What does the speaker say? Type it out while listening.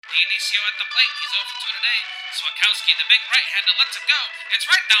Dionisio at the plate. He's over 2 today. Swakowski, the big right-hander, lets it go. It's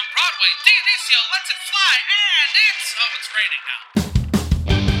right down Broadway. Dionisio lets it fly, and it's raining now.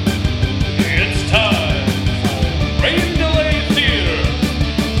 It's time for Rain Delay Theater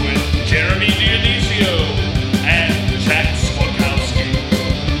with Jeremy Dionisio and Jack Swakowski.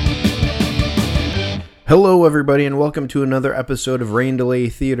 Hello, everybody, and welcome to another episode of Rain Delay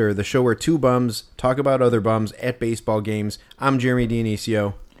Theater, the show where two bums talk about other bums at baseball games. I'm Jeremy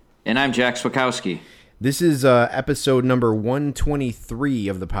Dionisio. And I'm Jack Swakowski. This is episode number 123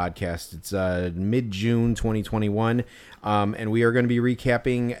 of the podcast. It's mid-June 2021, and we are going to be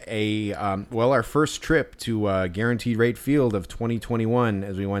recapping our first trip to Guaranteed Rate Field of 2021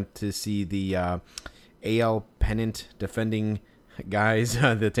 as we went to see the AL pennant defending guys,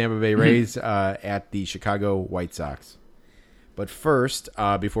 the Tampa Bay Rays, at the Chicago White Sox. But first,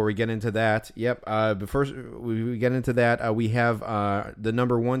 before we get into that, we have the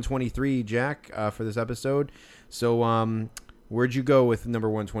number 123, Jack, for this episode. So where'd you go with number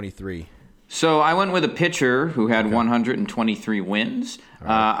 123? So I went with a pitcher who had 123 wins.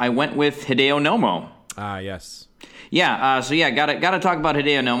 Right. I went with Hideo Nomo. Yes. Yeah, got to talk about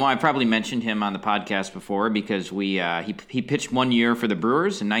Hideo Nomo. I probably mentioned him on the podcast before because he pitched 1 year for the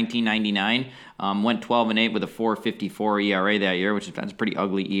Brewers in 1999. Went 12-8 with a 4.54 ERA that year, that's a pretty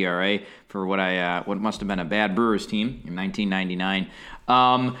ugly ERA for what must have been a bad Brewers team in 1999.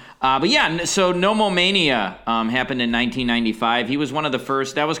 So Nomo Mania happened in 1995. He was one of the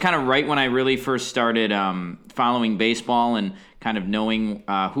first. That was kind of right when I really first started following baseball and kind of knowing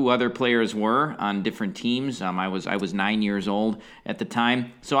who other players were on different teams. I was 9 years old at the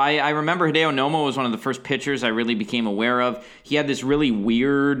time. So I remember Hideo Nomo was one of the first pitchers I really became aware of. He had this really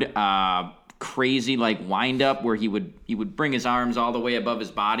weird, crazy wind up where he would bring his arms all the way above his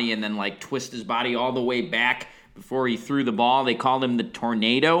body and then twist his body all the way back before he threw the ball. They called him the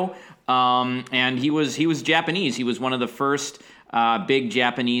Tornado. And he was Japanese. He was one of the first big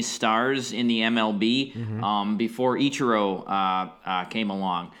Japanese stars in the MLB before Ichiro came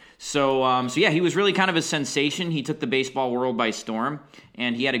along. So he was really kind of a sensation. He took the baseball world by storm,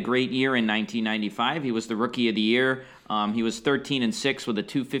 and he had a great year in 1995. He was the Rookie of the Year. He was 13-6 with a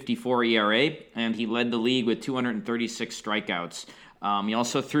 2.54 ERA, and he led the league with 236 strikeouts. He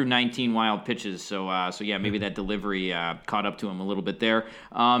also threw 19 wild pitches, so maybe that delivery caught up to him a little bit there.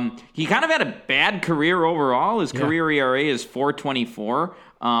 He kind of had a bad career overall. His career ERA is 4.24.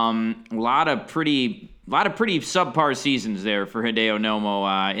 A lot of pretty subpar seasons there for Hideo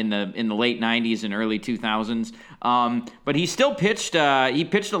Nomo in the late 90s and early 2000s. But he still pitched. He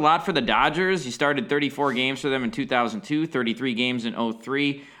pitched a lot for the Dodgers. He started 34 games for them in 2002, 33 games in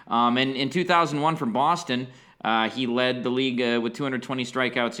 2003, and in 2001 for Boston. He led the league with 220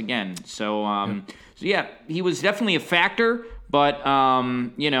 strikeouts again. So he was definitely a factor. But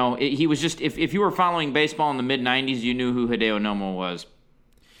he was just if you were following baseball in the mid '90s, you knew who Hideo Nomo was.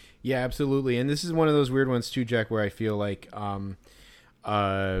 Yeah, absolutely. And this is one of those weird ones too, Jack, where I feel like our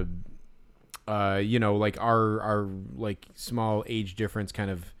small age difference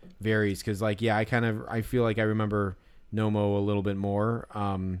kind of varies because I feel like I remember Nomo a little bit more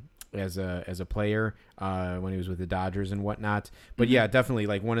as a player when he was with the Dodgers and whatnot. But yeah, definitely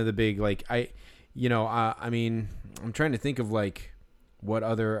one of the big I'm trying to think of what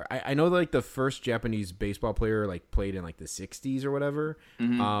other I know the first Japanese baseball player played in the 60s or whatever.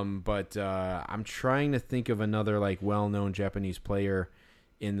 But I'm trying to think of another well-known Japanese player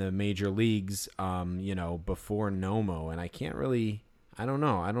in the major leagues before Nomo, and I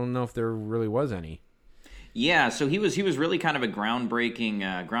don't know if there really was any. Yeah, so he was really kind of a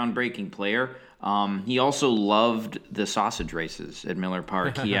groundbreaking player. He also loved the sausage races at Miller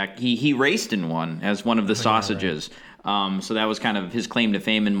Park. He raced in one as one of the sausages. Yeah, right. So that was kind of his claim to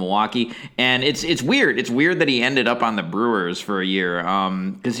fame in Milwaukee. And it's weird. It's weird that he ended up on the Brewers for a year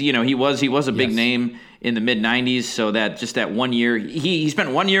because he was a big name in the mid '90s. So that 1 year he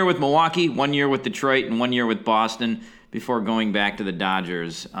spent 1 year with Milwaukee, 1 year with Detroit, and 1 year with Boston before going back to the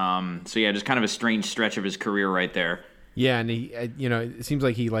Dodgers. Just kind of a strange stretch of his career right there. Yeah, and he, it seems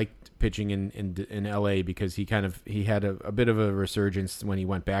like he liked pitching in LA because he had a bit of a resurgence when he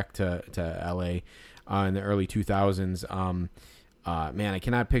went back to LA in the early 2000s. I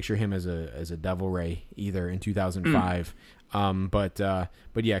cannot picture him as a Devil Ray either in 2005.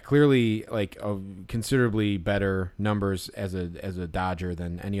 But yeah, clearly considerably better numbers as a Dodger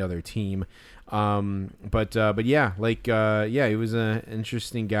than any other team. He was an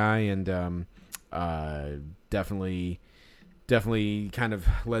interesting guy and definitely kind of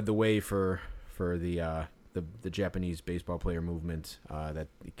led the way for the Japanese baseball player movement that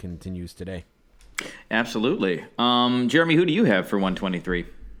continues today. Absolutely. Jeremy, who do you have for 123?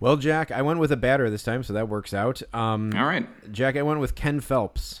 Well, Jack, I went with a batter this time, so that works out. All right. Jack, I went with Ken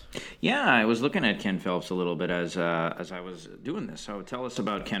Phelps. Yeah, I was looking at Ken Phelps a little bit as I was doing this. So tell us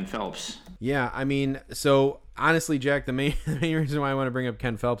about Ken Phelps. Yeah, I mean, so honestly, Jack, the main reason why I want to bring up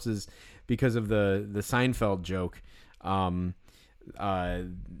Ken Phelps is because of the Seinfeld joke that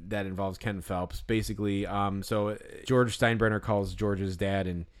involves Ken Phelps. Basically, so George Steinbrenner calls George's dad,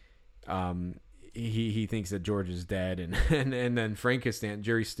 and he thinks that George is dead, and then Frank Costanza,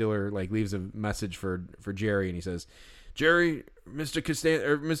 Jerry Stiller, like leaves a message for Jerry, and he says, "Jerry, Mr.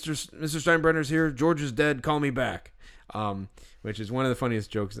 Steinbrenner's here. George is dead. Call me back." Which is one of the funniest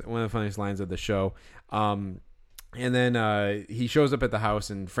jokes, one of the funniest lines of the show. And then he shows up at the house,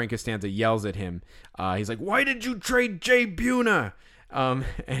 and Frank Costanza yells at him. He's like, "Why did you trade Jay Buhner?" And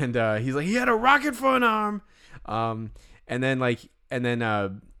he's like, "He had a rocket for an arm." And then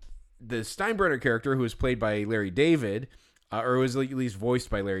the Steinbrenner character, who was played by Larry David, or was at least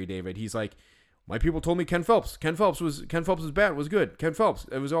voiced by Larry David, he's like, "My people told me Ken Phelps was bat was good. Ken Phelps,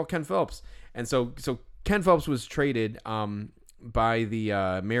 it was all Ken Phelps." And so Ken Phelps was traded by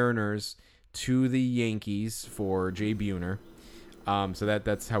the Mariners to the Yankees for Jay Buhner. So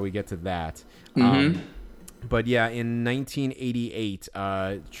that's how we get to that. But yeah, in 1988,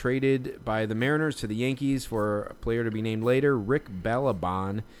 traded by the Mariners to the Yankees for a player to be named later, Rick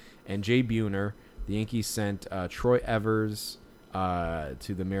Balaban and Jay Buhner. The Yankees sent Troy Evers to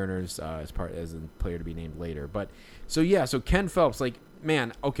the Mariners as a player to be named later. But so Ken Phelps, like,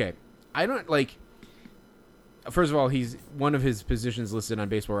 man, okay, I don't like. First of all, he's one of his positions listed on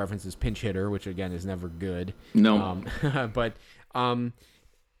Baseball Reference is pinch hitter, which again is never good. No, but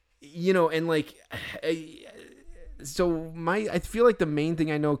you know, and like, so I feel like the main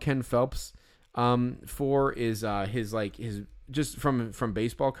thing I know Ken Phelps for is his just from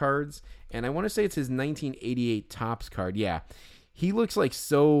baseball cards, and I want to say it's his 1988 Topps card. Yeah, he looks like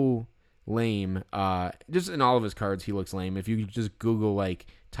so lame. Just in all of his cards, he looks lame. If you just Google like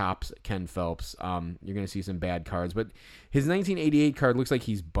Topps Ken Phelps, you're gonna see some bad cards. But his 1988 card looks like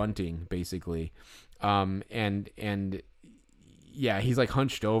he's bunting basically, and yeah, he's like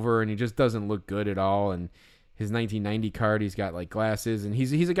hunched over and he just doesn't look good at all. And his 1990 card, he's got like glasses, and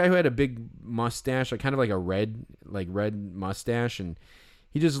he's a guy who had a big mustache, like kind of like a red mustache, and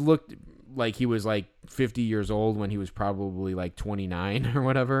he just looked like he was like 50 years old when he was probably like 29 or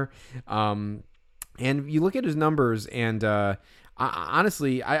whatever. And you look at his numbers, and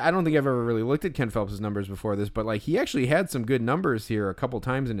honestly, I don't think I've ever really looked at Ken Phelps' numbers before this, but like he actually had some good numbers here a couple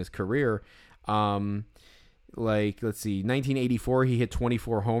times in his career. Like, let's see, 1984, he hit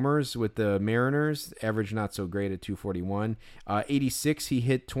 24 homers with the Mariners, average not so great at 241. 86, he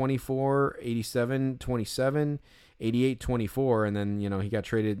hit 24, 87, 27, 88, 24, and then, you know, he got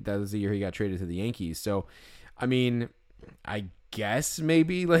traded. That was the year he got traded to the Yankees. So, I mean, I guess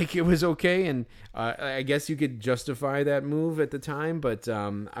maybe, like, it was okay, and I guess you could justify that move at the time, but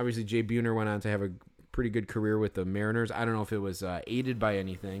obviously Jay Buhner went on to have a pretty good career with the Mariners. I don't know if it was aided by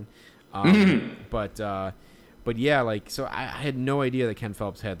anything, But yeah, like, so I had no idea that Ken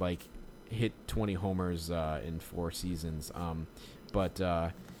Phelps had like hit 20 homers in 4 seasons. But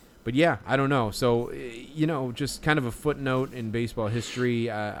yeah, I don't know. So, you know, just kind of a footnote in baseball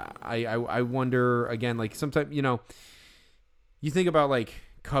history. I wonder again, like sometimes, you know, you think about like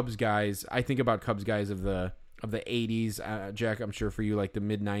Cubs guys. I think about Cubs guys of the 80s. Jack, I'm sure for you, like the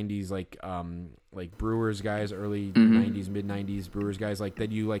mid 90s, like Brewers guys, early 90s, mid 90s Brewers guys, like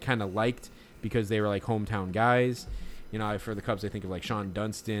that you like kind of liked because they were like hometown guys. You know, for the Cubs, I think of like Sean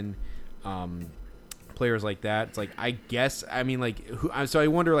Dunston, players like that. It's like, I guess, I mean, like, so I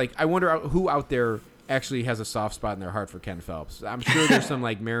wonder who out there actually has a soft spot in their heart for Ken Phelps. I'm sure there's some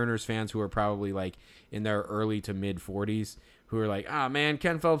like Mariners fans who are probably like in their early to mid 40s who are like, "Ah, man,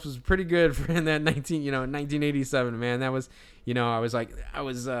 Ken Phelps was pretty good in that 1987, man. That was, you know, I was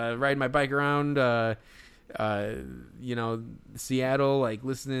riding my bike around, you know, Seattle, like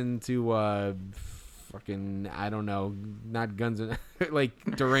listening to fucking, I don't know, not Guns and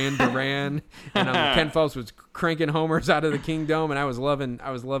like Duran Duran, and Ken Phelps was cranking homers out of the Kingdome, and I was loving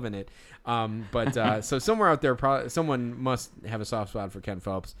it. But so somewhere out there, probably someone must have a soft spot for Ken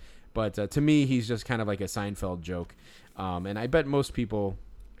Phelps. But to me, he's just kind of like a Seinfeld joke. And I bet most people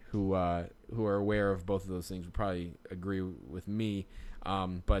who are aware of both of those things would probably agree with me.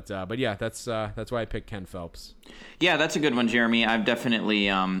 But yeah, that's why I picked Ken Phelps. Yeah, that's a good one, Jeremy. I've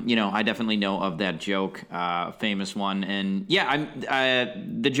definitely, I definitely know of that joke, famous one, and yeah,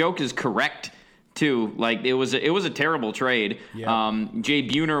 the joke is correct too. Like it was a terrible trade. Yeah. Jay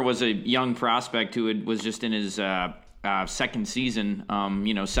Buhner was a young prospect who was just in his second season,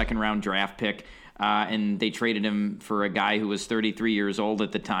 second round draft pick. and they traded him for a guy who was 33 years old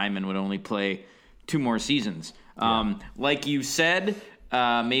at the time and would only play 2 more seasons. Like you said,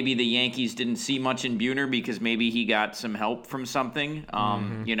 maybe the Yankees didn't see much in Buhner because maybe he got some help from something.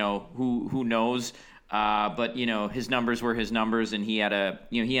 Who knows? But his numbers were his numbers, and he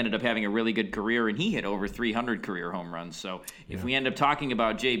ended up having a really good career, and he hit over 300 career home runs. So if we end up talking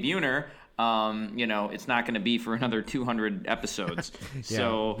about Jay Buhner, it's not going to be for another 200 episodes.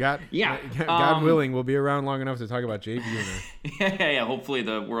 So God willing, we'll be around long enough to talk about Jay Buhner. yeah. Hopefully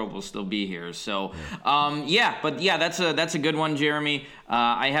the world will still be here. So, that's a good one, Jeremy.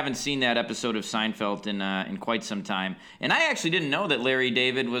 I haven't seen that episode of Seinfeld in quite some time, and I actually didn't know that Larry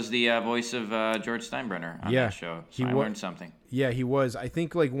David was the voice of George Steinbrenner on that show. So I learned something. Yeah, he was. I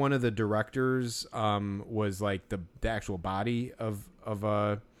think like one of the directors was like the actual body of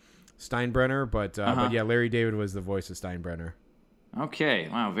Steinbrenner, but yeah, Larry David was the voice of Steinbrenner. Okay,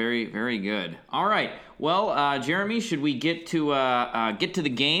 wow, very, very good. All right, well, Jeremy, should we get to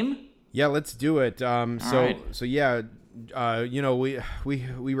the game? Yeah, let's do it.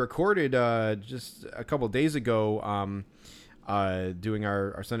 We recorded just a couple days ago, doing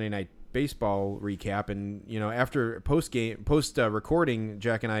our Sunday night baseball recap, and after post recording,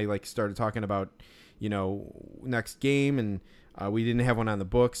 Jack and I like started talking about next game, and we didn't have one on the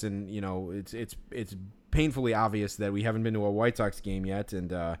books, and it's painfully obvious that we haven't been to a White Sox game yet,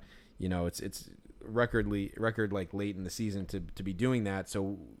 and it's record like late in the season to be doing that.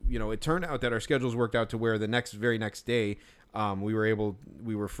 So it turned out that our schedules worked out to where the very next day we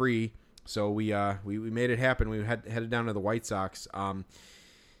were free, so we made it happen. We headed down to the White Sox.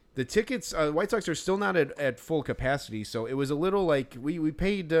 The tickets, White Sox are still not at full capacity, so it was a little like we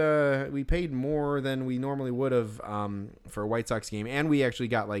paid more than we normally would have for a White Sox game, and we actually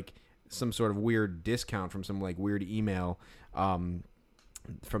got like some sort of weird discount from some like weird email from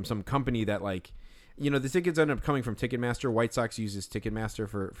some company that like the tickets ended up coming from Ticketmaster. White Sox uses Ticketmaster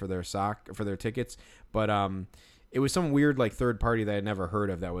for their tickets, but it was some weird like third party that I'd never heard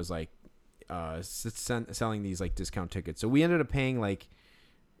of that was like selling these like discount tickets. So we ended up paying like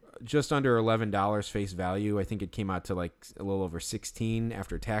just under $11 face value. I think it came out to like a little over $16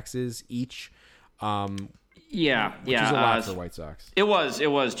 after taxes each. Which is a lot for White Sox. It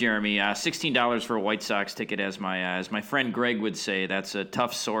was Jeremy. $16 for a White Sox ticket, as my friend Greg would say. That's a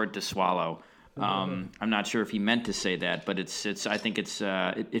tough sword to swallow. I'm not sure if he meant to say that, but it's. I think it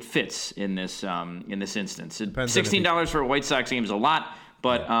fits in this instance. $16 for a White Sox game is a lot.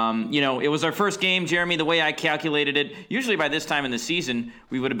 But, it was our first game, Jeremy, the way I calculated it. Usually by this time in the season,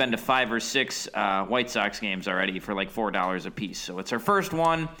 we would have been to 5 or 6 White Sox games already for like $4 a piece. So it's our first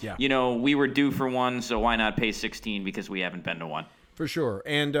one. Yeah. We were due for one, so why not pay $16 because we haven't been to one? For sure.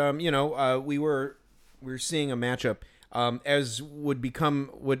 And, we were seeing a matchup as would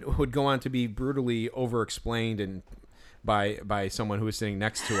go on to be brutally over-explained and by someone who was sitting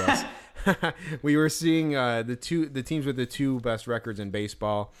next to us. We were seeing the teams with the 2 best records in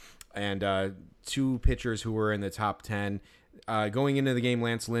baseball, and 2 pitchers who were in the top 10. Going into the game,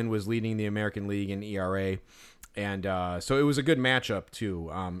 Lance Lynn was leading the American League in ERA, and so it was a good matchup too.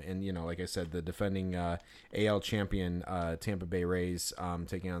 And like I said, the defending AL champion Tampa Bay Rays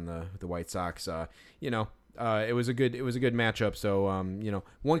taking on the White Sox. It was a good matchup. So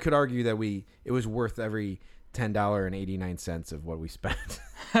one could argue that it was worth every $10.89 of what we spent.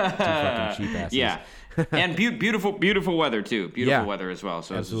 Two fucking cheap asses. Yeah, and beautiful weather too. Beautiful weather as well.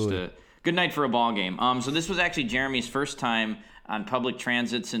 So absolutely. It was just a good night for a ball game. So this was actually Jeremy's first time on public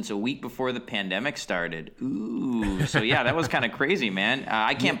transit since a week before the pandemic started. Ooh, so yeah, that was kind of crazy, man.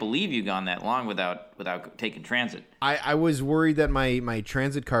 I can't believe you've gone that long without taking transit. I was worried that my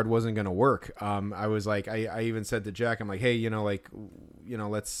transit card wasn't going to work. I was like, I even said to Jack, I'm like, hey,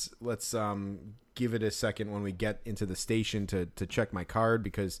 let's give it a second when we get into the station to check my card,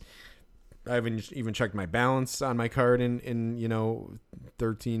 because I haven't even checked my balance on my card in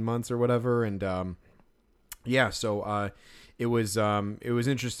 13 months or whatever. And so it was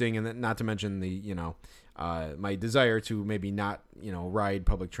interesting, and not to mention the my desire to maybe not ride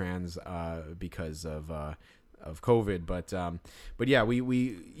public trans because of COVID, but yeah,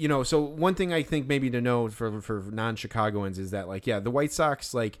 we so one thing I think maybe to know for non-Chicagoans is that the White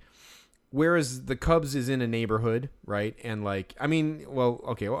Sox, whereas the Cubs is in a neighborhood, right? And I'll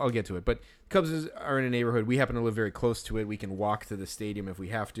get to it, but Cubs are in a neighborhood. We happen to live very close to it. We can walk to the stadium if we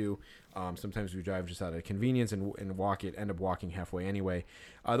have to. Sometimes we drive just out of convenience and end up walking halfway anyway.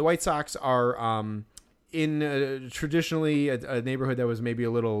 The White Sox are in traditionally a neighborhood that was maybe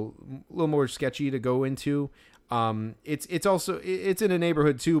a little more sketchy to go into. It's also it's in a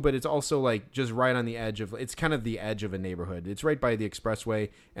neighborhood too, but it's also like just right on the edge of, it's kind of the edge of a neighborhood. It's right by the expressway,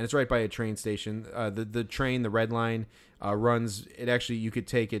 and it's right by a train station. The train, the Red Line, runs. It actually, you could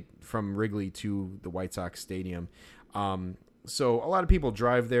take it from Wrigley to the White Sox Stadium. So a lot of people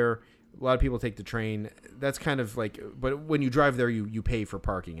drive there. A lot of people take the train. That's kind of like, but when you drive there, you pay for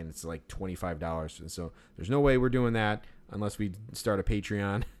parking, and it's like $25. And so there's no way we're doing that unless we start a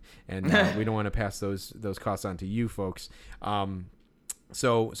Patreon, and we don't want to pass those costs on to you folks.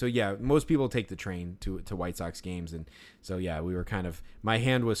 So yeah, most people take the train to White Sox games, and so yeah, we were kind of, my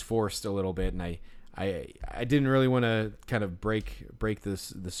hand was forced a little bit, and I didn't really want to kind of break the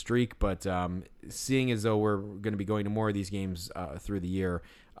streak, but seeing as though we're going to be going to more of these games through the year,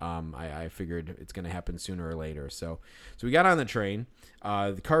 I figured it's going to happen sooner or later. So we got on the train.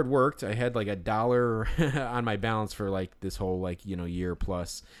 The card worked. I had like $1 on my balance for like this whole like year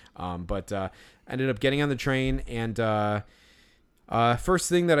plus. But ended up getting on the train, and first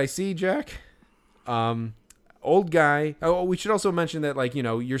thing that I see, Jack, old guy. Oh, we should also mention that like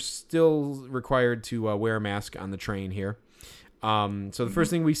you're still required to wear a mask on the train here. So the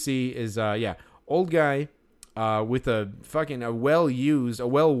first thing we see is old guy. With a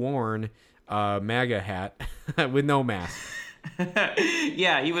well-worn MAGA hat with no mask.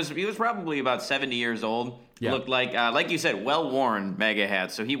 Yeah, he was probably about 70 years old. Yeah. Looked like you said, well-worn MAGA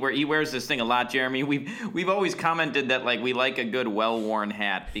hat. So he wears this thing a lot, Jeremy. We've always commented that like we like a good well-worn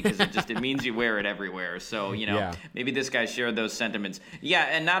hat because it means you wear it everywhere. So maybe this guy shared those sentiments. Yeah,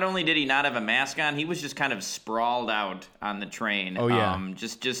 and not only did he not have a mask on, he was just kind of sprawled out on the train. Oh yeah.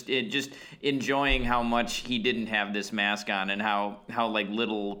 Just enjoying how much he didn't have this mask on, and how like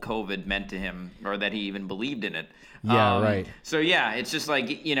little COVID meant to him, or that he even believed in it. Yeah, right. So yeah, it's just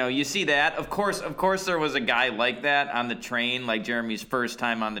like you see that. Of course, there was a guy like that on the train, like Jeremy's first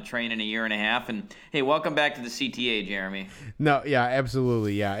time on the train in a year and a half. And hey, welcome back to the CTA, Jeremy. No, yeah,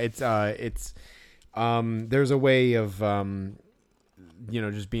 absolutely, yeah. It's there's a way of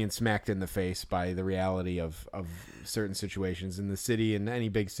just being smacked in the face by the reality of certain situations in the city, in any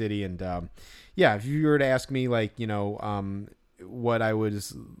big city, and if you were to ask me like what I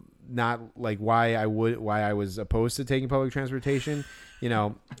was not like, why I was opposed to taking public transportation,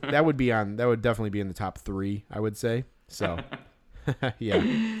 that would definitely be in the top 3, I would say. So yeah.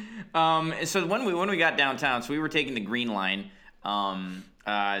 So when we got downtown, so we were taking the Green Line.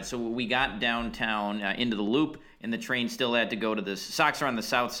 So we got downtown into the Loop, and the train still had to go to the Sox are on the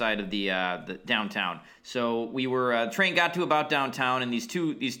south side of the downtown. So we were train got to about downtown, and these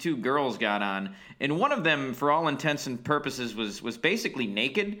two girls got on, and one of them, for all intents and purposes, was basically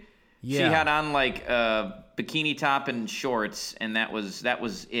naked. Yeah. She had on like a bikini top and shorts, and that was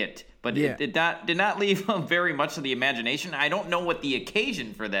it. But it did not leave very much to the imagination. I don't know what the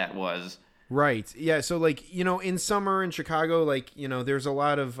occasion for that was. Right. Yeah. So like, in summer in Chicago, like, there's a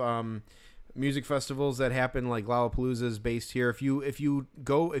lot of music festivals that happen, like Lollapalooza is based here. If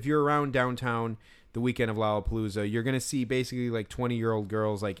you're around downtown the weekend of Lollapalooza, you're going to see basically like 20-year-old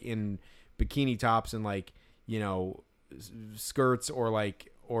girls like in bikini tops and like, skirts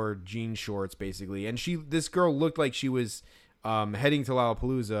or jean shorts basically. And this girl looked like she was heading to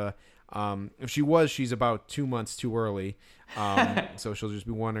Lollapalooza. If she's about 2 months too early. So she'll just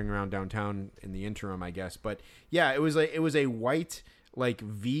be wandering around downtown in the interim, I guess. But yeah, it was a white, like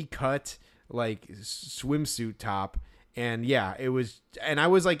V-cut, like swimsuit top. And yeah, it was, and I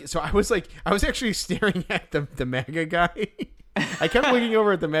was actually staring at the MAGA guy. I kept looking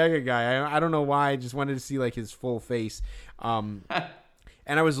over at the MAGA guy. I don't know why. I just wanted to see like his full face.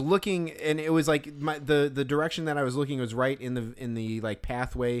 And I was looking, and it was like the direction that I was looking was right in the like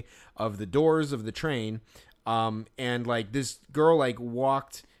pathway of the doors of the train, and like this girl like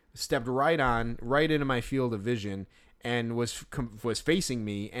stepped right into my field of vision, and was facing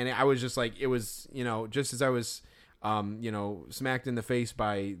me, and I was just like, it was just as I was smacked in the face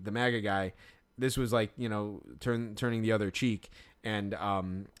by the MAGA guy, this was like turning the other cheek, and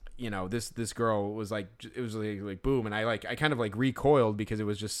this girl was like, it was like boom, and I kind of like recoiled because it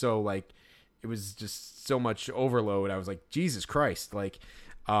was just so like, it was just so much overload. I was like, Jesus Christ, like,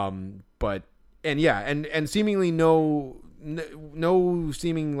 but and seemingly no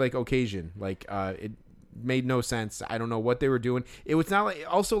seeming like occasion, like it made no sense. I don't know what they were doing. It was not like,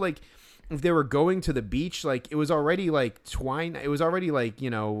 also like, if they were going to the beach, like it was already like like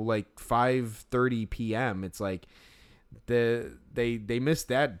 5:30 p.m. It's like they missed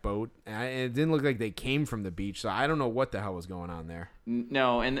that boat. And it didn't look like they came from the beach, so I don't know what the hell was going on there.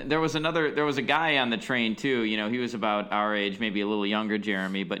 No, and there was a guy on the train too. He was about our age, maybe a little younger,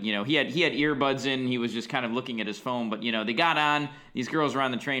 Jeremy. But he had earbuds in. He was just kind of looking at his phone. But they got on. These girls were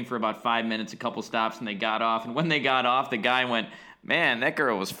on the train for about 5 minutes, a couple stops, and they got off. And when they got off, the guy went, "Man, that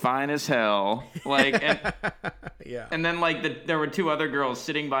girl was fine as hell." Yeah. And then there were two other girls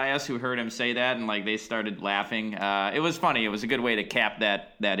sitting by us who heard him say that, and they started laughing. It was funny. It was a good way to cap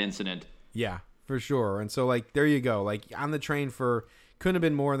that incident. Yeah, for sure. And so there you go. On the train for couldn't have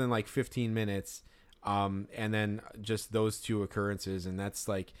been more than 15 minutes. And then just those two occurrences, and that's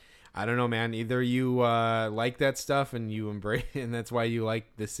I don't know, man. Either you like that stuff and you embrace, and that's why you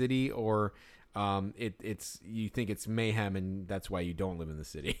like the city, or it's you think it's mayhem and that's why you don't live in the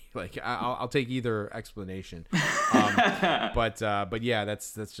city. I'll take either explanation. But yeah,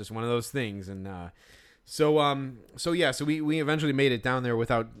 that's just one of those things. And so we eventually made it down there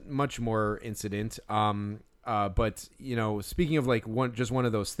without much more incident. But speaking of one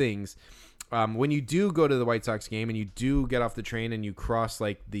of those things, when you do go to the White Sox game and you do get off the train and you cross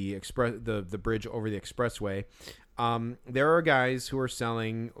the bridge over the expressway, there are guys who are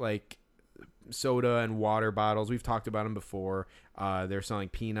selling soda and water bottles. We've talked about them before. They're selling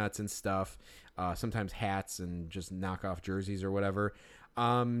peanuts and stuff, sometimes hats and just knockoff jerseys or whatever.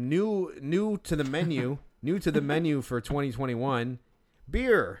 New to the menu, for 2021,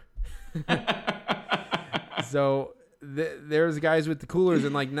 beer. So there's guys with the coolers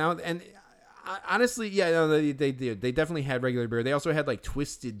and now, and honestly, yeah, no, they definitely had regular beer. They also had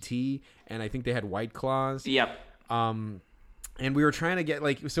Twisted Tea, and I think they had White Claws. Yep. And we were trying to get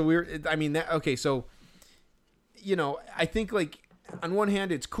I think on one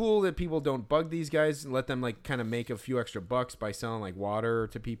hand it's cool that people don't bug these guys and let them kind of make a few extra bucks by selling water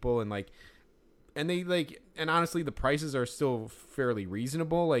to people, and and honestly the prices are still fairly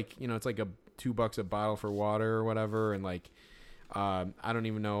reasonable. It's $2 a bottle for water or whatever, and I don't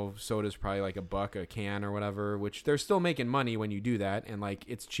even know, soda's probably $1 a can or whatever, which they're still making money when you do that, and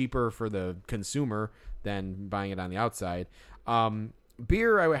it's cheaper for the consumer than buying it on the outside.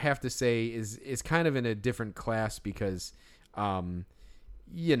 Beer, I would have to say, is kind of in a different class because there's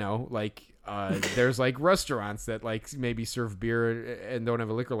restaurants that maybe serve beer and don't have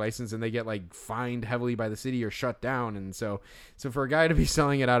a liquor license, and they get fined heavily by the city or shut down. And so for a guy to be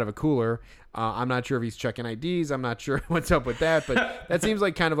selling it out of a cooler, I'm not sure if he's checking IDs. I'm not sure what's up with that, but that seems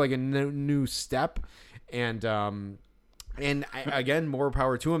kind of a new step. And again, more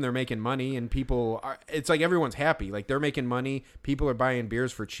power to them. They're making money, and people are. It's everyone's happy. They're making money. People are buying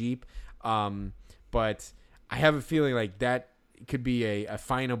beers for cheap. But I have a feeling that could be a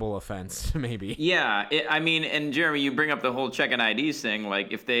finable offense, maybe. Yeah, and Jeremy, you bring up the whole checking IDs thing.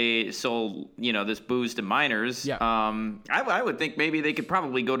 If they sold, this booze to minors, yeah. I would think maybe they could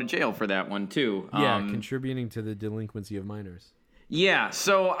probably go to jail for that one too. Yeah, contributing to the delinquency of minors. Yeah,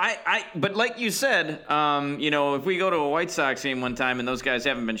 so but like you said, if we go to a White Sox game one time and those guys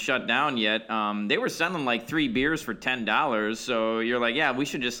haven't been shut down yet, they were selling 3 beers for $10. So you're yeah, we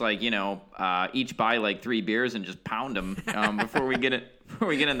should just each buy 3 beers and just pound them before we get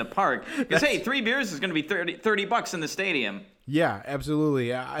in the park. Because hey, 3 beers is going to be $30 in the stadium. Yeah, absolutely.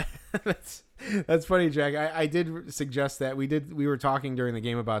 Yeah, that's funny, Jack. I did suggest that we were talking during the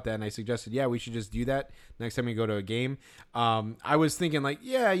game about that, and I suggested, we should just do that next time we go to a game. I was thinking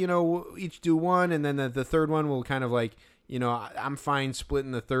we'll each do one, and then the third one will kind of I'm fine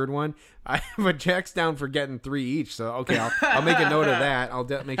splitting the third one. But Jack's down for getting 3 each, so okay, I'll make a note of that. I'll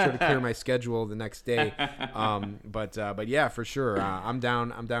make sure to clear my schedule the next day. But yeah, for sure, I'm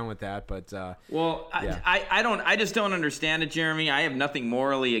down with that. But yeah. I just don't understand it, Jeremy. I have nothing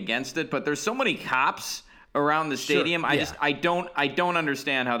morally against it, but there's so many cops around the stadium. Sure, yeah. I don't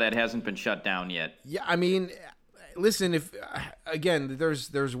understand how that hasn't been shut down yet. Yeah, listen, if again,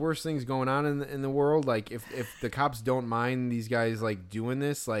 there's worse things going on in the world. If the cops don't mind these guys doing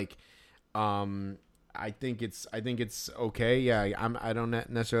this, I think it's okay. Yeah, I don't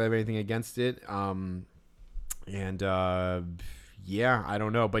necessarily have anything against it. Yeah, I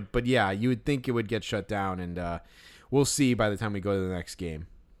don't know, but yeah, you would think it would get shut down, and we'll see by the time we go to the next game.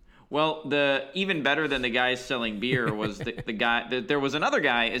 Well, the even better than the guy selling beer was the guy. There was another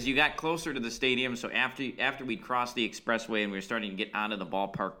guy as you got closer to the stadium. So after we'd crossed the expressway and we were starting to get onto the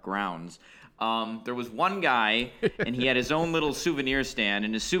ballpark grounds, there was one guy and he had his own little souvenir stand.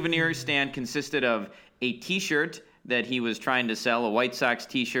 And his souvenir stand consisted of a T-shirt that he was trying to sell, a White Sox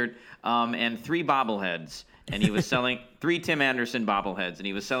T-shirt, and 3 bobbleheads. And he was selling 3 Tim Anderson bobbleheads, and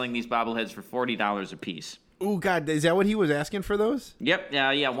he was selling these bobbleheads for $40 a piece. Oh, God, is that what he was asking for those? Yep.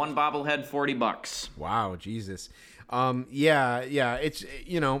 Yeah, one bobblehead, $40. Wow, Jesus. Yeah.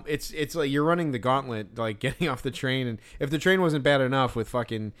 It's it's like you're running the gauntlet, like getting off the train, and if the train wasn't bad enough with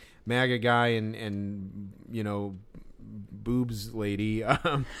fucking MAGA guy and boobs lady,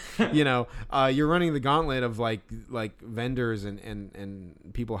 you're running the gauntlet of like vendors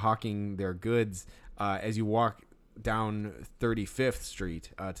and people hawking their goods as you walk down 35th Street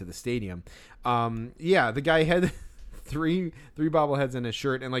to the stadium. The guy had three bobbleheads in his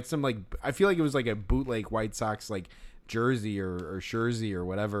shirt and like some like I feel like it was like a bootleg White Sox like jersey or jersey or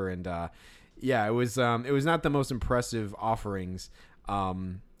whatever, and it was not the most impressive offerings.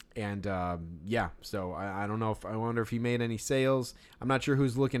 So I don't know I wonder if he made any sales. I'm not sure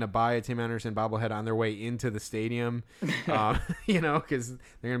who's looking to buy a Tim Anderson bobblehead on their way into the stadium, because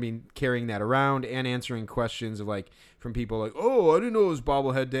they're going to be carrying that around and answering questions of like from people like, oh, I didn't know it was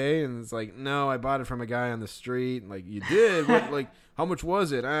bobblehead day. And it's like, no, I bought it from a guy on the street. Like, you did? What, like, how much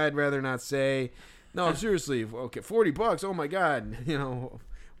was it? I'd rather not say. No, seriously. Okay, $40. Oh my God.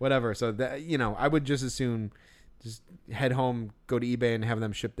 Whatever. So that, I would just as soon just head home, go to eBay, and have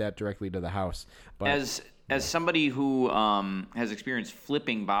them ship that directly to the house. But as somebody who has experienced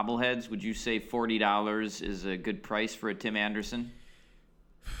flipping bobbleheads, would you say $40 is a good price for a Tim Anderson?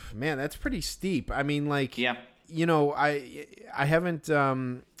 Man, that's pretty steep. I mean, like, yeah, I haven't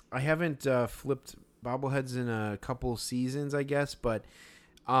flipped bobbleheads in a couple seasons, I guess, but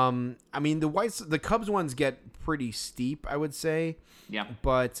I mean the Cubs ones get pretty steep, I would say. Yeah,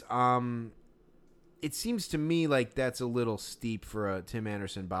 but it seems to me like that's a little steep for a Tim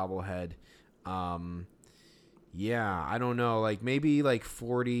Anderson bobblehead. I don't know. Like maybe like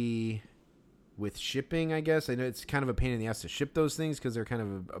 40 with shipping, I guess. I know it's kind of a pain in the ass to ship those things because they're kind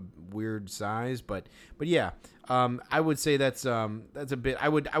of a weird size. But yeah, I would say that's a bit. I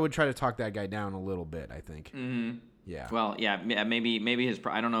would try to talk that guy down a little bit, I think. Mm-hmm. Yeah. Well, yeah, maybe his.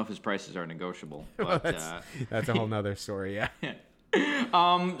 I don't know if his prices are negotiable. But, that's a whole nother story. Yeah.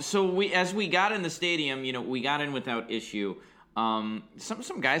 So as we got in the stadium, we got in without issue. Some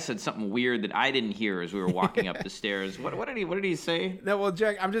guy said something weird that I didn't hear as we were walking up the stairs. What did he say? No, well,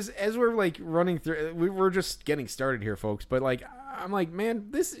 Jack, I'm just as we're like running through, we're just getting started here, folks. But like, I'm like, man,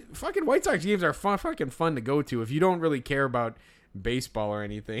 this fucking White Sox games are fucking fun to go to if you don't really care about baseball or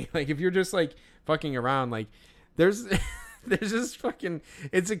anything. Like, if you're just like fucking around, like there's just fucking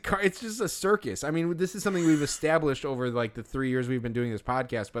it's just a circus. I mean, this is something we've established over like the 3 years we've been doing this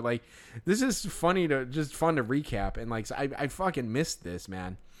podcast, but like this is fun to recap, and like I fucking missed this,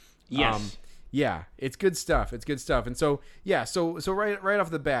 man. Yes. Yeah, it's good stuff. And so right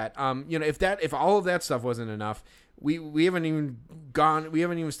off the bat, if all of that stuff wasn't enough, we haven't even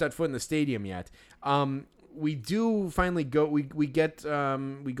stepped foot in the stadium yet. We do finally go. We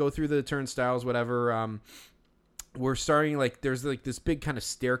go through the turnstiles, whatever. We're starting like there's like this big kind of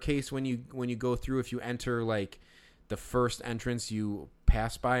staircase when you go through. If you enter like the first entrance you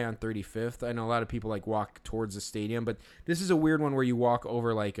pass by on 35th. I know a lot of people like walk towards the stadium, but this is a weird one where you walk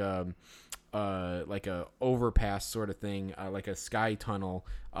over like a overpass sort of thing, like a sky tunnel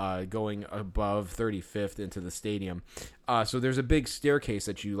going above 35th into the stadium. So there's a big staircase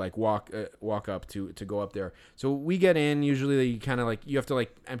that you like walk up to go up there. So we get in. Usually you kind of like you have to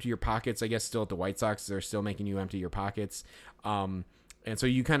like empty your pockets. I guess still at the White Sox they're still making you empty your pockets. And so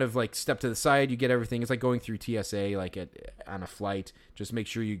you kind of like step to the side, you get everything. It's like going through TSA, like on a flight. Just make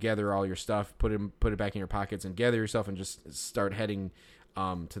sure you gather all your stuff, put it back in your pockets, and gather yourself, and just start heading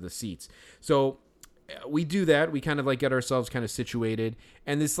to the seats. So we do that. We kind of like get ourselves kind of situated,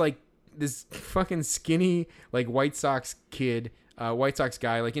 and this fucking skinny like White Sox kid, White Sox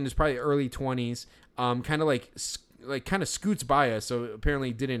guy, like in his probably early 20s, kind of like kind of scoots by us. So apparently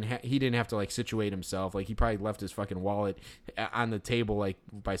he didn't have to like situate himself. Like he probably left his fucking wallet on the table like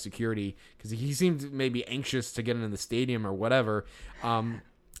by security because he seemed maybe anxious to get into the stadium or whatever.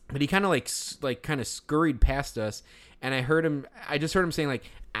 But he kind of like scurried past us, and I just heard him saying like,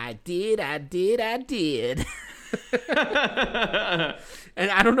 I did. And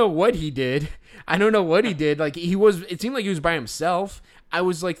I don't know what he did. Like it seemed like he was by himself. I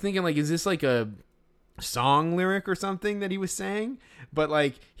was like thinking like, is this like a song lyric or something that he was saying? But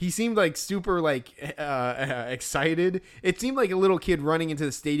like he seemed like super like excited. It seemed like a little kid running into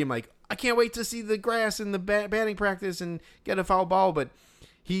the stadium like, I can't wait to see the grass in the batting practice and get a foul ball. But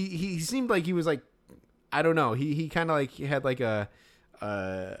he seemed like he was like, I don't know, he kind of like had like a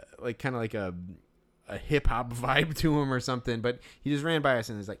kind of like a hip hop vibe to him or something. But he just ran by us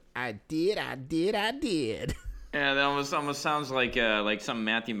and was like, I did. Yeah, that almost sounds like some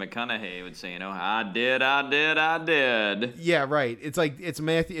Matthew McConaughey would say. I did. Yeah, right. It's like a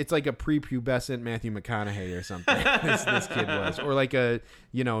prepubescent Matthew McConaughey or something. this kid was, or like a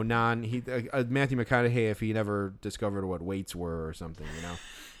Matthew McConaughey if he never discovered what weights were or something.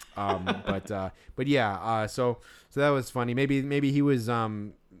 But yeah. So that was funny. Maybe he was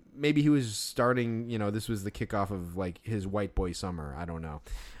starting. This was the kickoff of like his white boy summer. I don't know.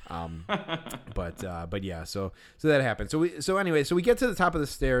 But yeah, so that happened. So we get to the top of the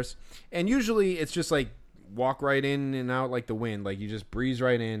stairs, and usually it's just like walk right in and out like the wind, like you just breeze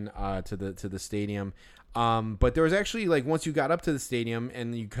right in to the stadium. But there was actually like once you got up to the stadium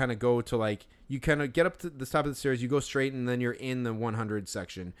and you kind of go to like you kind of get up to the top of the stairs, you go straight and then you're in the 100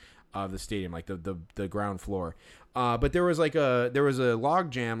 section of the stadium, like the ground floor. But there was a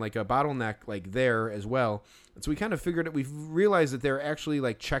log jam, like a bottleneck, like there as well. And so we kind of figured it. We realized that they're actually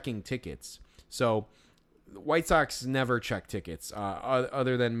like checking tickets. So White Sox never check tickets,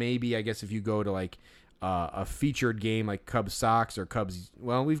 other than maybe I guess if you go to like a featured game like Cubs Sox or Cubs.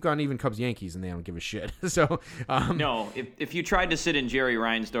 Well, we've gone even Cubs Yankees and they don't give a shit. So no, if you tried to sit in Jerry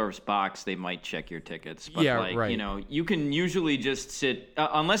Reinsdorf's box, they might check your tickets. But right. You can usually just sit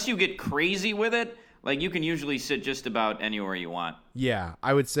unless you get crazy with it. Like, you can usually sit just about anywhere you want. Yeah,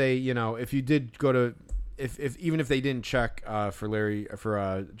 I would say, if you did go to, even if they didn't check for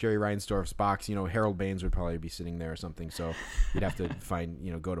Jerry Reinsdorf's box, Harold Baines would probably be sitting there or something. So you'd have to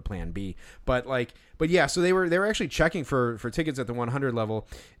find, go to Plan B. But yeah, so they were actually checking for tickets at the 100 level.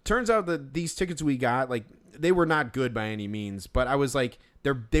 Turns out that these tickets we got, like, they were not good by any means. But I was like,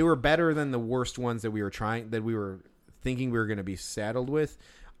 they were better than the worst ones that we were thinking we were going to be saddled with.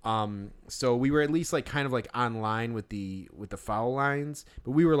 So we were at least like kind of like online with the foul lines,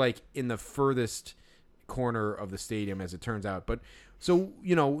 but we were like in the furthest corner of the stadium as it turns out. But so,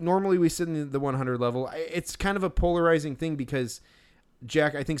 normally we sit in the 100 level. It's kind of a polarizing thing because,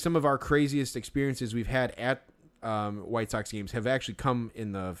 Jack, I think some of our craziest experiences we've had at White Sox games have actually come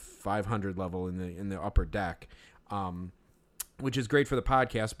in the 500 level in the upper deck, which is great for the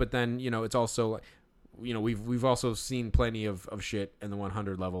podcast. But then, it's also we've also seen plenty of shit in the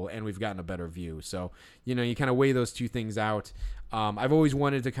 100 level, and we've gotten a better view. So, you kind of weigh those two things out. I've always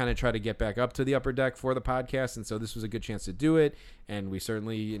wanted to kind of try to get back up to the upper deck for the podcast, and so this was a good chance to do it. And we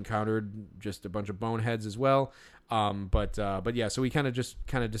certainly encountered just a bunch of boneheads as well. But yeah, so we kind of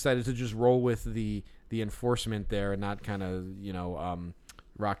decided to just roll with the enforcement there and not kind of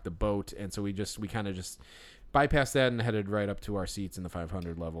rock the boat. And so we kind of just bypassed that and headed right up to our seats in the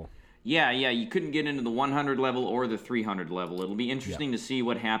 500 level. Yeah, you couldn't get into the 100 level or the 300 level. It'll be interesting to see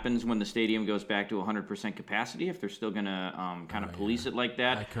what happens when the stadium goes back to 100% capacity, if they're still going to kind of police it like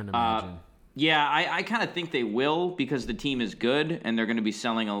that. I couldn't imagine. Yeah, I kind of think they will because the team is good and they're going to be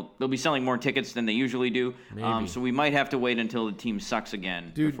they'll be selling more tickets than they usually do. So we might have to wait until the team sucks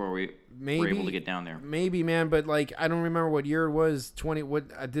again before we're able to get down there. Maybe, man, but like I don't remember what year it was.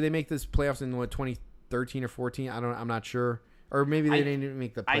 Did they make this playoffs in 2013 or 14? I'm not sure. Or maybe they didn't even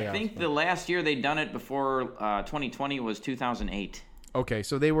make the playoffs. I think the last year they'd done it before 2020 was 2008. Okay,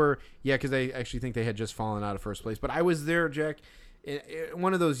 so they were, because I actually think they had just fallen out of first place. But I was there, Jack, in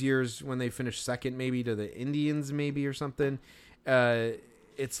one of those years when they finished second maybe to the Indians maybe or something.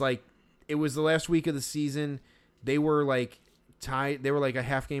 It's like, it was the last week of the season. They were like tied. They were like a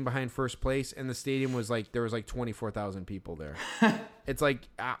half game behind first place, and the stadium was like, there was like 24,000 people there. It's like,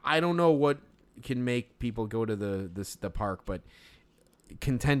 I don't know what can make people go to the park, but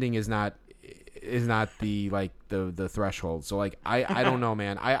contending is not the like the threshold. So like I don't know,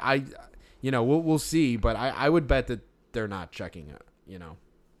 man. I we'll see, but I would bet that they're not checking it.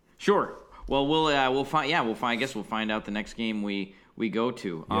 Sure. Well, we'll find. Yeah, I guess we'll find out the next game we go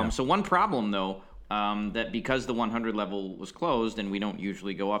to. So one problem though, that because the 100 level was closed and we don't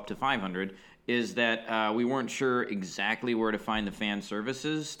usually go up to 500, is that we weren't sure exactly where to find the fan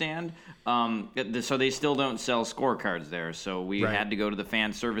services stand. So they still don't sell scorecards there. So we had to go to the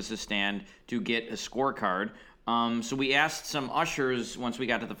fan services stand to get a scorecard. So we asked some ushers once we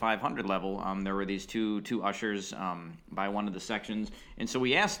got to the 500 level. There were these two ushers by one of the sections. And so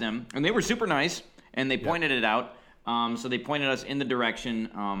we asked them, and they were super nice, and they pointed it out. So they pointed us in the direction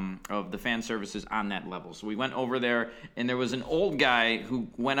of the fan services on that level. So we went over there, and there was an old guy who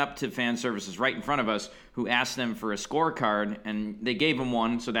went up to fan services right in front of us who asked them for a scorecard, and they gave him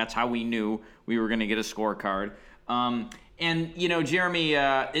one, so that's how we knew we were going to get a scorecard. And Jeremy,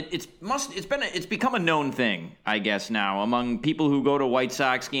 it's become a known thing, I guess, now among people who go to White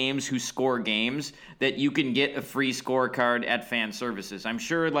Sox games, who score games, that you can get a free scorecard at fan services. I'm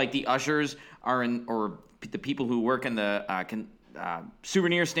sure, like the ushers or the people who work in the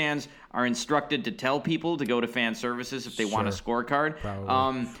souvenir stands are instructed to tell people to go to fan services if they want a scorecard.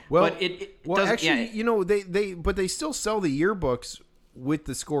 But it doesn't, actually, they still sell the yearbooks with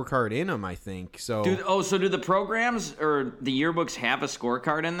the scorecard in them, I think. So do the programs or the yearbooks have a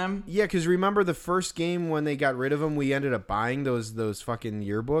scorecard in them? Yeah, because remember the first game when they got rid of them, we ended up buying those fucking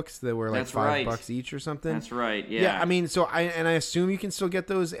yearbooks that were like $5 each or something. That's right. Yeah. Yeah, I mean, I assume you can still get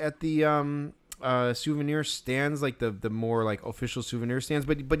those at the souvenir stands, like the more like official souvenir stands.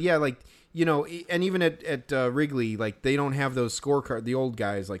 But yeah, like and even at Wrigley, like they don't have those scorecard. The old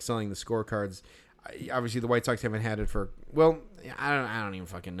guys like selling the scorecards. Obviously, the White Sox haven't had it for I don't even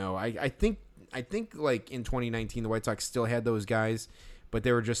fucking know. I think like in 2019, the White Sox still had those guys, but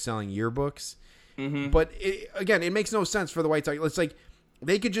they were just selling yearbooks. Mm-hmm. But it makes no sense for the White Sox. It's like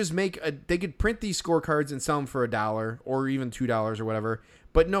they could just they could print these scorecards and sell them for $1 or even $2 or whatever.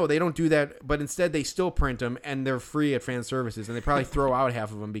 But no, they don't do that. But instead, they still print them and they're free at fan services, and they probably throw out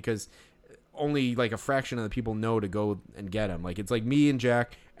half of them because only like a fraction of the people know to go and get them. Like it's like me and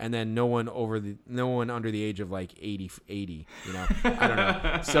Jack, and then no one under the age of like 80, I don't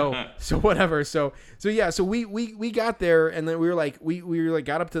know. So whatever. So yeah, so we got there, and then we were like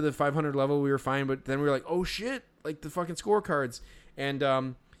got up to the 500 level, we were fine, but then we were like, oh shit, like the fucking scorecards.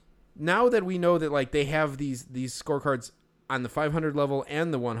 And now that we know that like they have these scorecards on the 500 level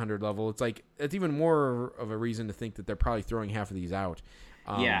and the 100 level, it's even more of a reason to think that they're probably throwing half of these out.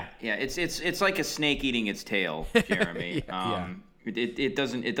 Yeah, it's like a snake eating its tail, Jeremy. It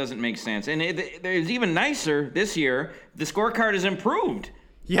doesn't make sense, and it's even nicer this year. The scorecard is improved.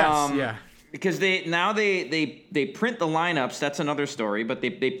 Yes, because they print the lineups. That's another story, but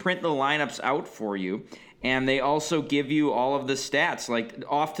they print the lineups out for you. And they also give you all of the stats, like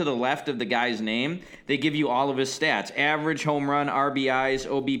off to the left of the guy's name, they give you all of his stats. Average, home run, RBIs,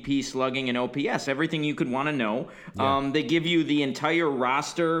 OBP, slugging, and OPS. Everything you could want to know. Yeah. They give you the entire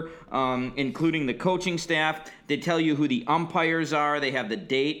roster, including the coaching staff. They tell you who the umpires are. They have the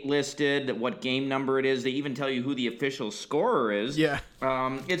date listed, what game number it is. They even tell you who the official scorer is. Yeah.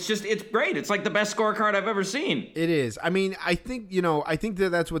 It's great. It's like the best scorecard I've ever seen. It is. I mean, I think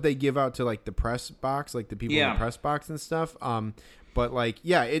that's what they give out to like the press box, like the people in the press box and stuff. But like,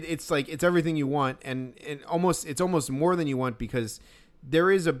 yeah, it's like it's everything you want, and it's almost more than you want, because there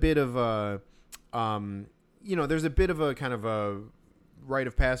is a bit of a there's a bit of a kind of a rite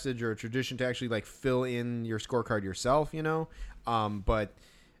of passage or a tradition to actually like fill in your scorecard yourself, but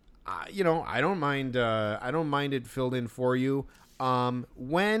I don't mind it filled in for you.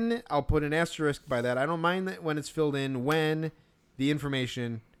 When I'll put an asterisk by that, I don't mind that when it's filled in when the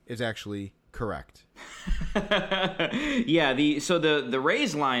information is actually correct. Yeah, the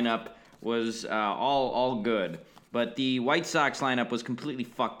Rays lineup was all good, but the White Sox lineup was completely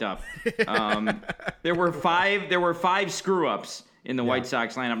fucked up. There were five screw ups in the White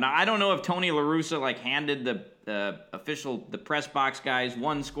Sox lineup. Now I don't know if Tony La Russa handed the press box guys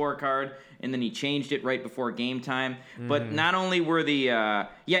one scorecard and then he changed it right before game time. But not only were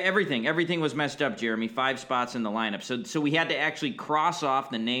everything was messed up, Jeremy. 5 spots in the lineup. So we had to actually cross off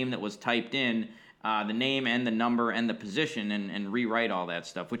the name that was typed in, the name and the number and the position, and rewrite all that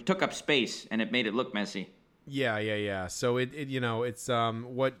stuff, which took up space and it made it look messy. Yeah. So it's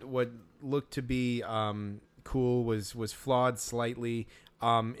what looked to be cool was flawed slightly.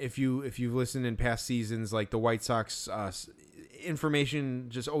 If you've listened in past seasons, like the White Sox information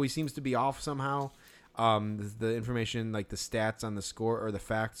just always seems to be off somehow. The information, like the stats on the score or the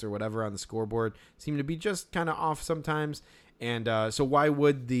facts or whatever on the scoreboard, seem to be just kind of off sometimes. And so why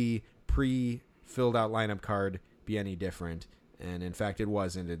would the pre-filled out lineup card be any different? And in fact, it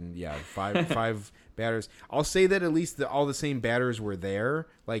wasn't. And yeah, five batters. I'll say that at least all the same batters were there.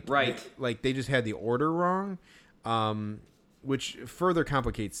 Like they just had the order wrong, which further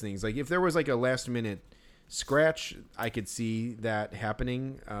complicates things. Like if there was like a last minute scratch, I could see that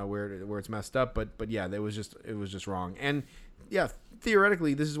happening where it's messed up. But yeah, it was just wrong. And yeah,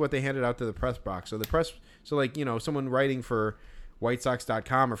 theoretically, this is what they handed out to the press box. So someone writing for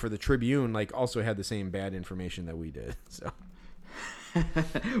WhiteSox.com or for the Tribune also had the same bad information that we did. So.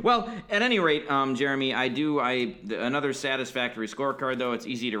 Well, at any rate, Jeremy, another satisfactory scorecard, though. It's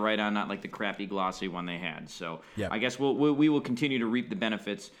easy to write on, not like the crappy glossy one they had. So I guess we will continue to reap the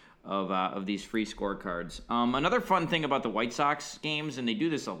benefits of these free scorecards. Another fun thing about the White Sox games, and they do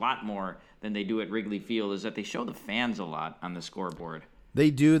this a lot more than they do at Wrigley Field, is that they show the fans a lot on the scoreboard.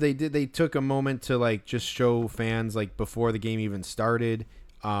 They do. They took a moment to just show fans before the game even started.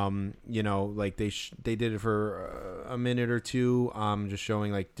 They did it for a minute or two, just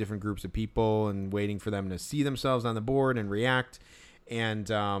showing different groups of people and waiting for them to see themselves on the board and react. And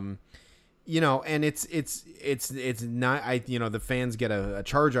and it's not, the fans get a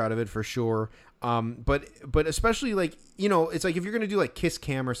charge out of it for sure. But especially like, it's like if you're going to do like Kiss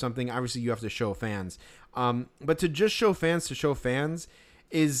Cam or something, obviously you have to show fans. But to just show fans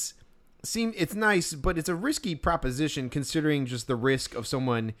it's nice, but it's a risky proposition considering just the risk of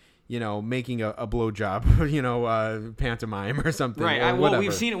someone, making a blowjob, pantomime or something. Right. Or well,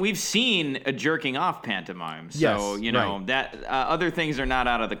 whatever. we've seen a jerking off pantomime. So, Yes, right. that other things are not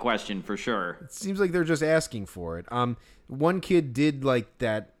out of the question for sure. It seems like they're just asking for it. One kid did like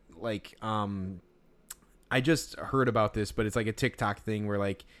that, like, I just heard about this, but it's like a TikTok thing where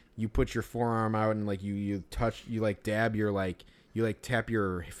like you put your forearm out and like you like dab your like, you like tap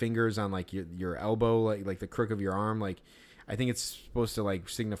your fingers on like your elbow, like the crook of your arm. Like, I think it's supposed to like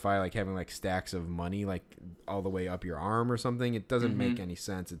signify like having like stacks of money like all the way up your arm or something. It doesn't make any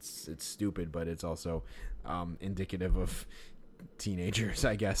sense. It's stupid, but it's also indicative of teenagers,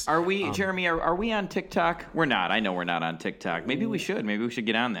 I guess. Are we, Jeremy? Are we on TikTok? We're not. I know we're not on TikTok. Maybe we should. Maybe we should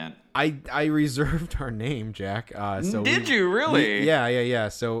get on that. I reserved our name, Jack. Did you really? Yeah.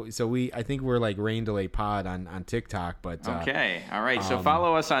 So I think we're like Rain Delay Pod on TikTok, but okay, all right. So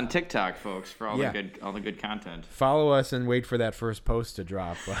follow us on TikTok, folks, for all the good content. Follow us and wait for that first post to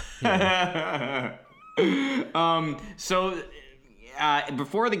drop. So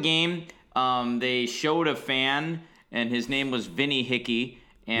before the game, they showed a fan, and his name was Vinny Hickey.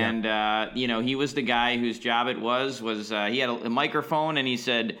 And, he was the guy whose job it was he had a microphone and he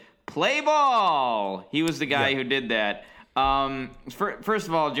said, "Play ball." He was the guy who did that. First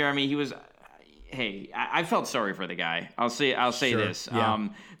of all, Jeremy, he was, I felt sorry for the guy. I'll say Sure. this. Yeah.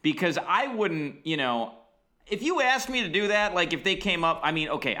 Because I wouldn't, if you asked me to do that, like if they came up, I mean,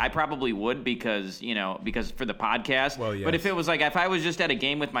 okay, I probably would because for the podcast. Well, yes. But if it was like, if I was just at a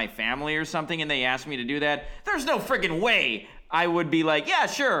game with my family or something and they asked me to do that, there's no friggin' way I would be like, yeah,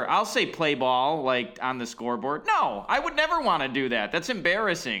 sure, I'll say play ball, like on the scoreboard. No, I would never want to do that. That's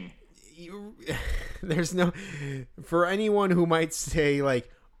embarrassing. There's no, for anyone who might say like,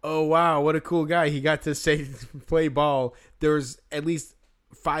 oh wow, what a cool guy, he got to say play ball, there's at least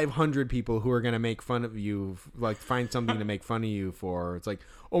 500 people who are going to make fun of you, like find something to make fun of you for. It's like,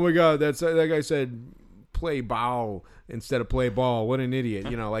 oh my god, that guy said play ball instead of play ball, what an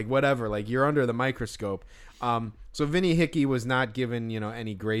idiot, like whatever, like you're under the microscope. So Vinny Hickey was not given,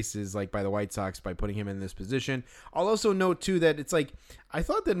 any graces like by the White Sox by putting him in this position. I'll also note too that it's like, I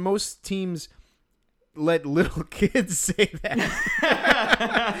thought that most teams let little kids say that.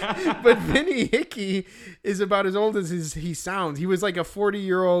 But Vinny Hickey is about as old as he sounds. He was like a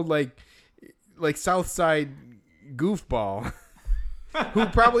 40-year-old, like South Side goofball who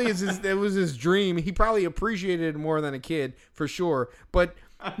probably it was his dream. He probably appreciated it more than a kid for sure, but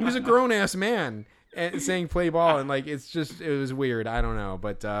he was a grown-ass man and saying play ball, and like it was weird. I don't know,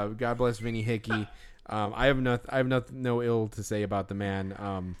 but God bless Vinny Hickey. I have no ill to say about the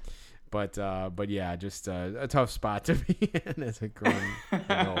man. But yeah, just a tough spot to be in as a grown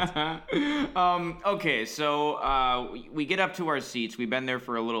adult. Okay, so we get up to our seats. We've been there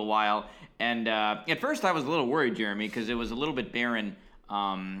for a little while, and at first I was a little worried, Jeremy, because it was a little bit barren,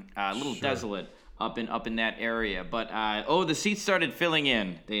 a little desolate up in that area. But the seats started filling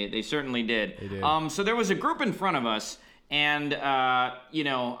in. They certainly did. They did. So there was a group in front of us, and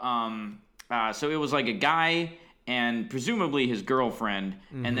so it was like a guy and presumably his girlfriend,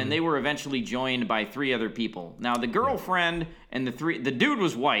 and then they were eventually joined by 3 other people. Now the girlfriend and the dude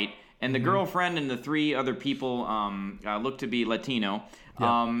was white, and the girlfriend and the 3 other people looked to be Latino.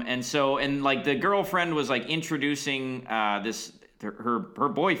 Yeah. And the girlfriend was like introducing her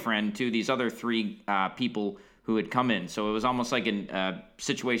boyfriend to these other 3 people who had come in. So it was almost like a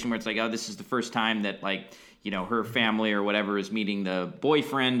situation where it's like, oh, this is the first time that her family or whatever is meeting the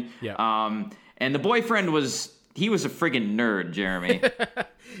boyfriend. Yeah. And the boyfriend he was a friggin' nerd, Jeremy.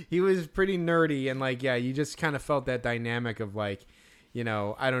 He was pretty nerdy, and you just kind of felt that dynamic of I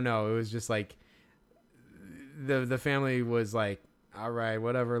don't know. It was just like the family was like, all right,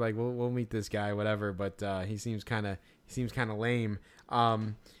 whatever, like we'll meet this guy, whatever. But he seems kind of lame.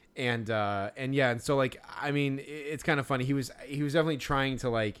 And so I mean, it's kind of funny. He was definitely trying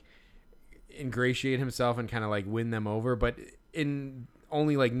to ingratiate himself and kind of win them over, but in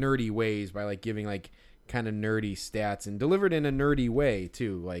only nerdy ways by giving kind of nerdy stats and delivered in a nerdy way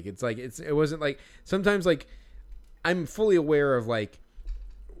too. It wasn't sometimes I'm fully aware of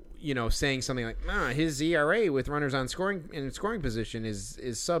saying something like, his ERA with runners on scoring position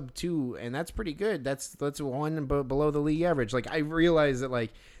is sub 2, and that's pretty good. That's 1 below the league average. I realize that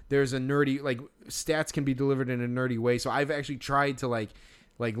there's a nerdy stats can be delivered in a nerdy way. So I've actually tried to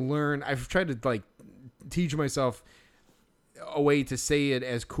learn. I've tried to teach myself a way to say it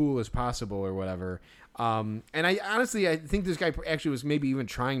as cool as possible or whatever. And I think this guy actually was maybe even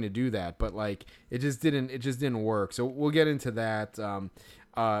trying to do that, but like it just didn't work. So we'll get into that.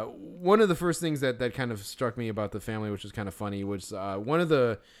 One of the first things that kind of struck me about the family, which was kind of funny, was one of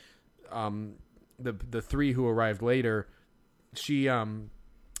the three who arrived later. She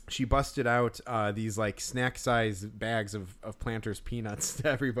busted out these like snack size bags of Planters peanuts to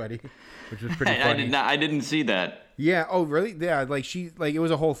everybody, which was pretty funny. I didn't see that. Yeah. Oh, really? Yeah. Like it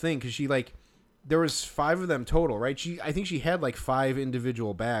was a whole thing because she like. There was 5 of them total, right? I think she had like 5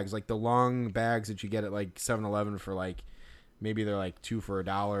 individual bags, like the long bags that you get at like 7-Eleven for like maybe they're like 2 for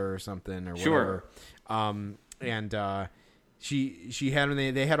 $1 or something or whatever. Sure. She had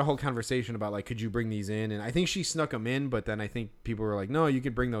they had a whole conversation about like, could you bring these in? And I think she snuck them in, but then I think people were like, no, you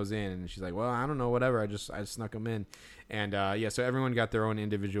could bring those in. And she's like, well, I don't know, whatever. I snuck them in, and so everyone got their own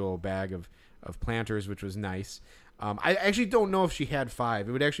individual bag of Planters, which was nice. I actually don't know if she had 5.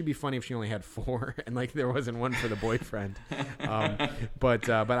 It would actually be funny if she only had 4, and like there wasn't one for the boyfriend. But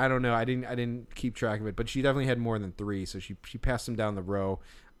I don't know. I didn't keep track of it. But she definitely had more than 3, so she passed them down the row.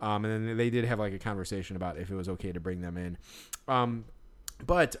 And then they did have like a conversation about if it was okay to bring them in.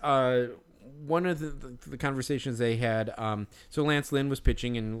 But one of the conversations they had. So Lance Lynn was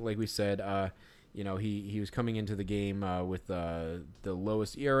pitching, and like we said, he was coming into the game with the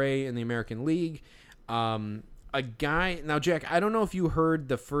lowest ERA in the American League. A guy now, Jack, I don't know if you heard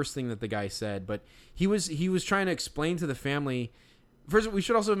the first thing that the guy said, but he was trying to explain to the family. First, we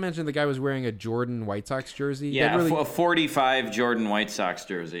should also mention the guy was wearing a Jordan White Sox jersey. Yeah, a 45 Jordan White Sox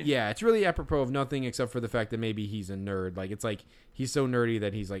jersey. Yeah, it's really apropos of nothing except for the fact that maybe he's a nerd. Like, it's like he's so nerdy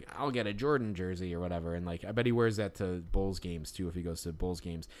that he's like, I'll get a Jordan jersey or whatever. And like, I bet he wears that to Bulls games too if he goes to Bulls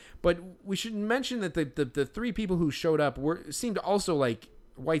games. But we should mention that the 3 people who showed up seemed also like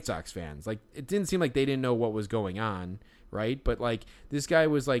White Sox fans. Like, it didn't seem like they didn't know what was going on, right? But like, this guy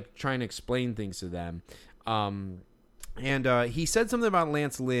was like trying to explain things to them. And he said something about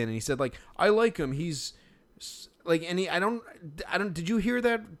Lance Lynn, and he said like, I like him. He's like, and I don't. Did you hear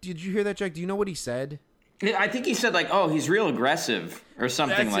that? Did you hear that, Jack? Do you know what he said? I think he said like, oh, he's real aggressive or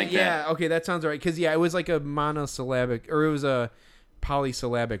something that. Yeah. Okay, that sounds right. Because it was like a monosyllabic, or it was a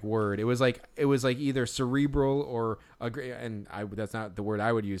polysyllabic word. It was like either cerebral or that's not the word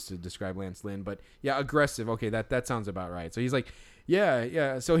I would use to describe Lance Lynn, but yeah, aggressive. Okay, that sounds about right. So he's like,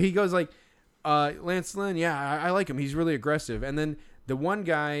 yeah. So he goes like, Lance Lynn, yeah, I like him. He's really aggressive. And then the one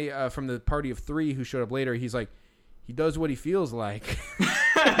guy from the party of 3 who showed up later, he's like, he does what he feels like.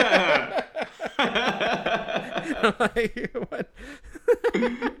 Like, what?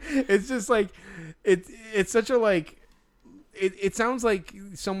 It's just like it's such a like. It sounds like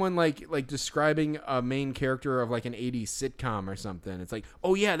someone like describing a main character of like an 80s sitcom or something. It's like,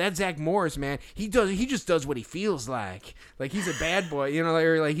 oh yeah, that's Zach Morris, man. He just does what he feels like. Like he's a bad boy,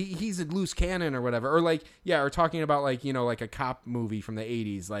 or like he's a loose cannon or whatever. Or like, yeah, or talking about like, like a cop movie from the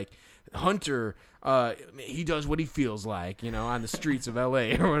 80s, like Hunter, he does what he feels like, on the streets of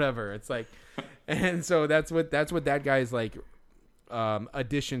LA or whatever. It's like, and so that's what that guy's like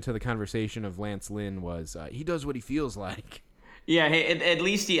addition to the conversation of Lance Lynn was. He does what he feels like. Yeah, hey, at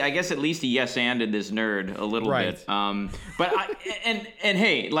least he yes-anded this nerd a little bit. But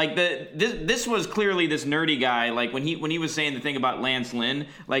hey, like this was clearly this nerdy guy. Like when he was saying the thing about Lance Lynn,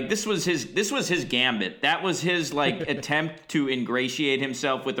 like this was his gambit. That was his like attempt to ingratiate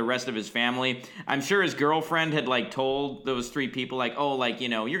himself with the rest of his family. I'm sure his girlfriend had like told those 3 people like, oh, like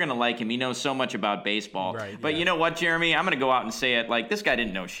you're gonna like him. He knows so much about baseball. Right, but you know what, Jeremy? I'm gonna go out and say it. Like this guy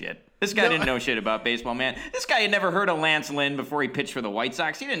didn't know shit. This guy didn't know shit about baseball, man. This guy had never heard of Lance Lynn before he pitched for the White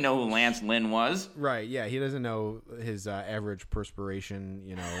Sox. He didn't know who Lance Lynn was. Right, yeah. He doesn't know his average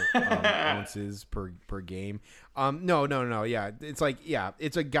perspiration, ounces per game. No. Yeah, it's like, yeah,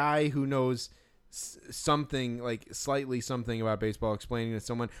 it's a guy who knows something, like slightly something about baseball, explaining to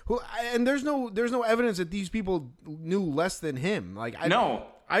someone who, and there's no evidence that these people knew less than him. Like,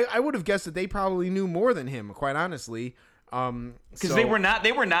 I would have guessed that they probably knew more than him, quite honestly. Because they were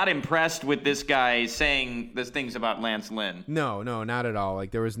not impressed with this guy saying those things about Lance Lynn. No, not at all.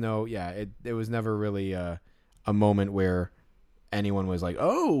 Like there was no, it was never really a moment where anyone was like,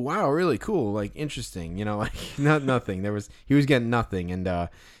 oh wow, really cool, like interesting, like nothing. He was getting nothing,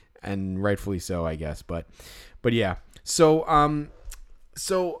 and rightfully so, I guess. But yeah. So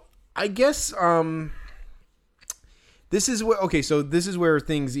I guess this is where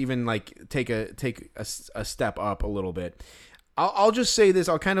things even like take a step up a little bit. I'll just say this.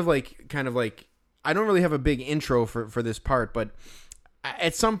 I'll kind of like I don't really have a big intro for this part, but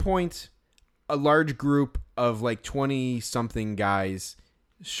at some point, a large group of like 20 something guys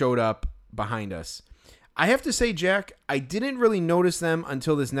showed up behind us. I have to say, Jack, I didn't really notice them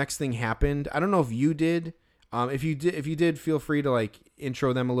until this next thing happened. I don't know if you did. If you did, feel free to like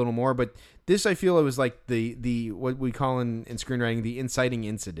intro them a little more. But this, I feel it was like the what we call in screenwriting the inciting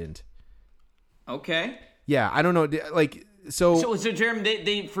incident. Okay. Yeah, I don't know. Like so Jeremy,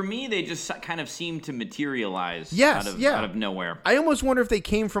 they for me they just kind of seem to materialize. Yes, out of nowhere. I almost wonder if they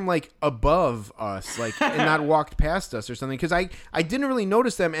came from like above us, like and not walked past us or something. Because I didn't really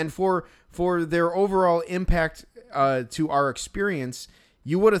notice them, and for their overall impact to our experience.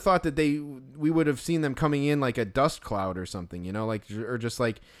 You would have thought that we would have seen them coming in like a dust cloud or something, you know, like or just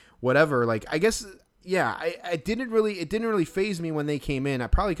like whatever. Like I guess, yeah, it didn't really faze me when they came in.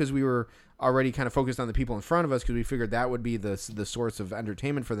 Probably because we were already kind of focused on the people in front of us because we figured that would be the source of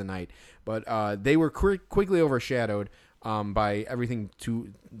entertainment for the night. But they were quickly overshadowed by everything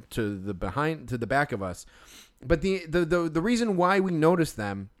to the back of us. But the reason why we noticed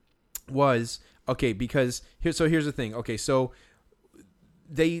them was because here's the thing. Okay, so.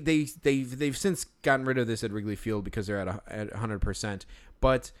 They've since gotten rid of this at Wrigley Field because they're at 100%.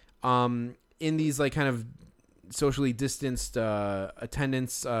 But in these like kind of socially distanced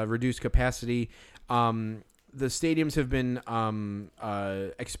attendance, reduced capacity, the stadiums have been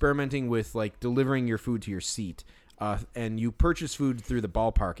experimenting with like delivering your food to your seat, and you purchase food through the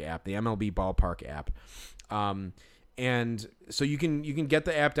Ballpark app, the MLB Ballpark app, and so you can get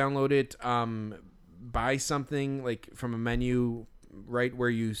the app, download it, buy something like from a menu. Right where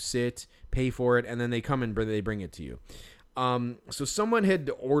you sit, pay for it, and then they come and they bring it to you. So someone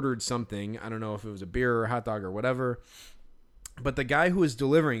had ordered something. I don't know if it was a beer or a hot dog or whatever, but the guy who was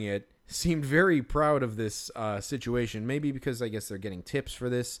delivering it seemed very proud of this situation. Maybe because I guess they're getting tips for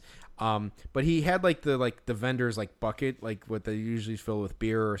this. But he had like the vendor's like bucket, like what they usually fill with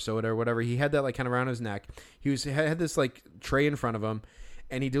beer or soda or whatever. He had that like kind of around his neck. He had this like tray in front of him,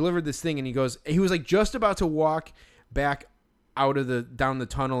 and he delivered this thing. And he was like just about to walk back down the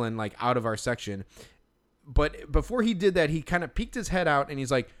tunnel and like out of our section, but before he did that, he kind of peeked his head out and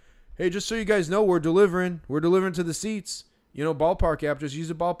he's like, "Hey, just so you guys know, we're delivering to the seats. You know, Ballpark app. Just use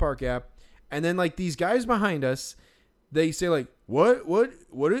the Ballpark app." And then like these guys behind us, they say like, "What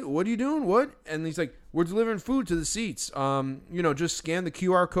are you doing? What?" And he's like, "We're delivering food to the seats. Just scan the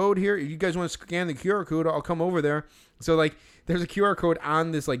QR code here. If you guys want to scan the QR code, I'll come over there." So like there's a QR code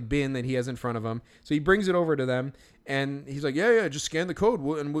on this like bin that he has in front of him. So he brings it over to them and he's like, yeah, just scan the code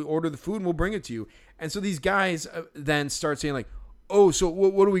and we'll order the food and we'll bring it to you. And so these guys then start saying like, "Oh, so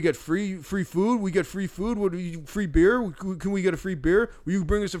what do we get? Free food? We get free food? What do you, free beer? Can we get a free beer? Will you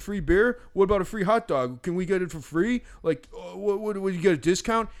bring us a free beer? What about a free hot dog? Can we get it for free? Like, what you get a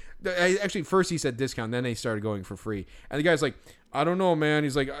discount?" Actually, first he said discount, then they started going for free. And the guy's like, "I don't know, man."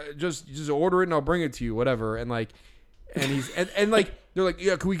 He's like, just order it and I'll bring it to you, whatever. And like, and he's and like they're like,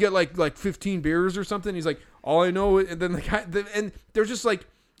 "Yeah, can we get like 15 beers or something?" He's like, "All I know," and then the guy and they're just like.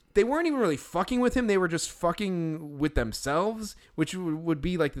 They weren't even really fucking with him. They were just fucking with themselves, which would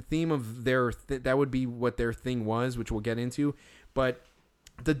be like the theme of their. That would be what their thing was, which we'll get into. But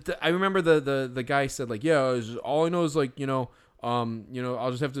I remember the guy said like, "Yeah, all I know is like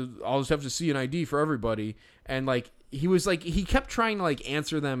I'll just have to see an ID for everybody." And like he kept trying to like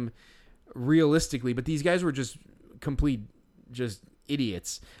answer them realistically, but these guys were just complete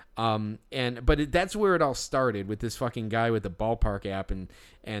idiots. That's where it all started with this fucking guy with the Ballpark app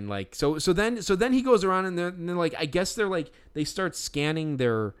and like so then he goes around and then like I guess they start scanning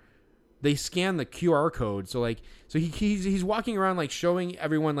they scan the QR code. So he's walking around like showing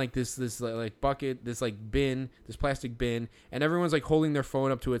everyone like this like bucket, this like bin, this plastic bin, and everyone's like holding their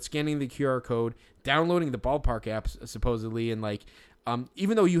phone up to it, scanning the QR code, downloading the Ballpark app supposedly, and like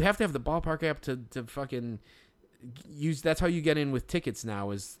even though you have to have the Ballpark app to fucking use, that's how you get in with tickets now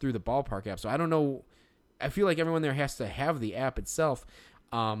is through the Ballpark app. So I don't know, I feel like everyone there has to have the app itself.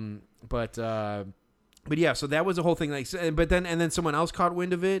 But yeah, so that was the whole thing. Like, but then someone else caught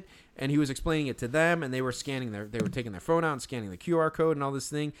wind of it, and he was explaining it to them, and they were taking their phone out and scanning the QR code and all this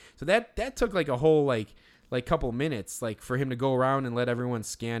thing. So that took like a whole like couple minutes, like for him to go around and let everyone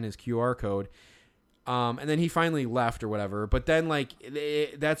scan his QR code. And then he finally left or whatever. But then like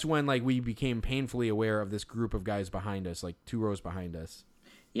that's when like we became painfully aware of this group of guys behind us, like 2 rows behind us.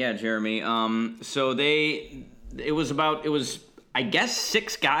 Yeah, Jeremy. So it was I guess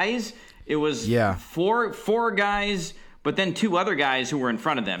 6 guys. It was four guys, but then 2 other guys who were in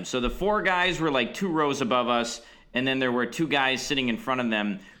front of them. So the 4 guys were like 2 rows above us, and then there were 2 guys sitting in front of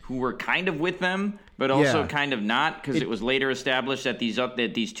them who were kind of with them, but also kind of not, because it was later established that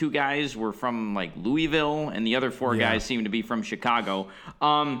these 2 guys were from like Louisville, and the other 4 guys seemed to be from Chicago.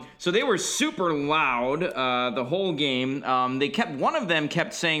 So they were super loud the whole game. One of them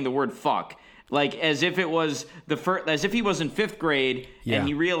kept saying the word "fuck." Like as if it was as if he was in 5th grade Yeah. and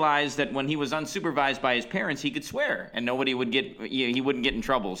he realized that when he was unsupervised by his parents, he could swear and nobody would he wouldn't get in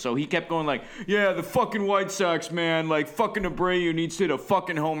trouble. So he kept going like, yeah, the fucking White Sox, man, like fucking Abreu needs to hit a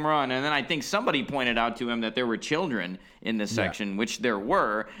fucking home run. And then I think somebody pointed out to him that there were children in this section, which there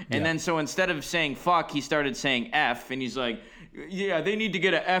were. And then so instead of saying fuck, he started saying F, and he's like, yeah, they need to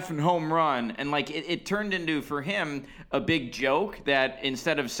get an F and home run. And like it turned into, for him, a big joke that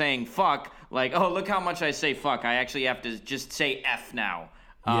instead of saying fuck, like, oh, look how much I say fuck, I actually have to just say F now.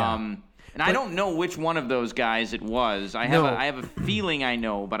 Yeah. And I don't know which one of those guys it was. I have a feeling I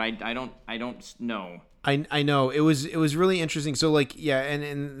know, but I don't know. I know it was really interesting. So like, yeah,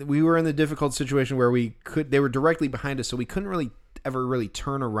 and we were in the difficult situation where they were directly behind us, so we couldn't really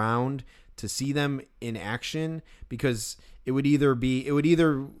turn around to see them in action, because it would either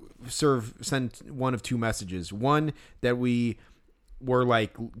send one of two messages. One, that we were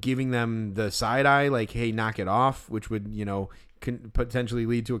like giving them the side eye, like, hey, knock it off, which would, potentially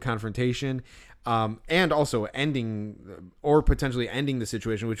lead to a confrontation, and also potentially ending the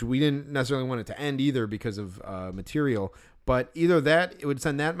situation, which we didn't necessarily want it to end either because of material. But either that, it would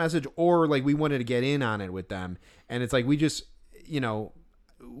send that message, or like we wanted to get in on it with them. And it's like, we just,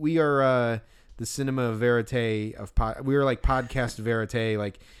 we are the cinema verite of we were like podcast verite,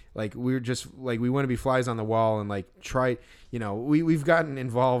 like we're just like, we want to be flies on the wall and like try, we've gotten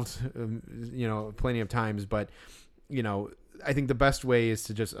involved, plenty of times, but I think the best way is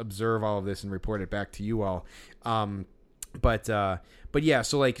to just observe all of this and report it back to you all. But yeah,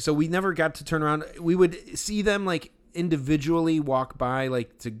 so we never got to turn around. We would see them like individually walk by,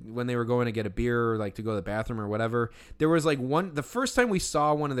 like when they were going to get a beer or like to go to the bathroom or whatever. There was like the first time we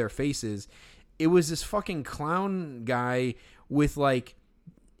saw one of their faces, it was this fucking clown guy with like,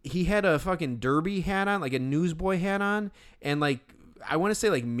 he had a fucking derby hat on, like a newsboy hat on, and like, I want to say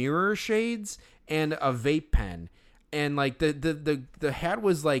like mirror shades and a vape pen. And like the hat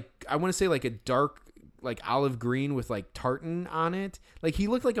was like, I want to say like a dark, like olive green with like tartan on it. Like he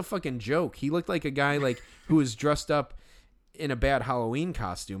looked like a fucking joke. He looked like a guy like who was dressed up in a bad Halloween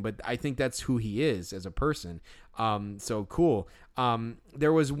costume, but I think that's who he is as a person. So cool.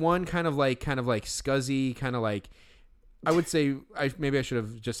 There was one kind of like scuzzy, kind of like, I would say, maybe I should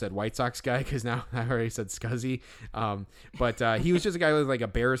have just said White Sox guy, because now I already said scuzzy. But he was just a guy with like a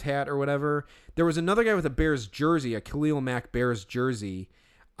Bears hat or whatever. There was another guy with a Bears jersey, a Khalil Mack Bears jersey.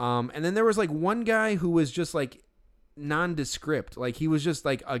 And then there was like one guy who was just like nondescript. Like he was just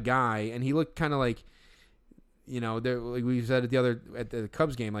like a guy, and he looked kind of like, like we said at the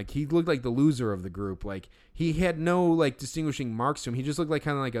Cubs game, like he looked like the loser of the group. Like he had no like distinguishing marks to him. He just looked like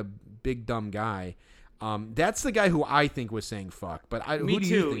kind of like a big dumb guy. That's the guy who I think was saying fuck. But Me who do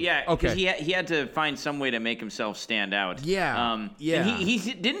too. you think? Yeah. Okay. He had to find some way to make himself stand out. Yeah. Yeah. And he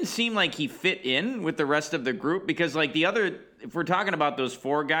didn't seem like he fit in with the rest of the group, because like the other, if we're talking about those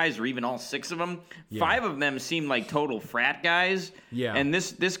 4 guys or even all 6 of them, 5 of them seemed like total frat guys. Yeah. And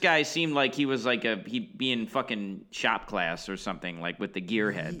this guy seemed like he was like he'd be in fucking shop class or something, like with the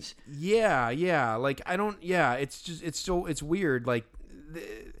gearheads. Yeah. Yeah. Like it's weird. Like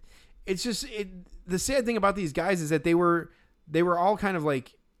it's just the sad thing about these guys is that they were all kind of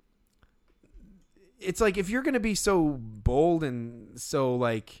like, it's like, if you're going to be so bold and so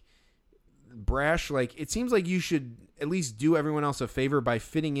like brash, like it seems like you should at least do everyone else a favor by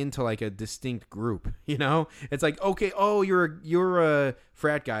fitting into like a distinct group, It's like, okay, oh, you're a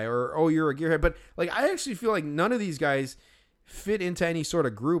frat guy, or oh, you're a gearhead, but like I actually feel like none of these guys fit into any sort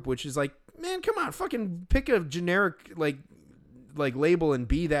of group, which is like, man, come on, fucking pick a generic like label and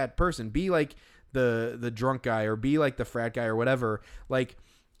be that person. Be like the drunk guy, or be like the frat guy or whatever. Like,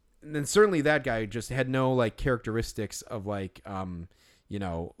 and then certainly that guy just had no like characteristics of like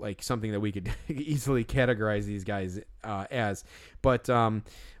like something that we could easily categorize these guys as. But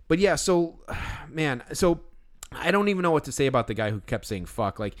yeah, so man, so I don't even know what to say about the guy who kept saying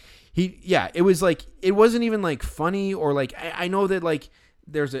fuck. Like it was like, it wasn't even like funny, or like I know that like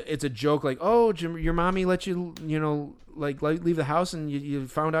it's a joke, like, oh, your mommy let you like leave the house and you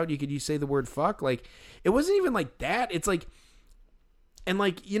found out you could say the word fuck. Like it wasn't even like that. It's like, and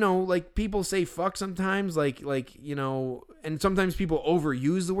like, like people say fuck sometimes, like and sometimes people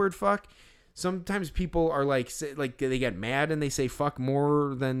overuse the word fuck. Sometimes people are like they get mad and they say fuck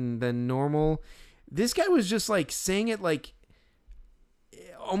more than normal. This guy was just like saying it like,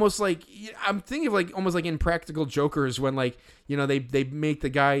 almost like, I'm thinking of like almost like in Practical Jokers, when like, they make the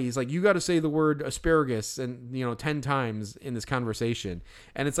guy, he's like, you got to say the word asparagus and 10 times in this conversation.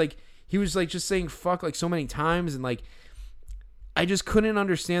 And it's like, he was like just saying fuck like so many times, and like I just couldn't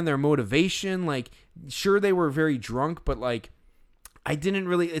understand their motivation. Like, sure, they were very drunk, but like I didn't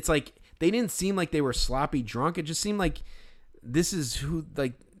really, it's like they didn't seem like they were sloppy drunk. It just seemed like this is who,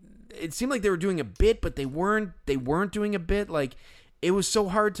 like, it seemed like they were doing a bit, but they weren't doing a bit. Like, it was so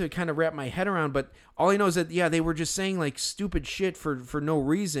hard to kind of wrap my head around, but all I know is that, yeah, they were just saying, like, stupid shit for no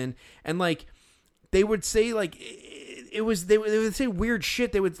reason. And, like, they would say, like, they would say weird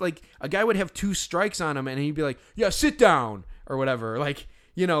shit. They would, like, a guy would have 2 strikes on him, and he'd be like, yeah, sit down, or whatever. Like,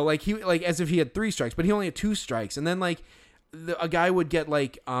 you know, like, he, like, as if he had 3 strikes, but he only had 2 strikes. And then, like, a guy would get,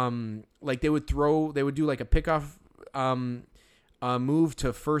 like they would do, like, a pickoff, move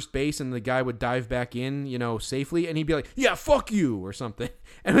to first base, and the guy would dive back in, you know, safely, and he'd be like, yeah, fuck you, or something.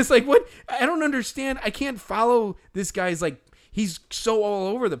 And it's like, what? I don't understand. I can't follow this guy's, like, he's so all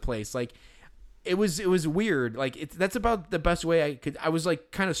over the place. Like, it was weird. Like, that's about the best way I was,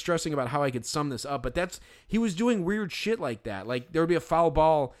 like, kind of stressing about how I could sum this up, but he was doing weird shit like that. Like, there would be a foul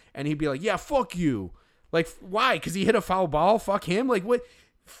ball, and he'd be like, yeah, fuck you. Like, why? Because he hit a foul ball? Fuck him? Like, what?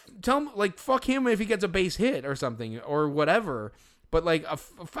 Tell him, like, fuck him if he gets a base hit or something, or whatever. But, like, a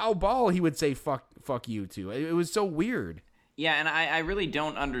foul ball, he would say fuck you to. It was so weird. Yeah, and I really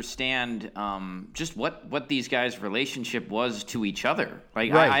don't understand just what these guys' relationship was to each other.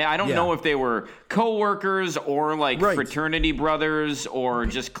 Like, right. I don't know if they were coworkers or, like, right. fraternity brothers or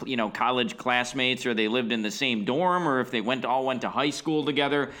just, you know, college classmates, or they lived in the same dorm, or if they all went to high school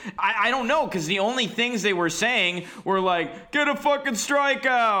together. I don't know, because the only things they were saying were, like, get a fucking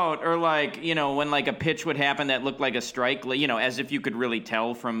strikeout, or, like, you know, when, like, a pitch would happen that looked like a strike, you know, as if you could really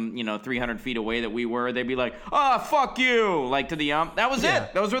tell from, you know, 300 feet away that we were, they'd be like, fuck you, like, to the that was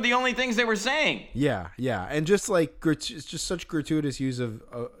it. Those were the only things they were saying. Yeah, and just, like, it's just such gratuitous use of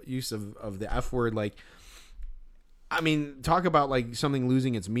the F word. Like, I mean, talk about, like, something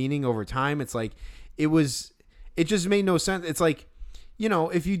losing its meaning over time. It's like it just made no sense. It's like, you know,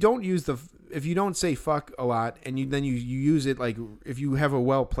 if you don't say fuck a lot, and you use it, like, if you have a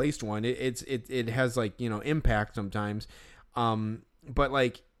well placed one, it has, like, you know, impact sometimes. But,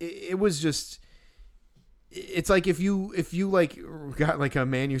 like, it was just. It's like if you like got, like, a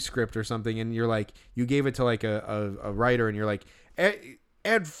manuscript or something, and you're like, you gave it to, like, a writer, and you're like,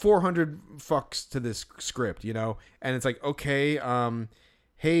 add 400 fucks to this script, you know, and it's like, okay,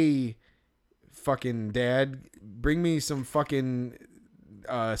 hey, fucking dad, bring me some fucking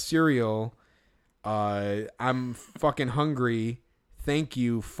cereal. I'm fucking hungry. Thank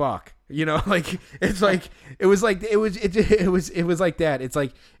you. Fuck. You know, like, it's like, it was like that. It's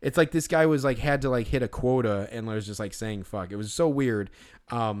like this guy was, like, had to, like, hit a quota, and was just, like, saying fuck. It was so weird.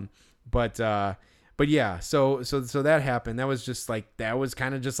 But yeah, so that happened. That was just, like, that was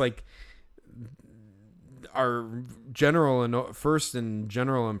kind of just, like, our general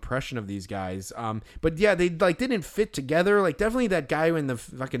impression of these guys. But yeah, they, like, didn't fit together. Like, definitely that guy in the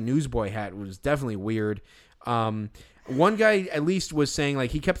fucking newsboy hat was definitely weird. One guy at least was saying, like,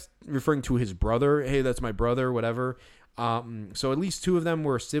 he kept referring to his brother. Hey, that's my brother, whatever. So at least 2 of them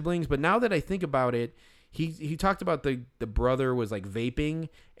were siblings. But now that I think about it, he talked about the brother was, like, vaping,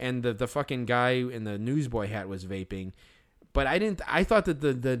 and the fucking guy in the newsboy hat was vaping. But I thought that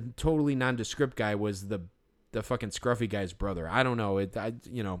the totally nondescript guy was the fucking scruffy guy's brother. I don't know.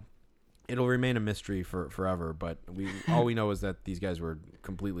 You know, it'll remain a mystery forever. But all we know is that these guys were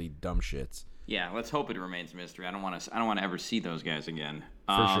completely dumb shits. Yeah, let's hope it remains a mystery. I don't want to ever see those guys again.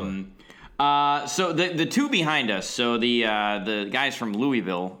 For sure. So the 2 behind us. So the guys from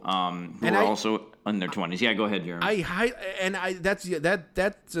Louisville, who are also in their 20s. Yeah, go ahead, Jeremy.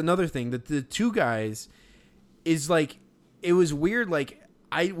 That's another thing, that the 2 guys is, like, it was weird. Like,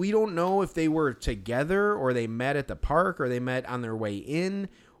 we don't know if they were together, or they met at the park, or they met on their way in,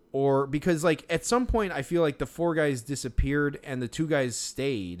 or because, like, at some point I feel like the 4 guys disappeared and the 2 guys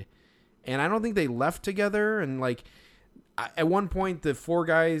stayed. And I don't think they left together. And, like, at one point, the 4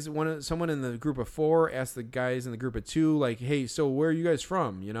 guys, someone in the group of 4 asked the guys in the group of 2, like, "Hey, so where are you guys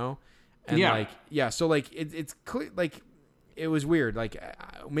from?" You know? And so, like, it's clear, like, it was weird. Like,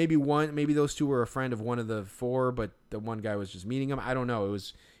 maybe those 2 were a friend of one of the 4, but the one guy was just meeting him. I don't know. It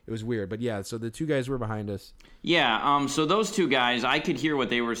was weird. But yeah, so the 2 guys were behind us. Yeah, so those 2 guys, I could hear what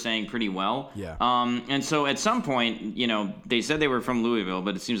they were saying pretty well. Yeah. And so at some point, you know, they said they were from Louisville,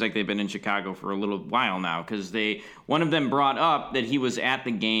 but it seems like they've been in Chicago for a little while now, because one of them brought up that he was at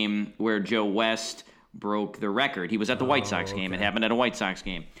the game where Joe West broke the record. He was at the White Sox game. Okay. It happened at a White Sox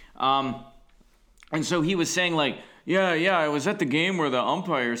game. And so he was saying, like, yeah, I was at the game where the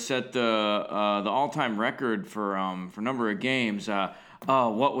umpire set the all-time record for number of games.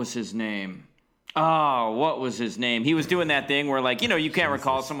 What was his name? He was doing that thing where, like, you know, you can't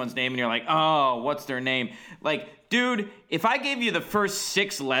recall someone's name, and you're like, oh, what's their name? Like, dude, if I gave you the first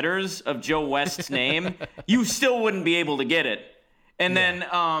 6 letters of Joe West's name, you still wouldn't be able to get it. And then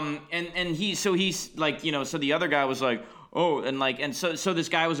and he's like, you know, so the other guy was like, oh, and so this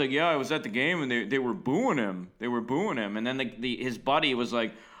guy was like, yeah, I was at the game and they were booing him. And then his buddy was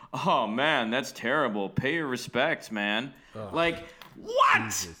like, oh man, that's terrible. Pay your respects, man. Ugh. Like, what?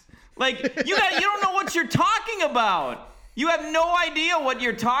 Jesus. Like, you don't know what you're talking about. You have no idea what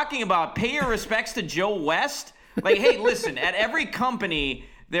you're talking about. Pay your respects to Joe West. Like, hey, listen, at every company,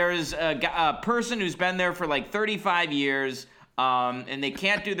 there's a person who's been there for like 35 years, and they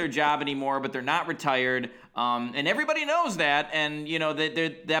can't do their job anymore, but they're not retired. And everybody knows that. And, you know,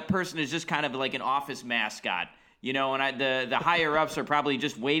 that person is just kind of like an office mascot. You know, and the higher-ups are probably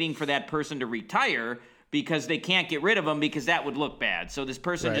just waiting for that person to retire because they can't get rid of them because that would look bad. So this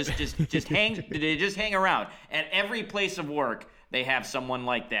person just hang around. At every place of work, they have someone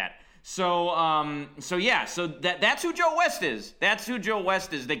like that. So that's who Joe West is. That's who Joe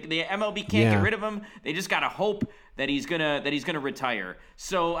West is. The MLB can't get rid of him. They just gotta hope that he's gonna retire.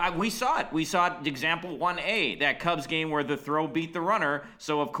 So we saw it. We saw it. Example 1A, that Cubs game where the throw beat the runner.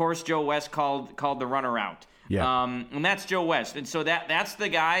 So of course Joe West called the runner out. Yeah. And that's Joe West. And so that's the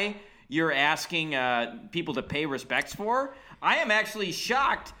guy you're asking people to pay respects for. I am actually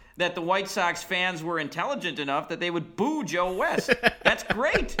shocked that the White Sox fans were intelligent enough that they would boo Joe West. That's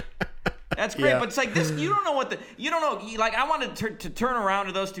great. That's great, but it's like this. You don't know Like, I wanted to turn around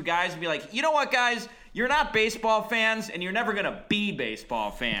to those two guys and be like, you know what, guys? You're not baseball fans, and you're never gonna be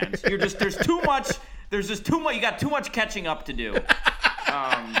baseball fans. There's just too much. You got too much catching up to do.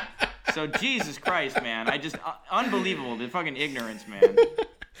 So Jesus Christ, man, unbelievable, the fucking ignorance, man.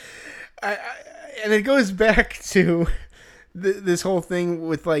 And it goes back to this whole thing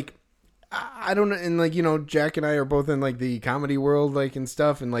with like, I don't know, and like, you know, Jack and I are both in like the comedy world, like, and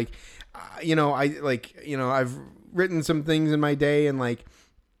stuff, and like, you know, I've written some things in my day, and like,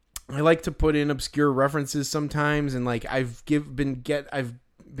 I like to put in obscure references sometimes, and like, I've been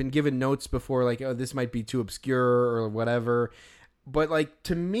given notes before, like, oh, this might be too obscure or whatever, but like,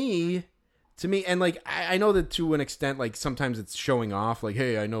 to me, and like, I know that to an extent, like, sometimes it's showing off, like,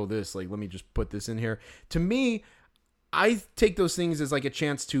 hey, I know this, like, let me just put this in here. To me, I take those things as like a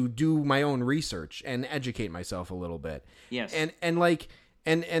chance to do my own research and educate myself a little bit. Yes. And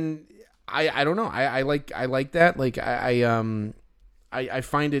I don't know. I like that. Like, I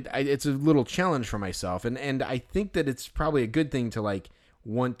find it's a little challenge for myself. And I think that it's probably a good thing to like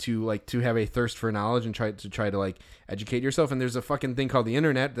want to like to have a thirst for knowledge and try to like educate yourself. And there's a fucking thing called the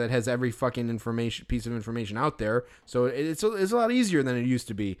internet that has every fucking piece of information out there. So it's a lot easier than it used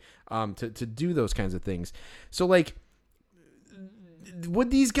to be to do those kinds of things. So like,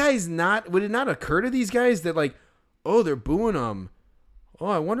 would it not occur to these guys that like, oh, they're booing them. Oh,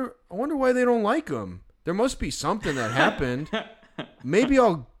 I wonder why they don't like them. There must be something that happened. Maybe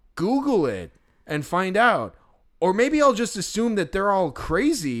I'll Google it and find out. Or maybe I'll just assume that they're all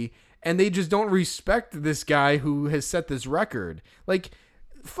crazy and they just don't respect this guy who has set this record. Like,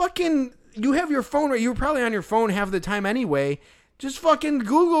 fucking, you have your phone, right? You're probably on your phone half the time anyway. Just fucking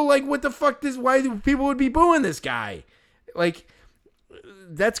Google, like, what the fuck why people would be booing this guy. Like,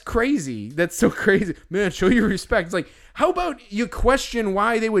 that's crazy. That's so crazy. Man, show your respect. It's like, how about you question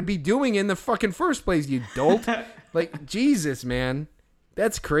why they would be doing it in the fucking first place, you dolt? Like, Jesus, man.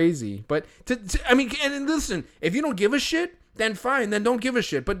 That's crazy. But, I mean, and listen, if you don't give a shit, then fine, then don't give a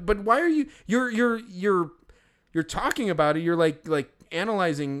shit. But why are you're talking about it, you're like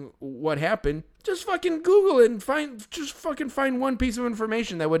analyzing what happened. Just fucking Google it and find one piece of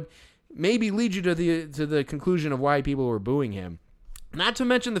information that would maybe lead you to the conclusion of why people were booing him. Not to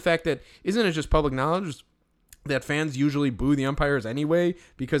mention the fact that, isn't it just public knowledge that fans usually boo the umpires anyway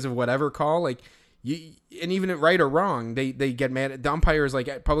because of whatever call? Like, and even if right or wrong, they get mad at the umpire is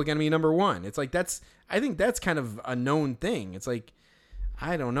like public enemy number one. It's like, I think that's kind of a known thing. It's like,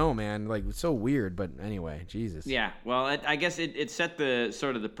 I don't know, man. Like, it's so weird, but anyway, Jesus. Yeah, well, I guess it set the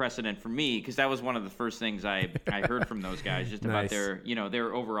sort of the precedent for me, because that was one of the first things I heard from those guys, just about their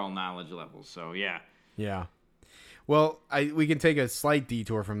overall knowledge levels. So yeah. Yeah. Well, we can take a slight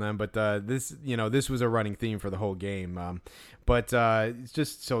detour from them, but this was a running theme for the whole game. But it's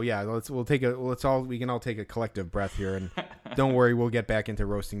just so yeah. We can all take a collective breath here, and don't worry, we'll get back into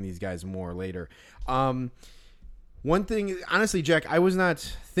roasting these guys more later. One thing, honestly, Jack, I was not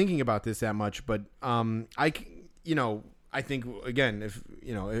thinking about this that much, but I think again,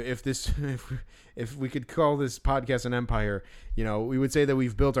 if we could call this podcast an empire, we would say that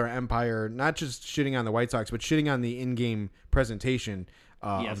we've built our empire not just shitting on the White Sox, but shitting on the in-game presentation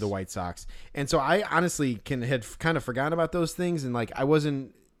of the White Sox. And so I honestly had kind of forgotten about those things, and like that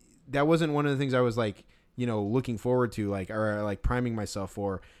wasn't one of the things I was like looking forward to, like, or like priming myself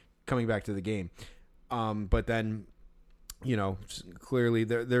for coming back to the game. But then clearly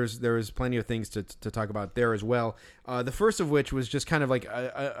there was plenty of things to talk about there as well. The first of which was just kind of like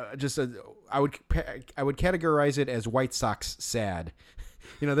I would categorize it as White Sox sad.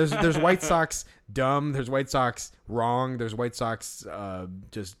 There's White Sox dumb, there's White Sox wrong, there's White Sox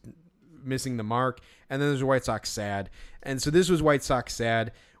just missing the mark, and then there's White Sox sad. And so this was White Sox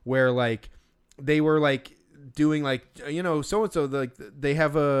sad, where like they were like doing like so and so, like they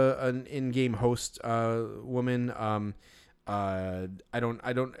have an in-game host woman. I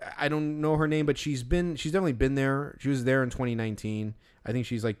don't know her name, but she's definitely been there. She was there in 2019. I think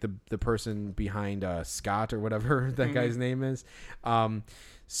she's like the person behind Scott or whatever that guy's name is.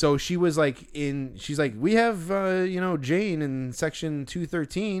 So she was like she's like, we have Jane in section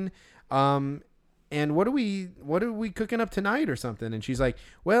 213. And what are we cooking up tonight or something? And she's like,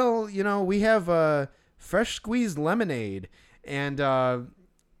 well, we have fresh squeezed lemonade, and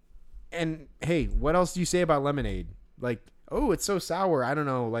hey, what else do you say about lemonade? Like, oh, it's so sour. I don't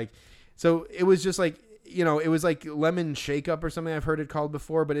know. Like, so it was just like, it was like lemon shake up or something. I've heard it called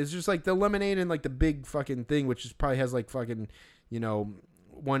before, but it's just like the lemonade and like the big fucking thing, which probably has like fucking,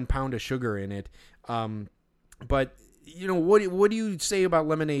 1 pound of sugar in it. But what do you say about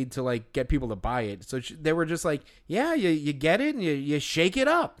lemonade to like get people to buy it? So they were just like, yeah, you get it and you shake it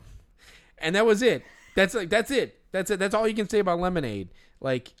up. And that was it. That's it. That's all you can say about lemonade.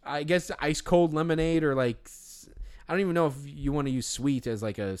 Like, I guess ice cold lemonade, or like, I don't even know if you want to use sweet as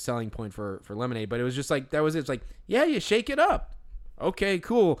like a selling point for lemonade, but it was just like, that was it. It's like, yeah, you shake it up. Okay,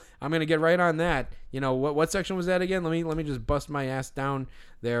 cool. I'm going to get right on that. What section was that again? Let me just bust my ass down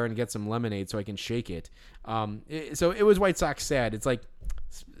there and get some lemonade so I can shake it. So it was White Sox sad. It's like,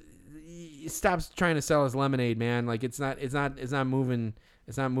 stop trying to sell us lemonade, man. Like, it's not moving.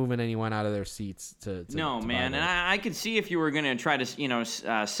 It's not moving anyone out of their seats to no, to man. buy And that. I could see if you were going to try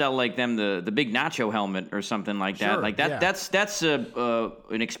to, sell like them the big nacho helmet or something like that. Sure, like that. yeah. That's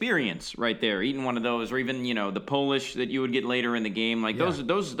an experience right there. Eating one of those, or even the Polish that you would get later in the game. Like those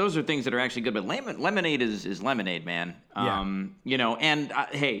are things that are actually good. But lemonade is lemonade, man. And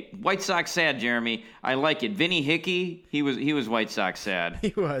hey, White Sox sad, Jeremy. I like it. Vinny Hickey, he was White Sox sad.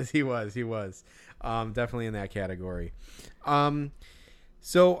 He was. Definitely in that category.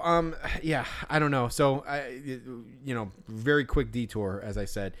 So, yeah, I don't know. So, very quick detour, as I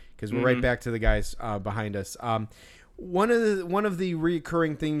said, because we're right back to the guys behind us. One of the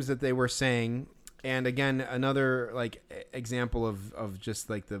recurring themes that they were saying, and again, another like example of just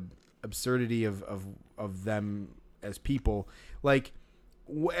like the absurdity of them as people. Like,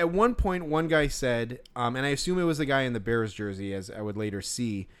 at one point, one guy said, and I assume it was the guy in the Bears jersey, as I would later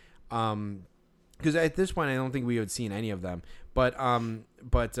see, because at this point I don't think we had seen any of them. But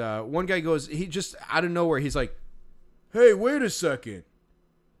one guy goes, he just out of nowhere, he's like, "Hey, wait a second,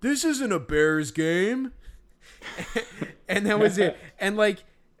 this isn't a Bears game," and that was it. And like,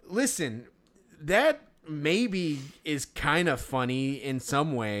 listen, that maybe is kind of funny in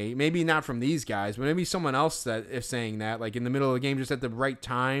some way. Maybe not from these guys, but maybe someone else that is saying that, like in the middle of the game, just at the right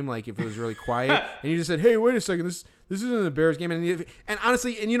time, like if it was really quiet, and you just said, "Hey, wait a second, this isn't a Bears game," and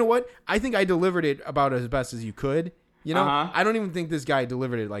honestly, and you know what? I think I delivered it about as best as you could. I don't even think this guy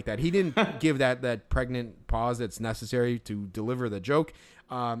delivered it like that. He didn't give that pregnant pause that's necessary to deliver the joke.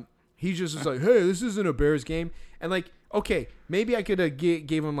 He just was like, "Hey, this isn't a Bears game," and like, okay, maybe I could have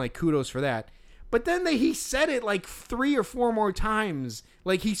gave him like kudos for that. But then he said it like 3 or 4 more times.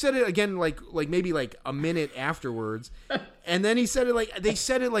 Like he said it again, like maybe like a minute afterwards, and then he said it like they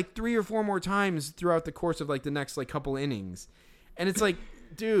said it like 3 or 4 more times throughout the course of like the next like couple innings, and it's like,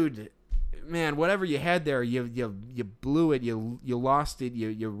 dude, man, whatever you had there, you blew it, you lost it,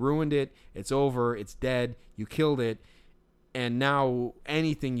 you ruined it. It's over. It's dead. You killed it, and now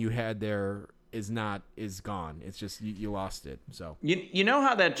anything you had there is gone. It's just you lost it. So you know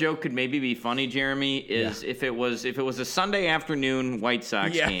how that joke could maybe be funny, Jeremy, is if it was a Sunday afternoon White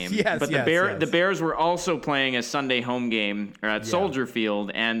Sox game. Yes, but the Bears were also playing a Sunday home game at Soldier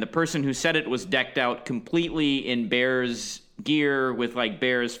Field, and the person who said it was decked out completely in Bears gear with like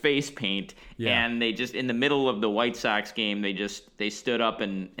Bears face paint, and they just in the middle of the White Sox game they stood up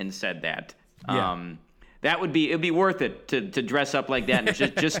and said that. It'd be worth it to dress up like that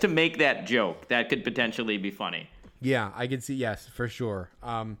and just to make that joke. That could potentially be funny. Yeah, I could see. Yes, for sure.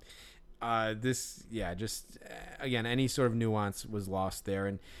 Just again, any sort of nuance was lost there.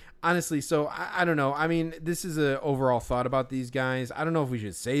 And honestly, so I don't know. I mean, this is an overall thought about these guys. I don't know if we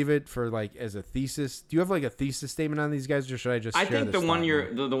should save it for like as a thesis. Do you have like a thesis statement on these guys, or should I just? I think the one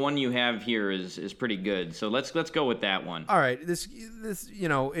you have here is pretty good. So let's go with that one. All right, this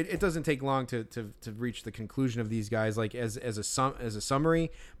it doesn't take long to reach the conclusion of these guys like as a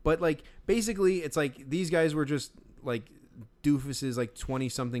summary, but like basically it's like these guys were just like doofuses, like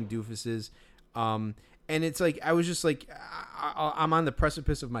 20-something doofuses. And it's like, I was just like, I'm on the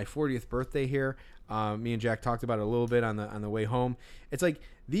precipice of my 40th birthday here. Me and Jack talked about it a little bit on the way home. It's like,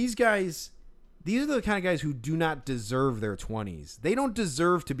 these guys, these are the kind of guys who do not deserve their 20s. They don't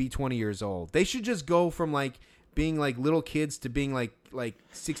deserve to be 20 years old. They should just go from like being like little kids to being like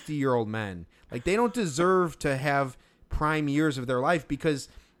 60-year-old men. Like, they don't deserve to have prime years of their life, because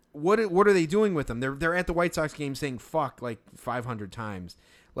what are they doing with them? They're at the White Sox game saying fuck like 500 times.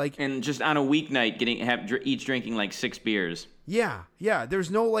 Like, and just on a weeknight each drinking like 6 beers. Yeah.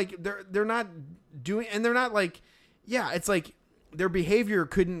 There's no like they're not doing, and they're not like, yeah. It's like their behavior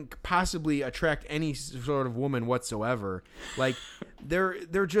couldn't possibly attract any sort of woman whatsoever. Like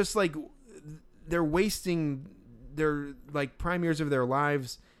they're just like they're wasting their like prime years of their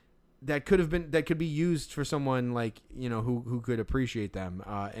lives that could be used for someone like, you know, who could appreciate them.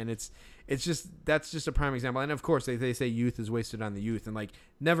 And it's just, that's just a prime example. And of course they say youth is wasted on the youth, and like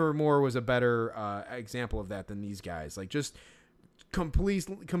Nevermore was a better example of that than these guys. Like, just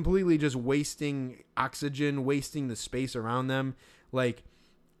completely just wasting oxygen, wasting the space around them, like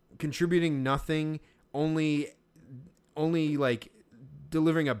contributing nothing, only like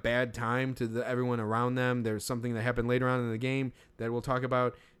delivering a bad time to everyone around them. There's something that happened later on in the game that we'll talk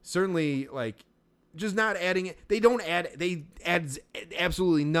about. Certainly, like, just not adding it. They add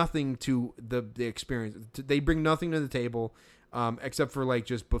absolutely nothing to the experience. They bring nothing to the table, except for like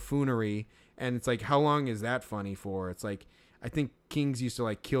just buffoonery. And it's like, how long is that funny for? It's like, I think Kings used to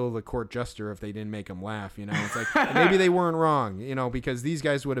like kill the court jester if they didn't make him laugh. You know, it's like maybe they weren't wrong. You know, because these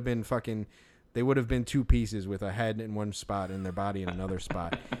guys would have been they would have been two pieces with a head in one spot and their body in another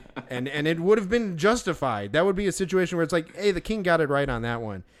spot. And it would have been justified. That would be a situation where it's like, hey, the King got it right on that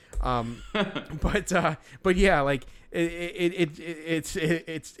one. But yeah, like it's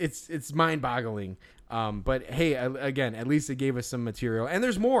mind-boggling. But hey, again, at least it gave us some material, and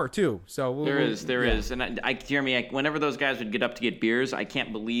there's more too. So there is. And Jeremy, whenever those guys would get up to get beers, I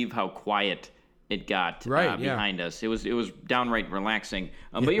can't believe how quiet it got behind us. It was downright relaxing.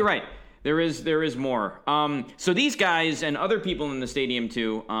 But you're right. There is more. So these guys and other people in the stadium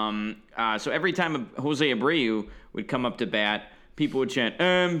too. So every time Jose Abreu would come up to bat, people would chant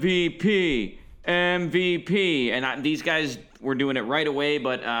MVP, MVP, and these guys were doing it right away.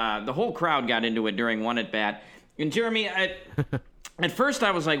 But the whole crowd got into it during one at bat. And Jeremy, at first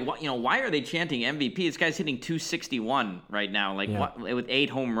I was like, why are they chanting MVP? This guy's hitting 261 right now, with 8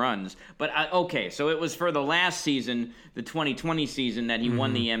 home runs. But okay, so it was for the last season, the 2020 season, that he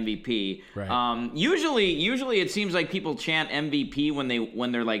won the MVP. Right. Usually it seems like people chant MVP when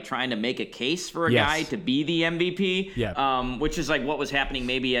they're like trying to make a case for a guy to be the MVP. Yeah. Which is like what was happening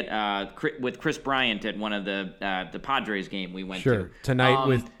maybe with Chris Bryant at one of the Padres game we went to. Sure. Tonight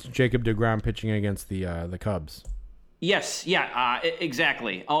with Jacob deGrom pitching against the Cubs. Yes, yeah,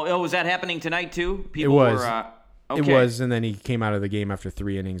 exactly. Oh, was that happening tonight too? People were. Okay. It was, and then he came out of the game after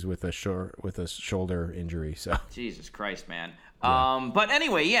 3 innings with a shoulder injury. So Jesus Christ, man. Yeah. But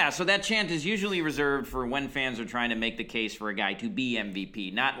anyway, yeah. So that chant is usually reserved for when fans are trying to make the case for a guy to be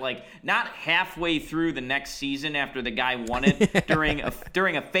MVP, not halfway through the next season after the guy won it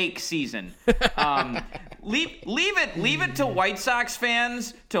during a fake season. Leave it to White Sox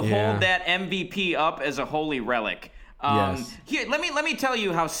fans to hold that MVP up as a holy relic. Yes. Here, let me tell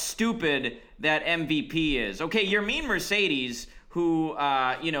you how stupid that MVP is. Okay, Yermin Mercedes, who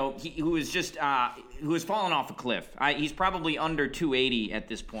who has fallen off a cliff. He's probably under 280 at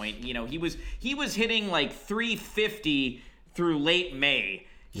this point. You know, he was hitting like 350 through late May.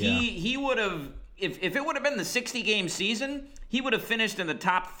 He would have, if it would have been the 60-game season, he would have finished in the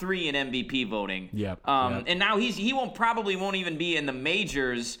top 3 in MVP voting. Yep. And now he won't even be in the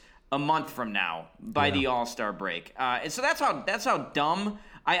majors a month from now by the All-Star break. And so that's how dumb.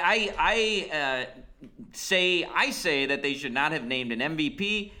 I say that they should not have named an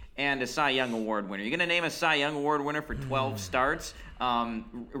MVP and a Cy Young Award winner. You're going to name a Cy Young Award winner for 12 starts?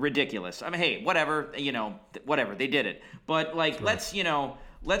 Ridiculous. I mean, hey, whatever. Whatever. They did it. But let's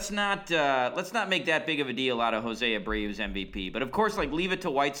not make that big of a deal out of Jose Abreu's MVP. But of course, leave it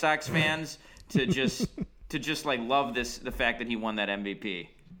to White Sox fans to just love the fact that he won that MVP.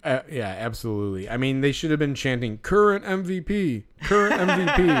 Yeah, absolutely. I mean, they should have been chanting current MVP.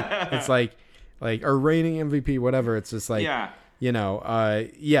 It's like or reigning MVP, whatever. It's just like,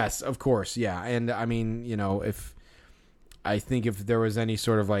 yes, of course. Yeah. And I mean, if there was any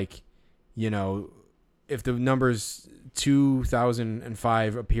sort of if the numbers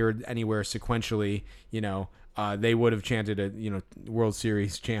 2005 appeared anywhere sequentially, they would have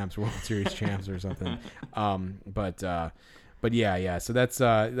But yeah. So that's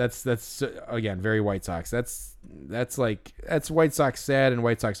again very White Sox. That's White Sox sad and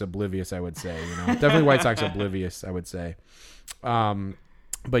White Sox oblivious. I would say, definitely White Sox oblivious. I would say.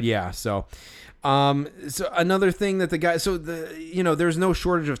 But yeah, so another thing that the guy, there's no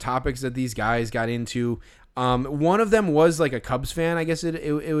shortage of topics that these guys got into. One of them was like a Cubs fan, I guess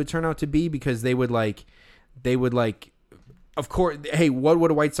it would turn out to be, because they would like, of course, hey, what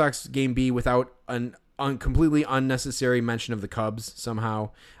would a White Sox game be without an completely unnecessary mention of the Cubs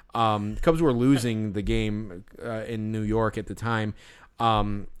somehow? The Cubs were losing the game in New York at the time.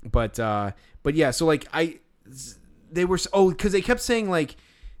 But yeah, so like because they kept saying like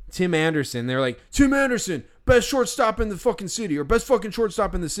Tim Anderson. They're like, Tim Anderson, best shortstop in the fucking city, or best fucking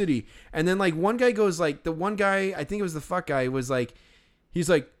shortstop in the city. And then like one guy goes like, the one guy, I think it was the fuck guy, was like, he's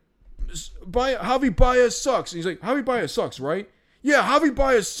like, Javi Baez sucks. And he's like, Javi Baez sucks, right? Yeah, Javi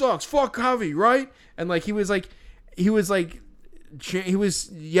Baez sucks. Fuck Javi, right? And like he was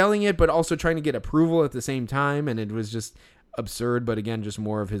yelling it, but also trying to get approval at the same time, and it was just absurd. But again, just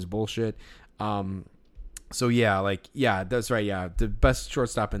more of his bullshit. So yeah, that's right. Yeah, the best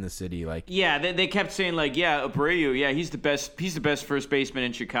shortstop in the city. Like, yeah, they kept saying like, yeah, Abreu, yeah, he's the best first baseman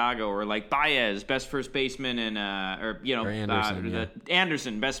in Chicago, or like Baez, best first baseman in or Anderson,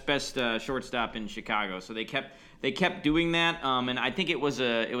 Anderson, best shortstop in Chicago. So they kept doing that, and I think it was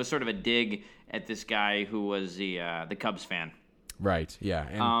sort of a dig at this guy who was the Cubs fan. Right. Yeah.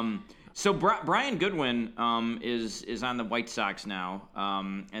 And, so Brian Goodwin is on the White Sox now,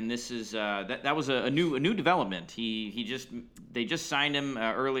 and this is that was a new development. They just signed him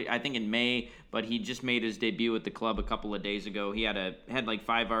early, I think in May, but he just made his debut at the club a couple of days ago. He had like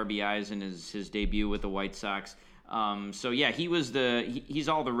 5 RBIs in his debut with the White Sox. So yeah, he's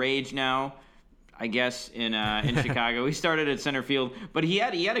all the rage now, I guess, in Chicago. He started at center field, but he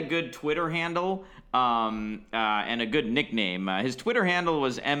had a good Twitter handle and a good nickname. His Twitter handle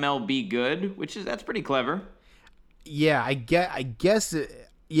was MLB Good, that's pretty clever. Yeah, I guess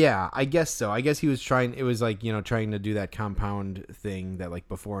so. I guess he was trying. It was like, trying to do that compound thing, that like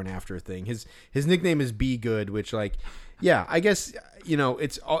before and after thing. His nickname is Be Good, which like, yeah, I guess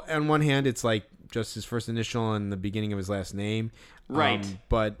it's on one hand it's like just his first initial and the beginning of his last name, right?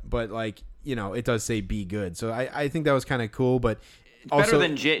 But like, it does say Be Good, so I think that was kind of cool. But it's also better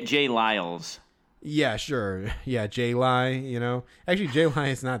than Jay Lyles. Yeah, sure. Yeah, Jay Lie, Actually, Jay Lie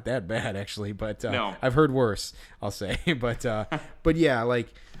is not that bad, actually, but no. I've heard worse, I'll say. But yeah,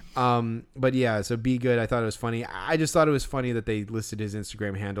 like, but yeah, so Be Good, I thought it was funny. I just thought it was funny that they listed his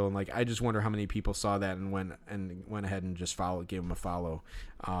Instagram handle, and like, I just wonder how many people saw that and went ahead and just gave him a follow.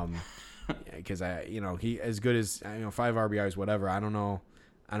 Because he, as good as 5 RBIs, whatever. I don't know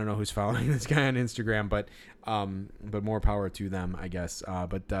who's following this guy on Instagram, but more power to them, I guess.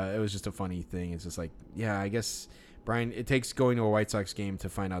 But it was just a funny thing. It's just like, yeah, I guess Brian. It takes going to a White Sox game to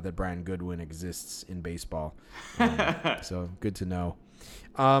find out that Brian Goodwin exists in baseball. So good to know.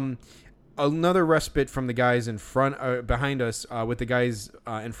 Another respite from the guys behind us, with the guys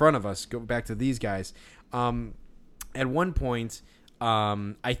in front of us. Go back to these guys. At one point,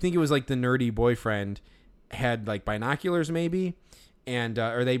 I think it was like the nerdy boyfriend had like binoculars, maybe. And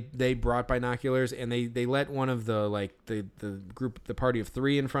or they brought binoculars, and they let one of the party of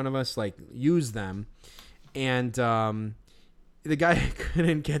 3 in front of us like use them, and the guy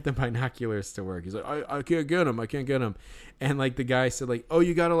couldn't get the binoculars to work. He's like, I can't get them, and like the guy said like, oh,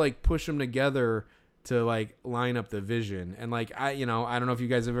 you gotta like push them together to like line up the vision. And like I don't know if you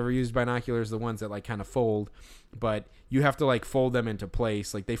guys have ever used binoculars, the ones that like kind of fold, but you have to like fold them into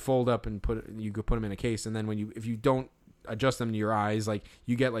place. Like they fold up and you could put them in a case, and then if you don't adjust them to your eyes, like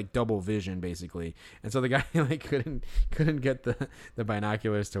you get like double vision basically. And so the guy like couldn't get the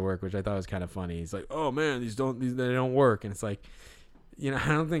binoculars to work, which I thought was kind of funny. He's like, oh man, they don't work. And it's like, I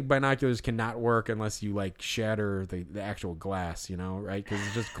don't think binoculars cannot work unless you like shatter the actual glass, right? Because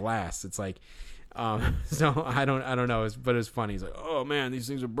it's just glass. It's like, so I don't know, but it's funny. He's like, oh man, these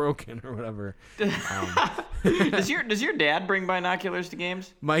things are broken or whatever. Does your dad bring binoculars to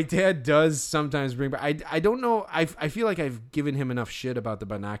games? My dad does sometimes bring, but I don't know. I feel like I've given him enough shit about the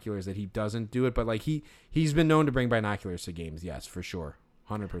binoculars that he doesn't do it. But like he's been known to bring binoculars to games. Yes, for sure,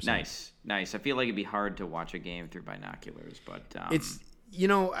 100%. Nice. I feel like it'd be hard to watch a game through binoculars, but it's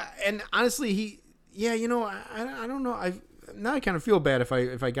and honestly I don't know. Now I kind of feel bad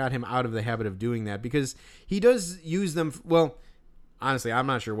if I got him out of the habit of doing that, because he does use them. Well, honestly, I'm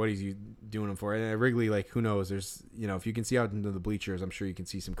not sure what he's doing them for. And at Wrigley, like, who knows? There's, if you can see out into the bleachers, I'm sure you can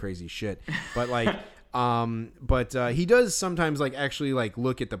see some crazy shit. But like, But he does sometimes like actually like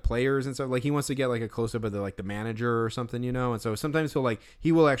look at the players and stuff. Like he wants to get like a close up of the manager or something, And so sometimes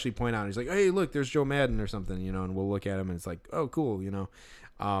he will actually point out. He's like, hey, look, there's Joe Madden or something, And we'll look at him and it's like, oh, cool,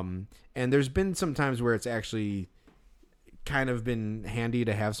 And there's been some times where it's actually kind of been handy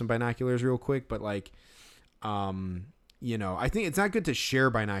to have some binoculars real quick, but like, I think it's not good to share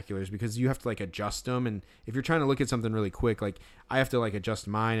binoculars because you have to like adjust them. And if you're trying to look at something really quick, like I have to like adjust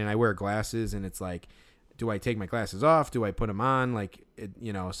mine and I wear glasses and it's like, do I take my glasses off? Do I put them on? Like,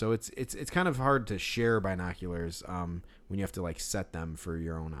 so it's kind of hard to share binoculars, when you have to like set them for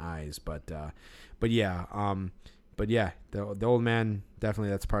your own eyes. But yeah, the old man,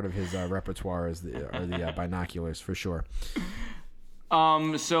 definitely that's part of his repertoire are the binoculars for sure.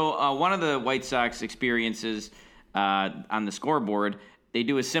 So one of the White Sox experiences on the scoreboard, they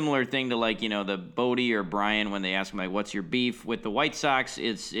do a similar thing to like, the Bodie or Brian when they ask him like, what's your beef with the White Sox?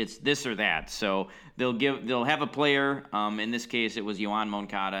 It's this or that. So they'll have a player. In this case, it was Yoan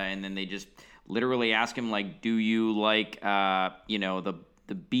Moncada, and then they just literally ask him like, do you like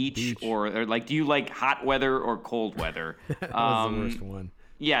the beach or like, do you like hot weather or cold weather? That was the worst one.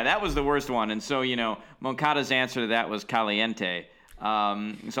 Yeah, that was the worst one. And so, Moncada's answer to that was caliente.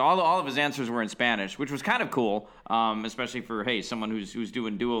 So all of his answers were in Spanish, which was kind of cool, especially for someone who's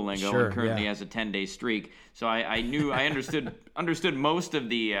doing Duolingo and currently has a 10-day streak. So I understood most of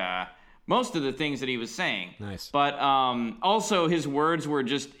the things that he was saying. Nice. But also his words were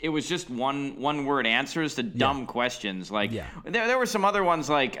just one word answers to dumb questions. Like there were some other ones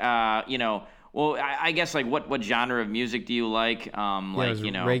like well, I guess like what genre of music do you like? It was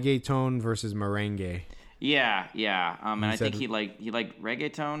reggaeton versus merengue. Yeah. And I think he liked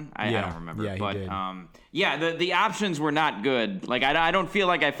reggaeton. I don't remember. Yeah, he did. The options were not good. Like I don't feel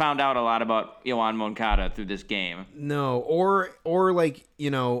like I found out a lot about Yoan Moncada through this game. No, or like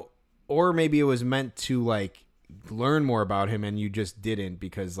or maybe it was meant to like learn more about him and you just didn't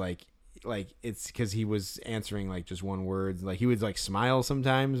because like it's because he was answering like just one word. Like he would like smile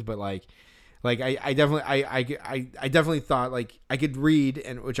sometimes, but like I definitely thought like I could read,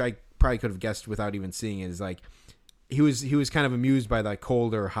 and which I probably could have guessed without even seeing it, is like he was kind of amused by the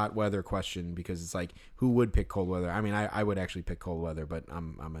cold or hot weather question because it's like who would pick cold weather? I mean, I would actually pick cold weather, but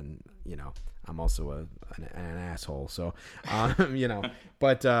I'm also an asshole, so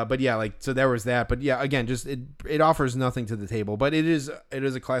but yeah, like so there was that, but yeah, again, just it offers nothing to the table, but it is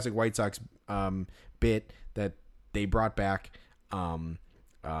a classic White Sox bit that they brought back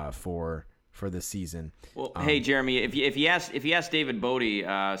for this season. Well, hey Jeremy, if you ask David Bodie,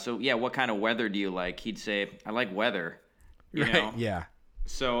 what kind of weather do you like? He'd say, I like weather. You know? Yeah.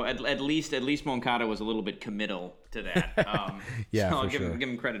 So at least Moncada was a little bit committal to that. Yeah, so I'll give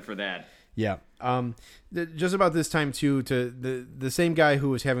him credit for that. Yeah. Just about this time too, to the same guy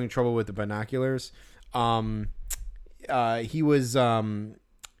who was having trouble with the binoculars, he was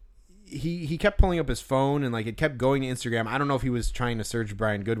he kept pulling up his phone and like it kept going to Instagram. I don't know if he was trying to search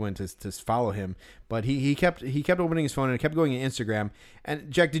Brian Goodwin to follow him, but he kept opening his phone and it kept going to Instagram.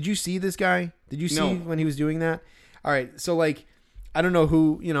 And Jack, did you see this guy? Did you see when he was doing that? All right, so like I don't know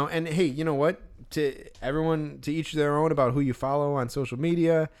who, and hey, you know what? To everyone, to each their own about who you follow on social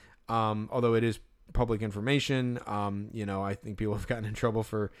media. Although it is public information, I think people have gotten in trouble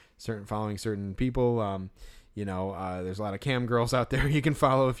for following certain people. There's a lot of cam girls out there you can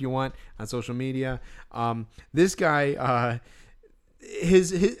follow if you want on social media. This guy,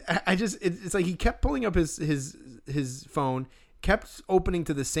 it's like he kept pulling up his phone, kept opening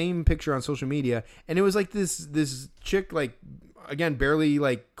to the same picture on social media, and it was like this chick, like again barely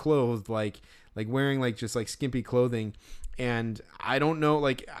like clothed, like wearing like just like skimpy clothing. And I don't know,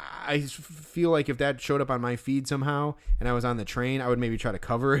 like, I feel like if that showed up on my feed somehow and I was on the train, I would maybe try to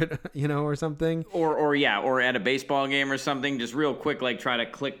cover it, or something. Or at a baseball game or something, just real quick, like try to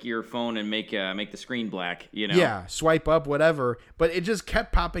click your phone and make the screen black, Yeah, swipe up, whatever. But it just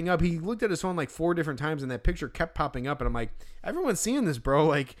kept popping up. He looked at his phone like 4 different times and that picture kept popping up. And I'm like, everyone's seeing this, bro.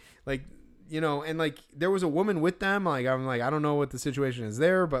 Like, and like there was a woman with them. Like, I'm like, I don't know what the situation is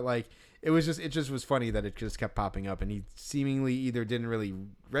there, but like, it just was funny that it just kept popping up, and he seemingly either didn't really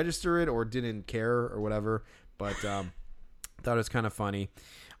register it or didn't care or whatever. But thought it was kind of funny.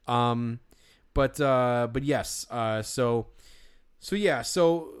 But yes. So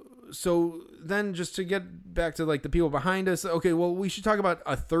then just to get back to like the people behind us. Okay, well, we should talk about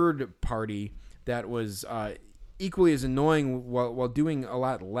a third party that was equally as annoying while doing a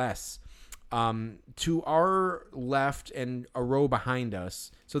lot less. To our left and a row behind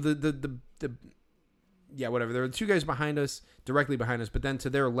us. So the whatever. There were 2 guys behind us, directly behind us, but then to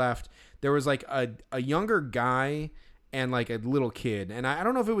their left, there was like a younger guy and like a little kid. And I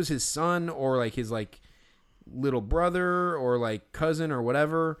don't know if it was his son or like his like little brother or like cousin or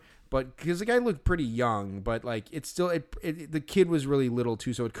whatever, but because the guy looked pretty young, but like it's still the kid was really little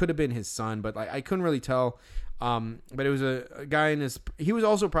too, so it could have been his son, but like I couldn't really tell. But it was a guy in he was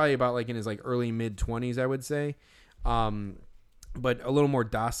also probably about like in his like early mid 20s, I would say, but a little more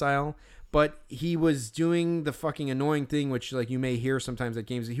docile. But he was doing the fucking annoying thing, which like you may hear sometimes at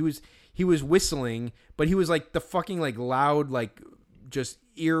games. He was whistling, but he was like the fucking like loud, like just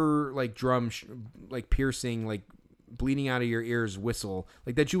ear like drum like piercing, like bleeding out of your ears whistle,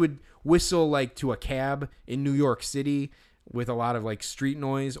 like that you would whistle like to a cab in New York City with a lot of like street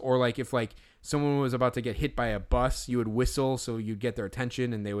noise, or like if like someone was about to get hit by a bus, you would whistle so you'd get their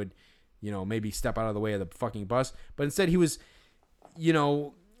attention and they would, maybe step out of the way of the fucking bus. But instead he was,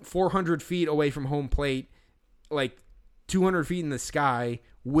 400 feet away from home plate, like 200 feet in the sky,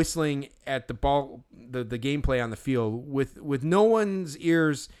 whistling at the ball, the gameplay on the field with no one's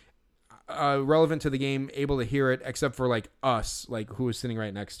ears relevant to the game able to hear it except for like us, like who was sitting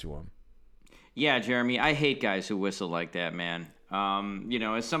right next to him. Yeah, Jeremy, I hate guys who whistle like that, man.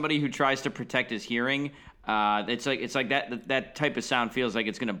 As somebody who tries to protect his hearing, it's like that type of sound feels like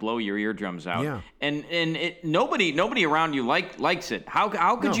it's going to blow your eardrums out. Yeah. And nobody around you likes it.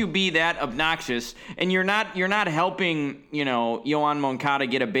 How could you be that obnoxious? And you're not helping, Yoan Moncada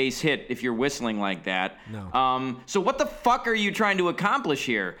get a base hit if you're whistling like that. No. So what the fuck are you trying to accomplish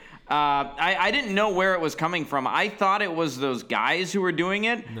here? I didn't know where it was coming from. I thought it was those guys who were doing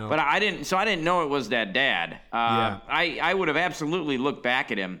it, but I didn't know it was that dad. I would have absolutely looked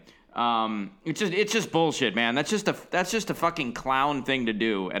back at him. It's just bullshit, man. That's just a fucking clown thing to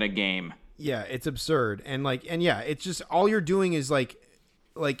do at a game. Yeah, it's absurd. And yeah, it's just all you're doing is like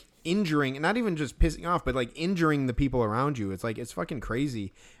injuring, and not even just pissing off, but like injuring the people around you. It's like, it's fucking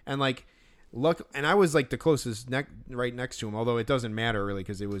crazy. And like, and I was like the closest right next to him, although it doesn't matter really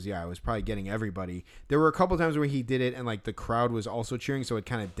because I was probably getting everybody. There were a couple times where he did it and like the crowd was also cheering, so it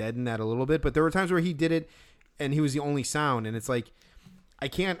kind of deadened that a little bit. But there were times where he did it and he was the only sound, and it's like I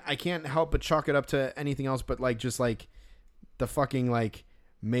can't help but chalk it up to anything else but like just like the fucking like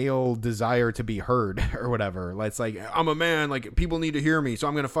male desire to be heard or whatever. It's like, I'm a man, like people need to hear me, so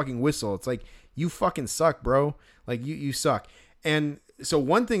I'm gonna fucking whistle. It's like, you fucking suck, bro. Like you suck. And so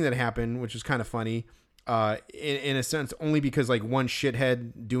one thing that happened, which was kind of funny, in a sense, only because like one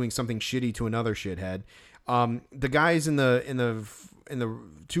shithead doing something shitty to another shithead, the guys in the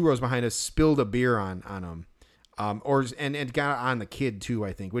 2 rows behind us spilled a beer on him, and got on the kid too,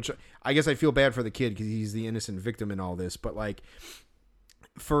 I think. Which I guess I feel bad for the kid because he's the innocent victim in all this, but like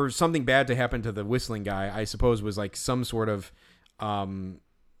for something bad to happen to the whistling guy, I suppose was like some sort of it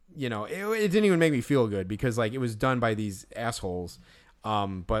didn't even make me feel good because like it was done by these assholes.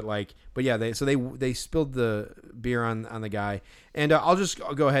 But yeah, they spilled the beer on the guy, and I'll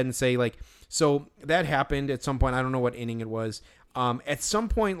go ahead and say like, so that happened at some point. I don't know what inning it was. At some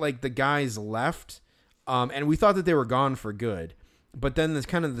point, like the guys left, and we thought that they were gone for good. But then this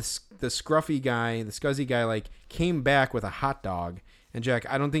kind of the scruffy guy, the scuzzy guy, like came back with a hot dog. And Jack,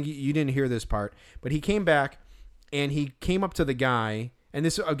 I don't think you didn't hear this part, but he came back and he came up to the guy. And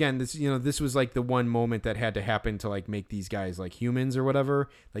this was like the one moment that had to happen to like make these guys like humans or whatever.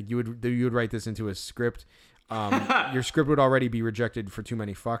 Like you would write this into a script. Your script would already be rejected for too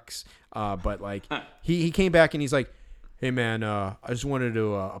many fucks. But like he came back and he's like, "Hey man, I just wanted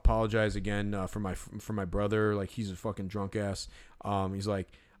to apologize again for my brother. Like he's a fucking drunk ass." He's like,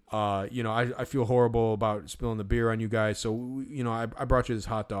 I feel horrible about spilling the beer on you guys. So I brought you this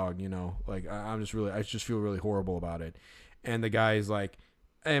hot dog. Like I just feel really horrible about it. And the guy's like,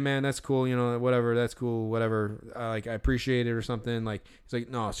 "Hey man, that's cool, whatever, that's cool, whatever. Like I appreciate it or something." Like he's like,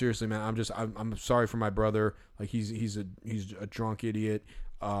 "No, seriously, man, I'm sorry for my brother. Like he's a drunk idiot.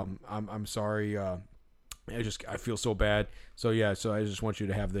 I'm sorry. I feel so bad. So yeah, so I just want you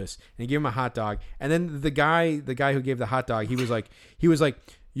to have this." And he gave him a hot dog. And then the guy who gave the hot dog, he was like,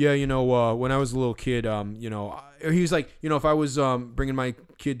 "Yeah, when I was a little kid, he was like, if I was bringing my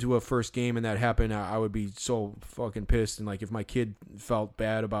kid to a first game and that happened, I would be so fucking pissed. And like, if my kid felt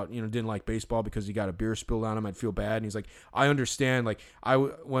bad about, didn't like baseball because he got a beer spilled on him, I'd feel bad." And he's like, "I understand. Like,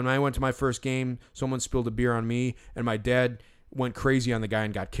 when I went to my first game, someone spilled a beer on me, and my dad went crazy on the guy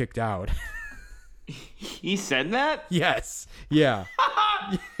and got kicked out." He said that? Yes. Yeah.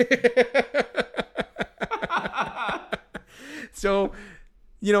 So,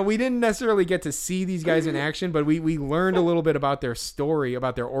 we didn't necessarily get to see these guys in action, but we learned a little bit about their story,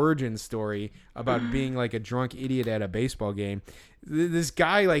 about their origin story, about being like a drunk idiot at a baseball game. This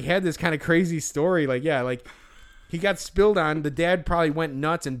guy like had this kind of crazy story. Like, yeah, like he got spilled on. The dad probably went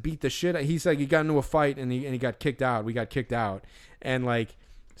nuts and beat the shit. He's like, he got into a fight and he got kicked out. We got kicked out, and like,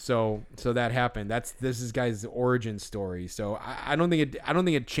 so that happened. This is guy's origin story. So I don't think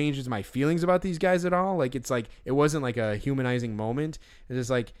it changes my feelings about these guys at all. Like, it's like, it wasn't like a humanizing moment. It's just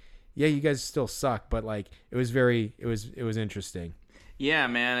like, yeah, you guys still suck, but like, it was interesting. Yeah,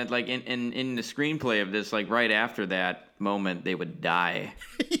 man. Like in the screenplay of this, like right after that moment, they would die.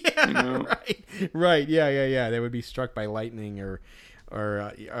 Yeah, you know? Right. Yeah. They would be struck by lightning, or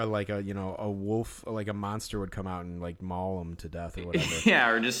like a wolf, like a monster would come out and like maul them to death or whatever. Yeah,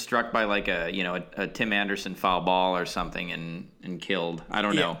 or just struck by like a Tim Anderson foul ball or something and killed. I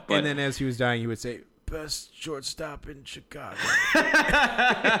don't know. But... And then as he was dying, he would say, "Best shortstop in Chicago."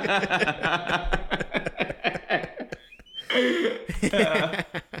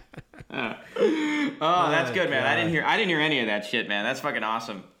 Oh, that's good, man. God. I didn't hear any of that shit, man. That's fucking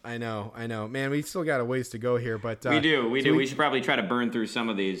awesome. I know. Man, we still got a ways to go here, but we do. We should probably try to burn through some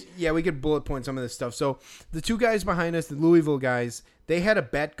of these. Yeah, we could bullet point some of this stuff. So the two guys behind us, the Louisville guys, they had a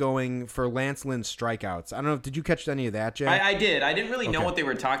bet going for Lance Lynn's strikeouts. I don't know. Did you catch any of that, Jack? I did. I didn't really know what they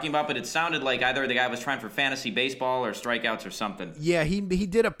were talking about, but it sounded like either the guy was trying for fantasy baseball or strikeouts or something. Yeah, he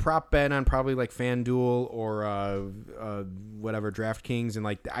did a prop bet on probably like FanDuel or whatever, DraftKings, and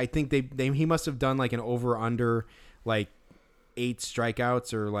like I think he must have done like an over under like 8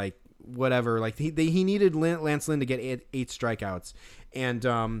 strikeouts or like whatever. Like he needed Lance Lynn to get 8 strikeouts,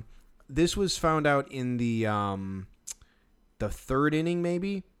 and this was found out in the 3rd inning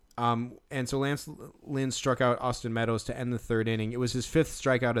maybe. And so Lance Lynn struck out Austin Meadows to end the 3rd inning. It was his 5th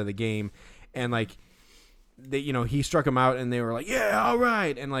strikeout of the game, and like he struck him out, and they were like, "Yeah, all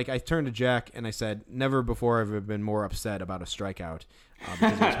right." And like I turned to Jack and I said, "Never before have I been more upset about a strikeout."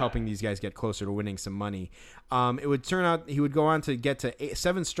 Because it was helping these guys get closer to winning some money. It would turn out he would go on to get to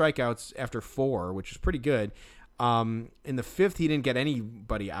 7 strikeouts after 4, which is pretty good. In the 5th, he didn't get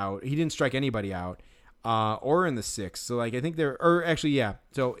anybody out. He didn't strike anybody out, or in the 6th. So like I think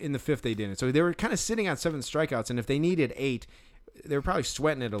So in the 5th they didn't. So they were kind of sitting on 7 strikeouts, and if they needed 8, they were probably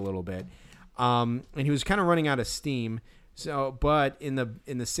sweating it a little bit. And he was kind of running out of steam. So, but in the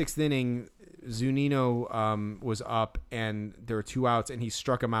 6th inning, Zunino was up, and there were 2 outs, and he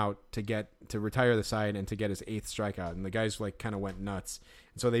struck him out to retire the side and to get his 8th strikeout. And the guys like kind of went nuts.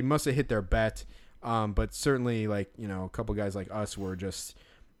 And so they must have hit their bet. But certainly, like, a couple guys like us were just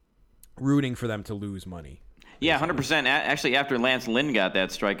rooting for them to lose money. Yeah, 100%. Actually, after Lance Lynn got that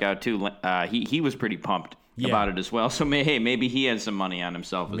strikeout too, he was pretty pumped about it as well. So maybe he had some money on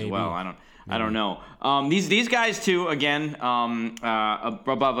himself as well. I don't know. These guys too, again,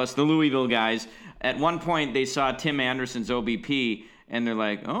 above us, the Louisville guys. At one point, they saw Tim Anderson's OBP, and they're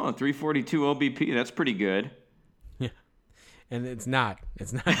like, "Oh, 342 OBP, that's pretty good." Yeah, and it's not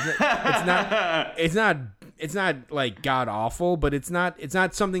like god awful, but it's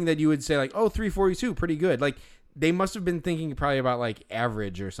not something that you would say like, "Oh, 342, pretty good." Like they must have been thinking probably about like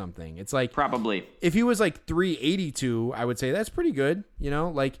average or something. It's like probably if he was like 382, I would say that's pretty good.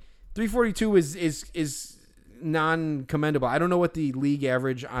 Like. 342 is non-commendable. I don't know what the league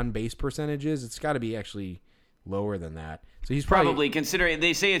average on base percentage is. It's got to be actually lower than that. So he's probably considering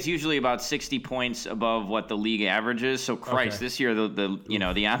they say it's usually about 60 points above what the league average is. So Christ, this year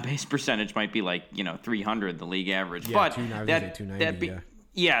the on base percentage might be like 300, the league average. Yeah, but 290.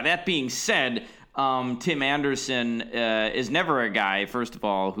 That being said. Tim Anderson is never a guy, first of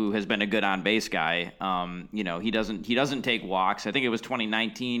all, who has been a good on base guy. He doesn't take walks. I think it was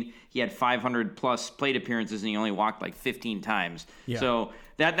 2019. He had 500 plus plate appearances and he only walked like 15 times. Yeah. So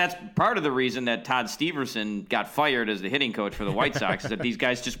that's part of the reason that Todd Steverson got fired as the hitting coach for the White Sox is that these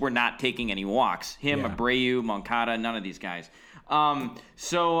guys just were not taking any walks. Abreu, Moncada, none of these guys. But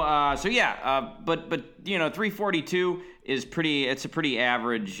 342 is it's a pretty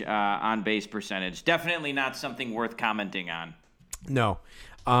average on base percentage. Definitely not something worth commenting on. No.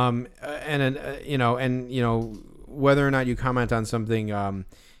 Whether or not you comment on something,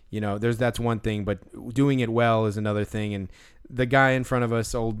 that's one thing, but doing it well is another thing. And the guy in front of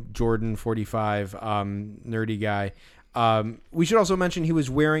us, old Jordan 45, nerdy guy, we should also mention he was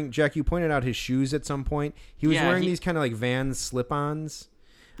wearing, Jack, you pointed out his shoes at some point. He was wearing these kind of like Vans slip-ons.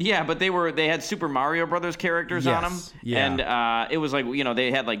 Yeah, but they had Super Mario Brothers characters on them. Yeah. And it was like,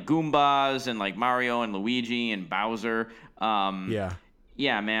 they had like Goombas and like Mario and Luigi and Bowser.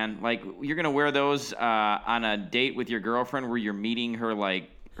 Yeah, man. Like you're going to wear those on a date with your girlfriend where you're meeting her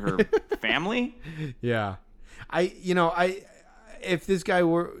family? Yeah. If this guy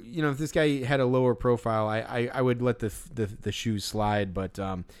were, if this guy had a lower profile, I would let the shoes slide. But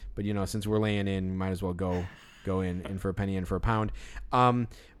since we're laying in, might as well go in for a penny, in for a pound.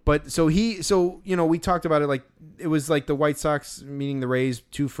 But so we talked about it, like it was like the White Sox meeting the Rays,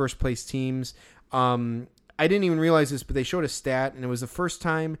 2 first place teams. I didn't even realize this, but they showed a stat, and it was the first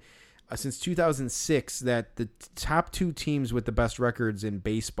time since 2006 that the top 2 teams with the best records in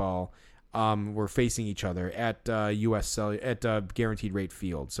baseball were facing each other at Guaranteed Rate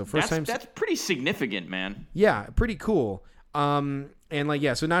Field. So that's pretty significant, man. Yeah, pretty cool. And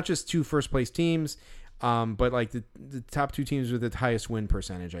so not just 2 first place teams, but like the top 2 teams with the highest win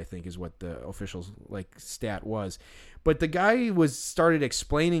percentage, I think, is what the official stat was. But the guy started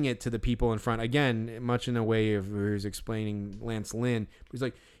explaining it to the people in front, again, much in a way of where he was explaining Lance Lynn.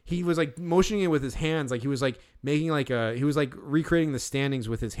 He was motioning it with his hands, like he was making he was recreating the standings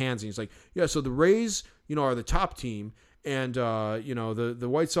with his hands. And he's like, yeah, so the Rays, are the top team, and the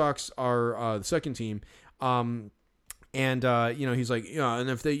White Sox are the second team. He's like, yeah, and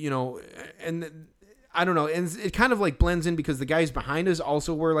if they, and I don't know, and it kind of blends in because the guys behind us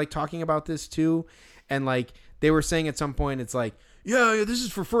also were talking about this too, and they were saying at some point, it's like, yeah, this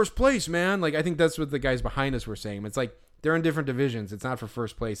is for first place, man. I think that's what the guys behind us were saying. It's like they're in different divisions. It's not for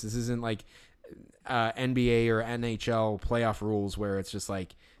first place. This isn't NBA or NHL playoff rules where it's just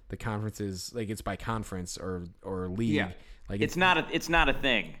the conferences, it's by conference or league. Yeah. It's not a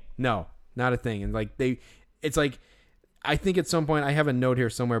thing. No, not a thing. And I think at some point, I have a note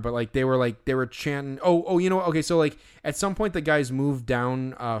here somewhere, but they were chanting, okay, so at some point the guys moved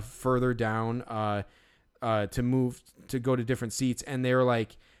down, further down, to go to different seats, and they were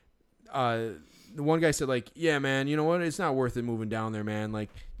the one guy said yeah, man, you know what, it's not worth it moving down there, man,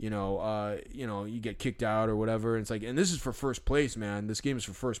 you get kicked out or whatever, and it's and this is for first place, man, this game is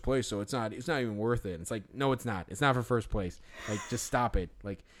for first place, so it's not even worth it. And it's no, it's not for first place, just stop it.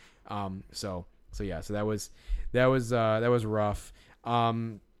 So that was rough.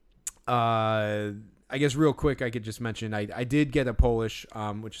 I guess real quick, I could just mention I did get a Polish,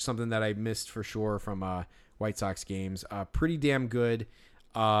 which is something that I missed for sure from White Sox games. Pretty damn good.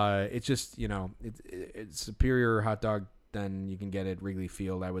 It's just it's superior hot dog than you can get at Wrigley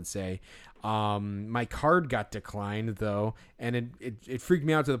Field, I would say. My card got declined though, and it freaked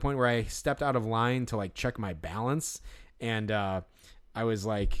me out to the point where I stepped out of line to check my balance, and I was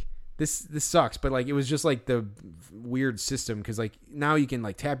like, This sucks, but it was just the weird system, because now you can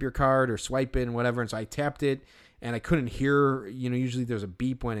tap your card or swipe it and whatever, and so I tapped it and I couldn't hear, usually there's a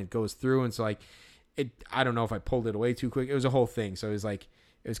beep when it goes through, and so I don't know if I pulled it away too quick. It was a whole thing, so it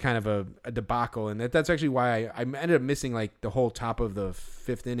was kind of a debacle, and that's actually why I ended up missing the whole top of the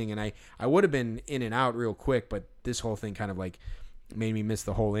 5th inning, and I would have been in and out real quick, but this whole thing kind of made me miss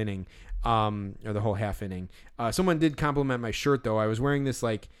the whole inning, or the whole half inning. Someone did compliment my shirt though. I was wearing this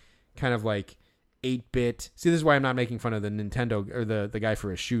kind of 8-bit. See, this is why I'm not making fun of the Nintendo or the guy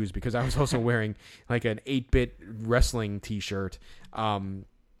for his shoes, because I was also wearing an 8-bit wrestling t-shirt.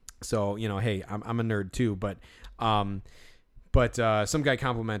 So, hey, I'm a nerd too, but some guy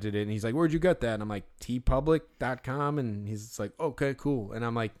complimented it and he's like, "Where'd you get that?" And I'm like, tpublic.com, and he's like, "Okay, cool." And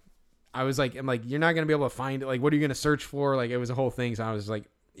I'm like, "You're not going to be able to find it. What are you going to search for?" It was a whole thing. So I was like,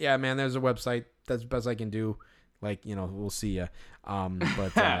 "Yeah, man, there's a website. That's the best I can do. We'll see ya."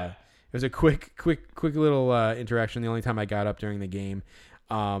 It was a quick little interaction. The only time I got up during the game.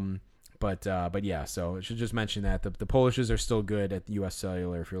 But yeah, so I should just mention that the Polishes are still good at the US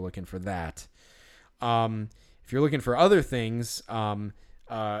Cellular if you're looking for that. If you're looking for other things,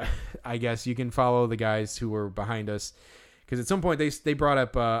 I guess you can follow the guys who were behind us, because at some point they brought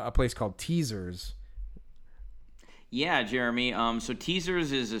up a place called Teasers. Yeah, Jeremy. So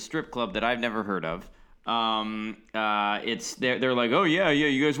Teasers is a strip club that I've never heard of. It's they're like, "Oh yeah,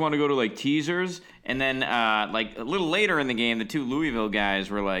 you guys want to go to Teasers?" And then a little later in the game, the 2 Louisville guys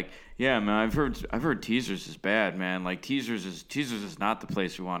were like, "Yeah, man, I've heard Teasers is bad, man. Teasers is not the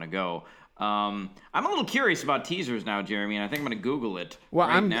place we want to go." I'm a little curious about Teasers now, Jeremy, and I think I'm going to Google it.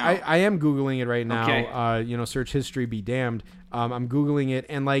 Well, now. I am Googling it right now. Okay. Search history be damned. I'm Googling it,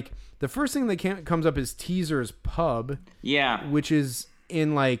 and the first thing that comes up is Teasers Pub. Yeah, which is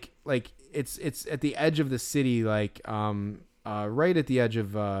in it's at the edge of the city, right at the edge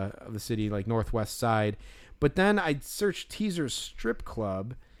of the city, northwest side. But then I searched Teasers Strip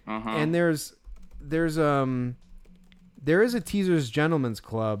Club, and there is a Teasers Gentlemen's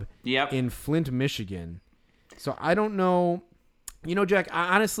Club in Flint, Michigan. So I don't know. Jack,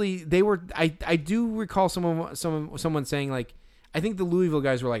 honestly, I do recall someone saying I think the Louisville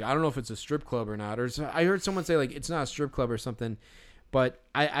guys were I don't know if it's a strip club or not, or I heard someone say it's not a strip club or something. But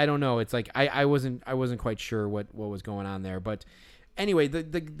I don't know. It's I wasn't quite sure what was going on there. But anyway,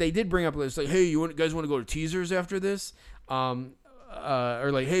 they did bring up, it's hey, you guys want to go to Teasers after this? Or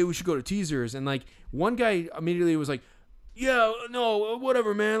hey, we should go to Teasers. And one guy immediately was like, yeah, no,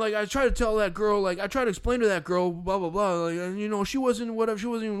 whatever, man. Like, I tried to tell that girl, like, I tried to explain to that girl, blah, blah, blah. Like, and, she wasn't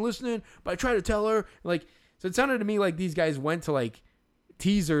even listening, but I tried to tell her. Like, so it sounded to me like these guys went to, like,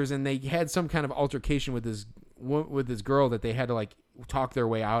 teasers and they had some kind of altercation with this girl that they had to, like, talk their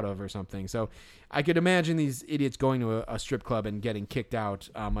way out of or something. So I could imagine these idiots going to a strip club and getting kicked out,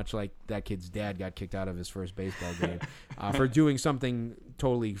 much like that kid's dad got kicked out of his first baseball game for doing something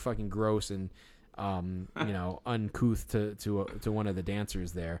totally fucking gross and uncouth to one of the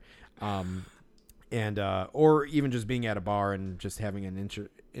dancers there, or even just being at a bar and just having an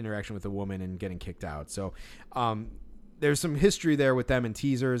interaction with a woman and getting kicked out. So there's some history there with them and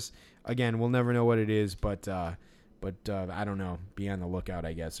teasers. Again, we'll never know what it is, but I don't know. Be on the lookout,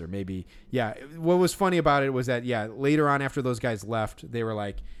 I guess, or maybe. Yeah, what was funny about it was that later on after those guys left, they were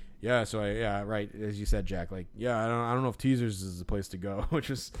like, right, as you said, Jack. Like, I don't know if teasers is the place to go, which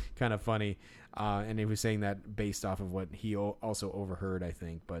was kind of funny. And he was saying that based off of what he also overheard, I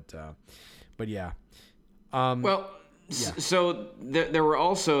think. But yeah. So there were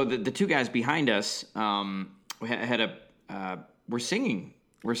also the two guys behind us were singing.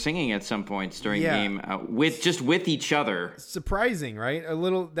 We're singing at some points during the game with each other. Surprising, right?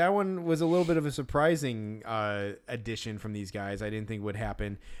 That one was a little bit of a surprising addition from these guys. I didn't think would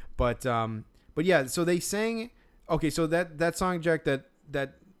happen, but yeah. So they sang. Okay, so that song, Jack, that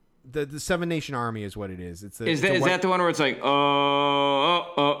the Seven Nation Army is what it is. Is that the one where it's like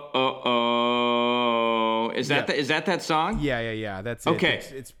Is that song? Yeah. That's okay.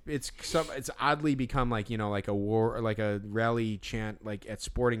 It. It's oddly become like like a war or like a rally chant like at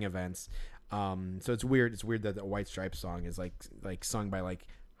sporting events. So it's weird. It's weird that the White Stripes song is like sung by like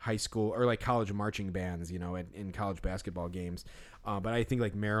high school or like college marching bands, in college basketball games. But I think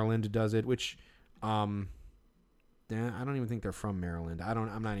like Maryland does it, which I don't even think they're from Maryland.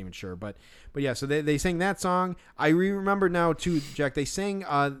 I'm not even sure. But yeah, so they sang that song. I remember now too, Jack. They sang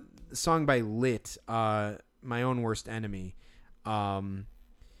a song by Lit, My Own Worst Enemy.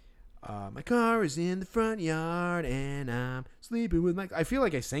 My car is in the front yard and I'm sleeping with my... I feel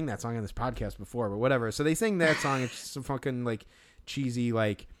like I sang that song on this podcast before, but whatever. So they sang that song. It's some fucking like cheesy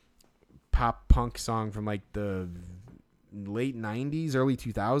like pop punk song from like the late 90s, early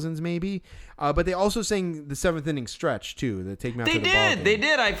 2000s maybe. But they also sang the Seventh Inning Stretch too. The Take Me Out to the Ball Game. They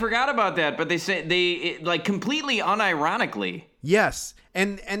did. I forgot about that. But they like completely unironically. Yes.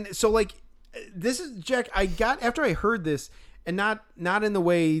 And so like this is, Jack, after I heard this, and not in the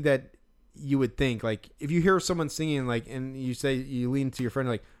way that you would think, like if you hear someone singing like and you lean to your friend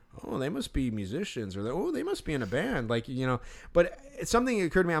like, oh, they must be musicians, or they must be in a band, like, but it's something that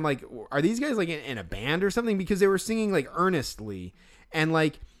occurred to me. I'm like, are these guys like in a band or something? Because they were singing like earnestly, and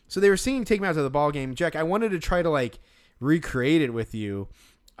like, so they were singing Take Me Out to the Ball Game. Jack, I wanted to try to like recreate it with you,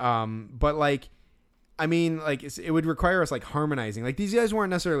 but like, I mean, like it would require us like harmonizing. Like these guys weren't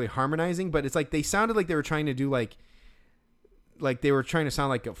necessarily harmonizing, but it's like they sounded like they were trying to do like they were trying to sound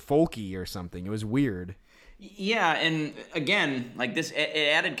like a folky or something. It was weird. Yeah, and again, like this, it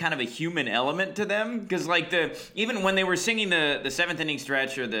added kind of a human element to them, because like even when they were singing the Seventh Inning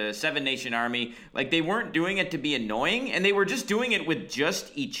Stretch or the Seven Nation Army, like they weren't doing it to be annoying, and they were just doing it with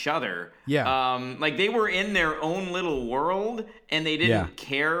just each other. Yeah. Like they were in their own little world, and they didn't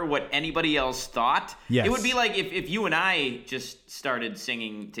care what anybody else thought. Yes. It would be like if you and I just started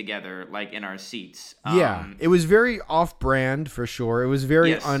singing together, like in our seats. It was very off-brand for sure. It was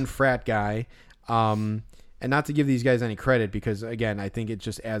very unfrat guy. And not to give these guys any credit, because again, I think it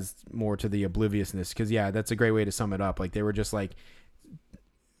just adds more to the obliviousness. Because that's a great way to sum it up. Like they were just like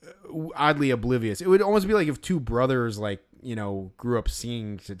oddly oblivious. It would almost be like if two brothers like grew up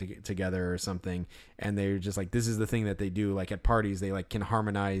singing together or something, and they're just like, this is the thing that they do. Like at parties, they like can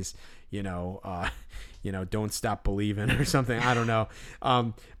harmonize. Don't Stop Believing or something. I don't know.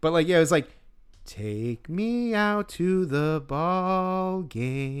 But like it was like, take me out to the ball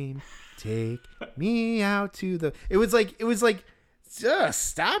game. Take me out to the... It was like, just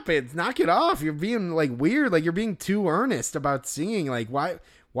stop it. Knock it off. You're being like weird. Like you're being too earnest about singing. Like why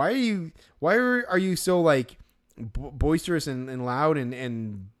are you so like boisterous and loud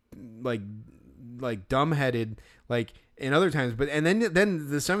and like dumbheaded like in other times? But and then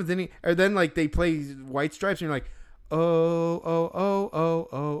the Seventh Inning, or then like they play White Stripes and you're like, oh.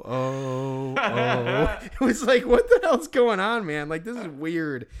 It was like, what the hell's going on, man? Like, this is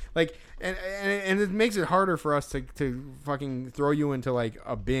weird. Like, and it makes it harder for us to fucking throw you into like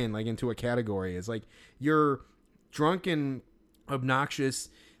a bin, like into a category. It's like you're drunken, obnoxious,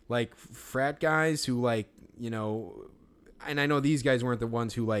 like frat guys who like, and I know these guys weren't the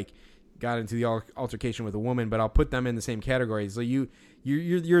ones who like got into the altercation with a woman, but I'll put them in the same category. So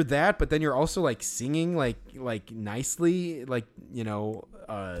you're that, but then you're also like singing like nicely, like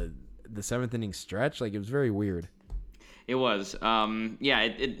the seventh inning stretch. Like it was very weird. It was,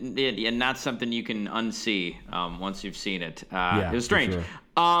 it not something you can unsee once you've seen it. It was strange. Sure.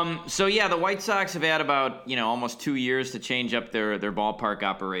 The White Sox have had about almost 2 years to change up their ballpark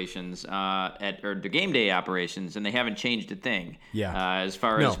operations or their game day operations, and they haven't changed a thing. As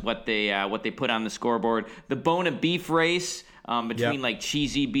far as what they put on the scoreboard, the bone of beef race between like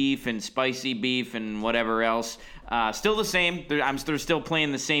cheesy beef and spicy beef and whatever else. Still the same. They're still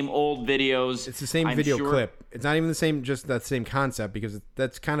playing the same old videos. It's the same video clip. It's not even the same, just that same concept, because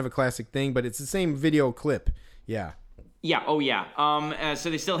that's kind of a classic thing, but it's the same video clip. Yeah. Yeah. Oh, yeah. So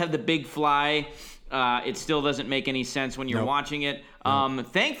they still have the big fly. It still doesn't make any sense when you're watching it.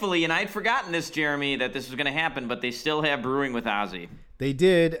 Thankfully, and I'd forgotten this, Jeremy, that this was going to happen, but they still have Brewing with Ozzy. They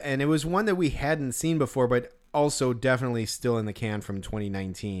did, and it was one that we hadn't seen before, but also definitely still in the can from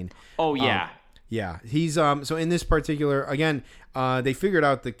 2019. Oh, yeah. Yeah, he's so in this particular, again, they figured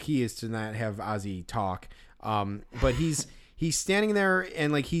out the key is to not have Ozzy talk, but he's standing there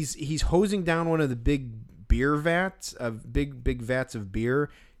and like he's hosing down one of the big beer vats of big vats of beer.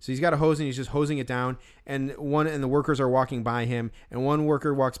 So he's got a hose and he's just hosing it down, and the workers are walking by him, and one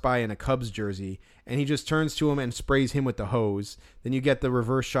worker walks by in a Cubs jersey, and he just turns to him and sprays him with the hose. Then you get the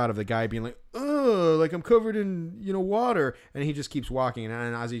reverse shot of the guy being like, "Oh, like I'm covered in water," and he just keeps walking,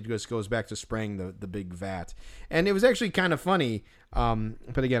 and Ozzy just goes back to spraying the big vat, and it was actually kind of funny.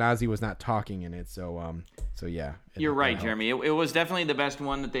 But again, Ozzy was not talking in it, so yeah. You're right, Jeremy. It was definitely the best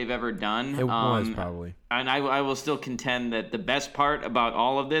one that they've ever done. It was probably. And I will still contend that the best part about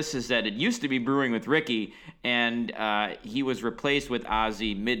all of this is that it used to be Brewing with Ricky, and he was replaced with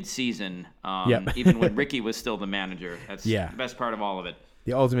Ozzy mid-season, even when Ricky was still the manager. That's the best part of all of it.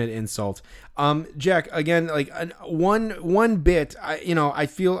 The ultimate insult. Jack, again, like one bit, I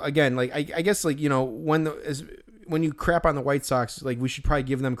feel, again, like I guess, like, when you crap on the White Sox, like we should probably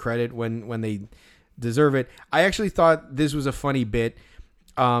give them credit when they deserve it. I actually thought this was a funny bit.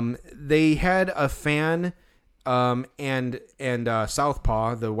 They had a fan and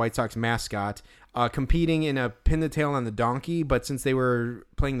Southpaw, the White Sox mascot, competing in a pin the tail on the donkey, but since they were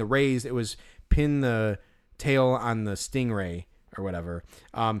playing the Rays, it was pin the tail on the stingray or whatever.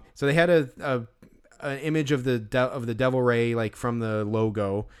 So they had an image of the Devil Ray, like from the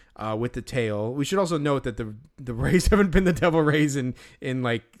logo, with the tail. We should also note that the Rays haven't been the Devil Rays in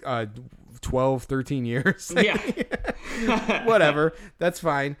like 12, 13 years. Yeah. Whatever. That's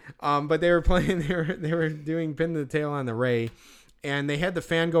fine. But they were playing, they were doing pin the tail on the Ray, and they had the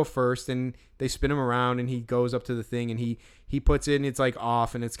fan go first, and they spin him around, and he goes up to the thing, and he puts it, and it's like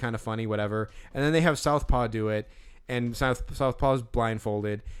off, and it's kind of funny, whatever. And then they have Southpaw do it, and Southpaw's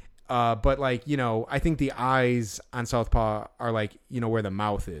blindfolded. But like, I think the eyes on Southpaw are like, where the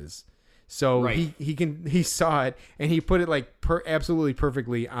mouth is. So right. he saw it, and he put it like absolutely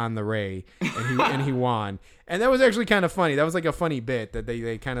perfectly on the Ray, and he won. And that was actually kind of funny. That was like a funny bit that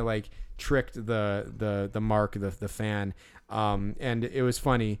they kind of like tricked the mark, the fan. And it was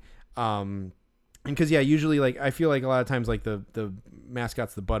funny. And because, usually, like, I feel like a lot of times, like, the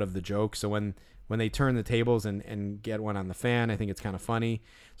mascot's the butt of the joke. So when they turn the tables and get one on the fan, I think it's kind of funny.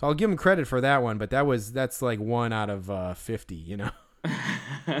 So I'll give them credit for that one, but that's like 1 out of 50,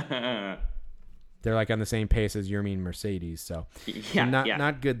 They're like on the same pace as Yermin Mercedes, so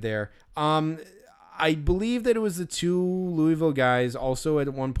not good there. I believe that it was the two Louisville guys also at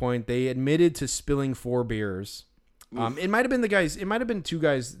one point. They admitted to spilling 4 beers. It might have been the guys. It might have been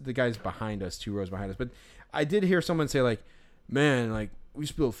the guys behind us, 2 rows behind us. But I did hear someone say, like, "Man, like, we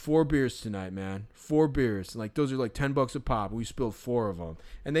spilled 4 beers tonight, man. 4 beers. Like, those are like $10 a pop. We spilled 4 of them."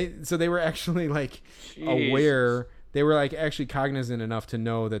 And they were actually like aware. They were like actually cognizant enough to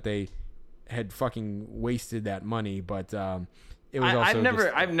know that they had fucking wasted that money. But it was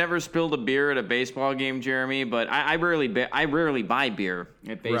also I've never spilled a beer at a baseball game, Jeremy. But I rarely buy beer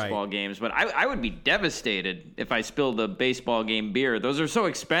at baseball games. But I would be devastated if I spilled a baseball game beer. Those are so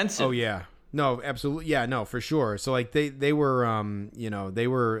expensive. Oh yeah. No, absolutely. Yeah, no, for sure. So like they were they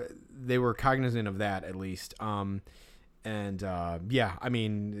were cognizant of that at least. I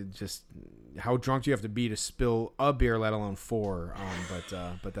mean, just how drunk do you have to be to spill a beer, let alone 4?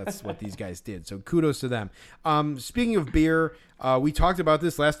 But that's what these guys did. So kudos to them. Speaking of beer, we talked about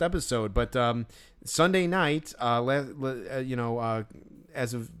this last episode, but Sunday night,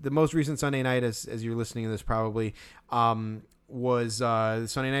 as of the most recent Sunday night, as you're listening to this probably, was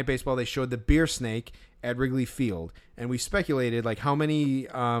Sunday Night Baseball. They showed the Beer Snake, at Wrigley Field, and we speculated like how many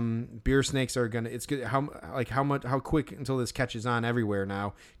beer snakes are gonna. It's good. How quick until this catches on everywhere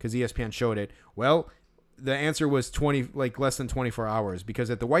now because ESPN showed it. Well, the answer was less than 24 hours because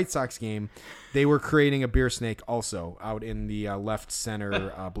at the White Sox game, they were creating a beer snake also out in the left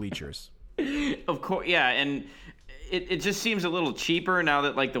center bleachers. Of course, yeah, and it just seems a little cheaper now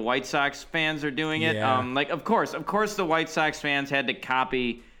that like the White Sox fans are doing it. Yeah. Of course, the White Sox fans had to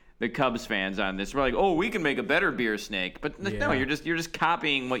copy the Cubs fans on this. We're like, oh, we can make a better beer snake, but no, you're just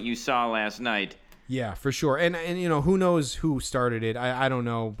copying what you saw last night. Yeah, for sure, and who knows who started it? I don't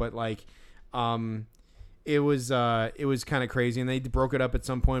know, but like, it was kind of crazy, and they broke it up at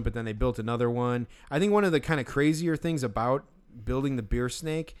some point, but then they built another one. I think one of the kind of crazier things about building the beer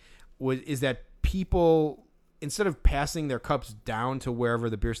snake is that people, instead of passing their cups down to wherever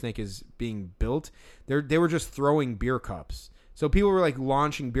the beer snake is being built, they were just throwing beer cups. So people were like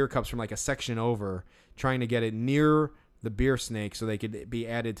launching beer cups from like a section over, trying to get it near the beer snake so they could be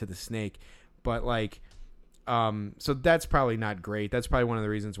added to the snake. But like, so that's probably not great. That's probably one of the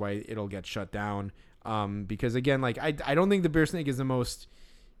reasons why it'll get shut down. Because again, like I don't think the beer snake is the most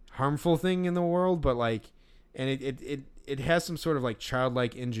harmful thing in the world, but like, and it has some sort of like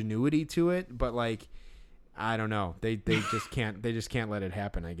childlike ingenuity to it, but like, I don't know. They just can't let it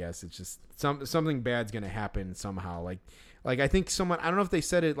happen. I guess it's just something bad's gonna happen somehow. Like I think someone, I don't know if they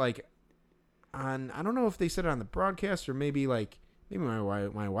said it like on, I don't know if they said it on the broadcast or maybe my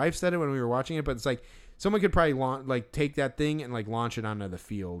wife said it when we were watching it, but it's like someone could probably take that thing and like launch it onto the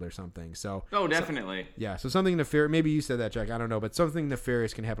field or something. So definitely. Yeah, so something nefarious. Maybe you said that, Jack. I don't know, but something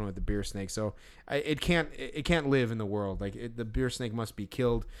nefarious can happen with the beer snake. So it can't live in the world. Like the beer snake must be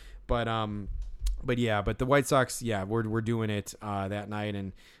killed. But the White Sox, we're doing it that night,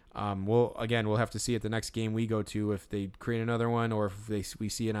 and we'll have to see at the next game we go to if they create another one or if we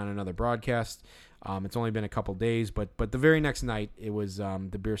see it on another broadcast. It's only been a couple days, but the very next night it was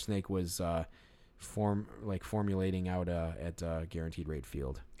the beer snake was formulating out at Guaranteed Rate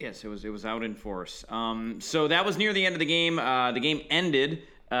Field. Yes, it was out in force. So that was near the end of the game. The game ended,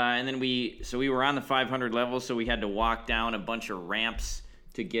 and then we were on the 500 level, so we had to walk down a bunch of ramps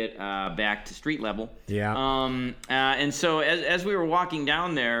to get back to street level. Yeah. And so as we were walking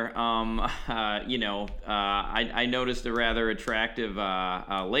down there, I noticed a rather attractive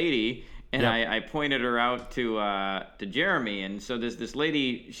lady. And yep. I pointed her out to Jeremy, and so this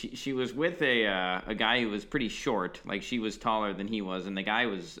lady, she was with a guy who was pretty short, like she was taller than he was, and the guy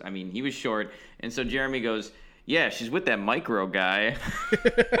was, he was short, and so Jeremy goes, yeah, she's with that micro guy.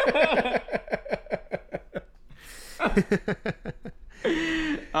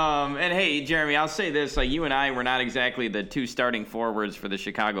 And hey, Jeremy, I'll say this: like you and I were not exactly the two starting forwards for the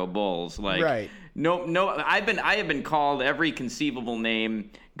Chicago Bulls. Like, right. No, I have been called every conceivable name,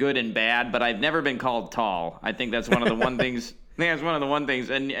 good and bad, but I've never been called tall. I think that's one of the one things. That's one of the one things,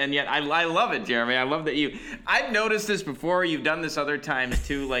 and yet I love it, Jeremy. I love that I've noticed this before. You've done this other times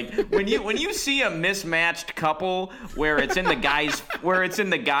too. Like when you see a mismatched couple where it's in the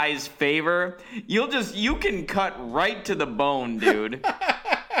guy's favor, you can cut right to the bone, dude.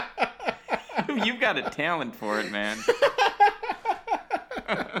 You've got a talent for it, man.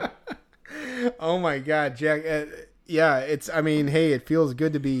 Oh my God, Jack. Yeah, it feels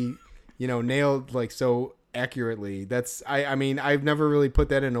good to be, nailed like so accurately. That's I've never really put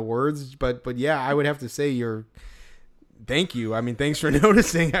that into words, but yeah, I would have to say thank you. Thanks for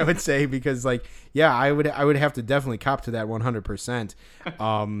noticing, I would say, because I would have to definitely cop to that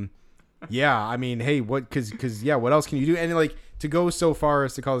 100%. Yeah, hey, what what else can you do? And to go so far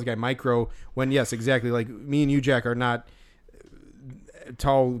as to call this guy micro when, yes, exactly, like me and you, Jack, are not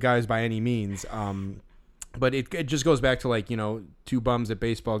tall guys by any means. But it just goes back to two bums at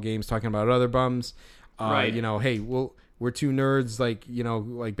baseball games talking about other bums. Right. Hey, we're two nerds,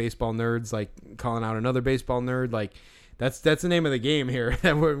 like baseball nerds, calling out another baseball nerd. That's the name of the game here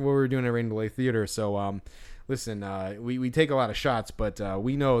that we're doing at Rainbow Lake Theater. So, listen, we take a lot of shots, but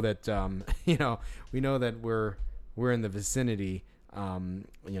we know that we're in the vicinity,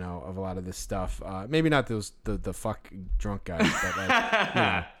 of a lot of this stuff. Maybe not the fuck drunk guys,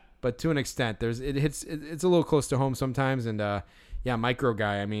 but but to an extent, it's a little close to home sometimes, and micro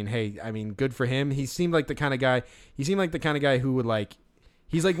guy. Good for him. He seemed like the kind of guy who would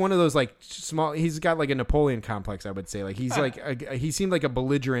he's like one of those small. He's got a Napoleon complex, I would say. He seemed like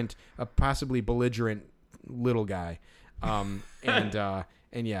a possibly belligerent little guy, and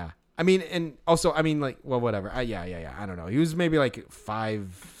yeah. And also, whatever. Yeah. I don't know. He was maybe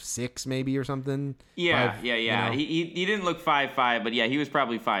 5'6", maybe, or something. Yeah. 5, He didn't look 5'5", but yeah, he was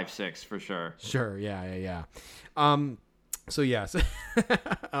probably 5'6" for sure. Sure. Yeah. So yes.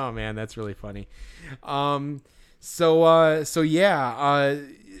 Oh man, that's really funny. So yeah,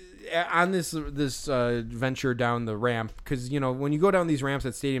 on this venture down the ramp, because when you go down these ramps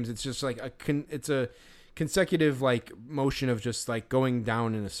at stadiums, it's just like it's a consecutive like motion of just like going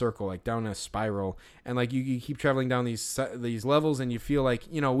down in a circle, like down a spiral, and like you keep traveling down these levels, and you feel like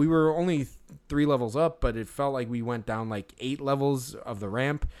we were only 3 levels up, but it felt like we went down like 8 levels of the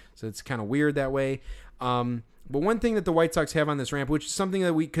ramp, so it's kind of weird that way. But one thing that the White Sox have on this ramp, which is something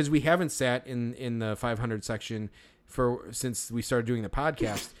that because we haven't sat in the 500 section since we started doing the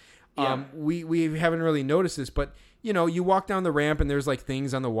podcast, we haven't really noticed this, but you walk down the ramp and there's like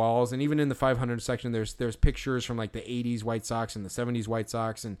things on the walls, and even in the 500 section, there's pictures from like the 80s White Sox and the 70s White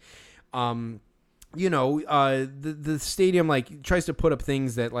Sox, and the stadium like tries to put up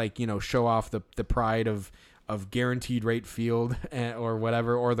things that like show off the pride of Guaranteed Rate Field or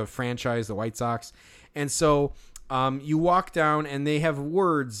whatever, or the franchise, the White Sox. And so you walk down and they have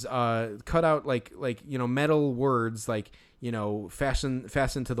words cut out like metal words like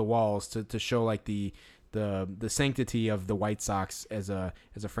fastened to the walls to show like the sanctity of the White Sox as a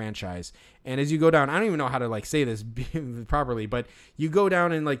franchise. And as you go down, I don't even know how to like say this properly, but you go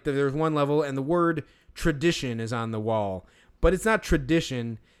down and like there's one level and the word tradition is on the wall, but it's not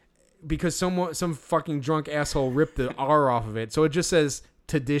tradition because some fucking drunk asshole ripped the R off of it, so it just says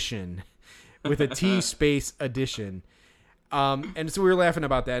tradition with a T space addition. And so we were laughing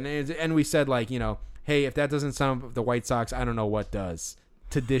about that, and we said like hey, if that doesn't sound the White Sox, I don't know what does.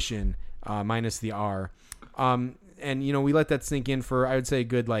 Tradition minus the R. And we let that sink in for I would say a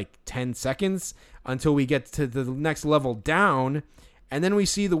good like 10 seconds until we get to the next level down, and then we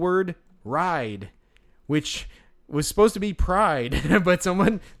see the word ride, which was supposed to be pride, but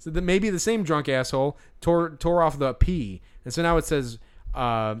someone said that maybe the same drunk asshole tore off the P, and so now it says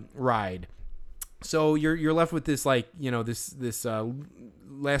ride. So you're left with this like this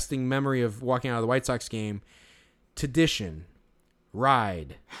lasting memory of walking out of the White Sox game. Tradition,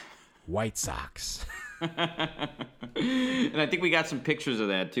 ride, White Sox. And I think we got some pictures of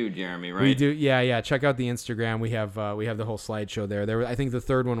that too, Jeremy, right? We do, yeah. Check out the Instagram. We have the whole slideshow there. I think the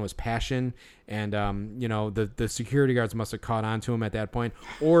third one was passion, and the security guards must have caught on to him at that point,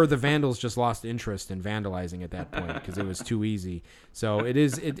 or the Vandals just lost interest in vandalizing at that point because it was too easy. So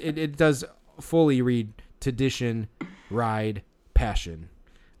it does fully read tradition, ride, passion,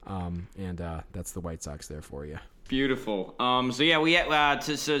 and that's the White Sox there for you. Beautiful. So yeah, we had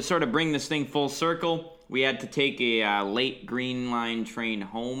to sort of bring this thing full circle. We had to take a late Green Line train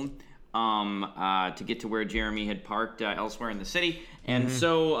home to get to where Jeremy had parked elsewhere in the city. And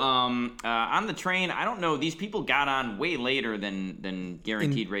so on the train, I don't know, these people got on way later than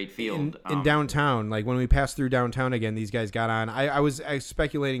Guaranteed Rate Field. In downtown, like when we passed through downtown again, these guys got on. I was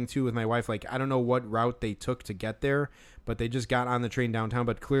speculating too with my wife, like I don't know what route they took to get there, but they just got on the train downtown,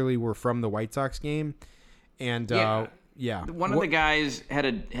 but clearly were from the White Sox game. And yeah. One of the guys had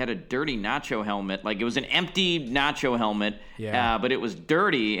a dirty Nacho helmet. Like it was an empty Nacho helmet, but it was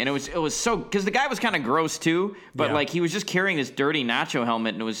dirty, and it was so because the guy was kind of gross too. But like he was just carrying this dirty Nacho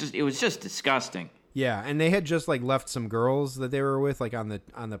helmet, and it was just disgusting. Yeah, and they had just like left some girls that they were with like on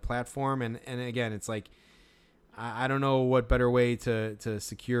the platform, and again, it's like I don't know what better way to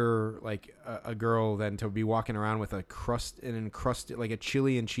secure like a girl than to be walking around with an encrusted like a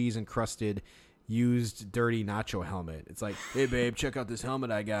chili and cheese encrusted used dirty Nacho helmet. It's like, hey babe, check out this helmet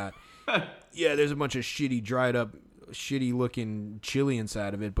I got. Yeah, there's a bunch of shitty dried up shitty looking chili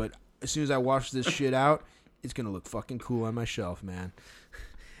inside of it, but as soon as I wash this shit out, it's gonna look fucking cool on my shelf, man.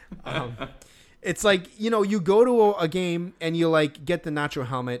 It's like, you go to a game and you like get the Nacho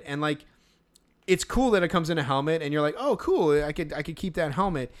helmet, and like it's cool that it comes in a helmet, and you're like, oh cool, I could keep that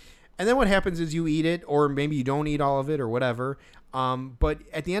helmet. And then what happens is you eat it, or maybe you don't eat all of it, or whatever. But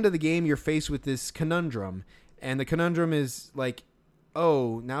at the end of the game, you're faced with this conundrum. And the conundrum is like,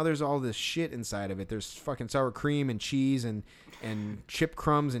 oh, now there's all this shit inside of it. There's fucking sour cream and cheese and chip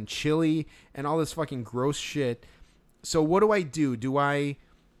crumbs and chili and all this fucking gross shit. So what do I do? Do I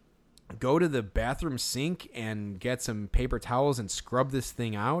go to the bathroom sink and get some paper towels and scrub this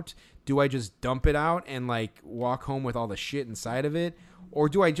thing out? Do I just dump it out and like walk home with all the shit inside of it? Or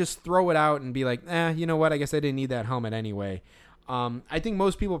do I just throw it out and be like, you know what? I guess I didn't need that helmet anyway. I think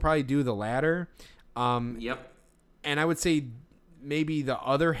most people probably do the latter. Yep. And I would say maybe the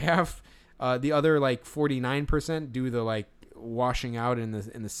other half, the other like 49% do the like washing out in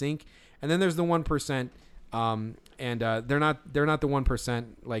the sink. And then there's the 1%, and they're not the 1%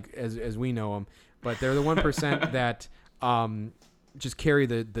 like as we know them, but they're the 1% that just carry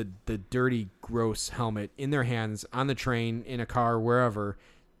the dirty, gross helmet in their hands on the train, in a car, wherever,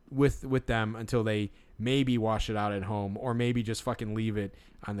 with them until they maybe wash it out at home, or maybe just fucking leave it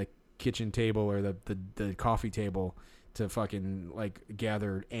on the kitchen table or the coffee table to fucking like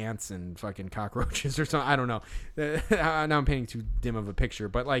gather ants and fucking cockroaches or something. I don't know. Now I'm painting too dim of a picture,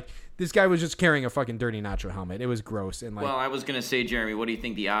 but like this guy was just carrying a fucking dirty Nacho helmet. It was gross. And like, well, I was gonna say, Jeremy, what do you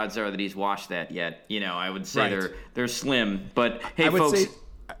think the odds are that he's washed that yet? I would say they're slim. But hey, folks.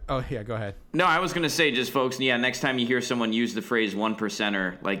 Oh yeah, go ahead. No, I was gonna say, just folks. Yeah, next time you hear someone use the phrase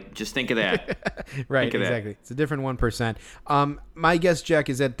 1%er, like just think of that. Right, exactly. It's a different 1%. My guess, Jack,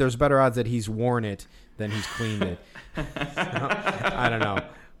 is that there's better odds that he's worn it than he's cleaned it. I don't know.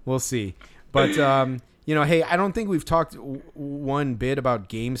 We'll see. But hey, I don't think we've talked one bit about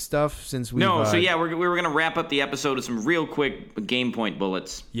game stuff since we. No, so yeah, we were gonna wrap up the episode with some real quick game point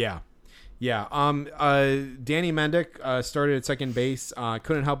bullets. Yeah. Danny Mendick started at second base.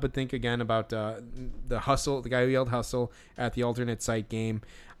 Couldn't help but think again about the hustle, the guy who yelled hustle at the alternate site game.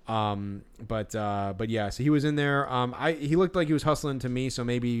 But yeah, so he was in there. He looked like he was hustling to me, so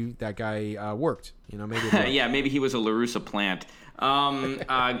maybe that guy worked. Maybe it worked. Yeah, maybe he was a LaRussa plant.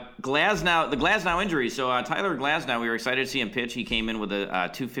 The Glasnow injury. So Tyler Glasnow, we were excited to see him pitch. He came in with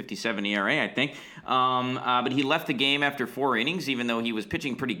a 2.57 ERA, I think. But he left the game after 4 innings, even though he was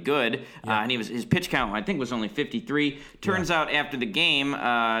pitching pretty good. Yeah. And his pitch count, I think, was only 53. Turns out after the game,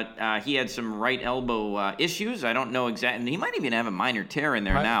 he had some right elbow issues. I don't know exactly. And he might even have a minor tear in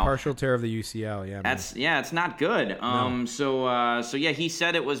there now. Partial tear of the UCL. Yeah. It's not good. No. So he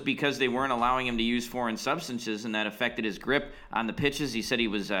said it was because they weren't allowing him to use foreign substances, and that affected his grip on the pitches. He said he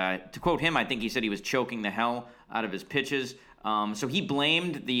was, to quote him, I think he said he was choking the hell out of his pitches. So he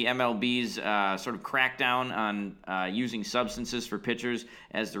blamed the MLB's sort of crackdown on using substances for pitchers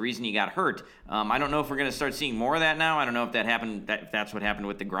as the reason he got hurt. I don't know if we're going to start seeing more of that now. I don't know if that happened. If that's what happened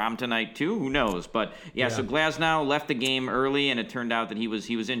with DeGrom tonight too. Who knows? But yeah. So Glasnow left the game early, and it turned out that he was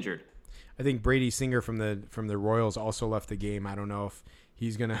injured. I think Brady Singer from the Royals also left the game. I don't know if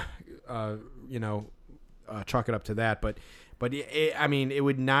he's going to chalk it up to that, but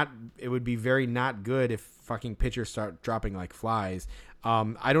it would be very not good if fucking pitchers start dropping like flies.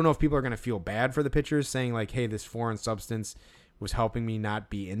 I don't know if people are going to feel bad for the pitchers saying like, hey, this foreign substance was helping me not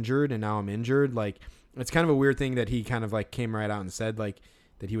be injured and now I'm injured. Like, it's kind of a weird thing that he kind of like came right out and said like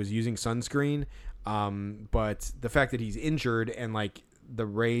that he was using sunscreen. But the fact that he's injured and like the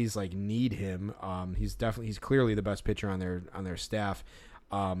Rays like need him, he's clearly the best pitcher on their staff.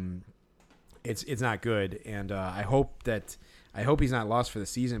 It's not good, and I hope he's not lost for the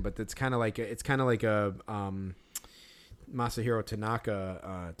season. But it's kind of like a Masahiro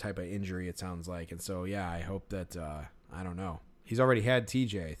Tanaka type of injury. It sounds like, and so yeah, I hope that I don't know. He's already had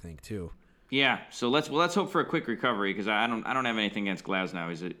TJ, I think, too. Yeah, so let's hope for a quick recovery because I don't have anything against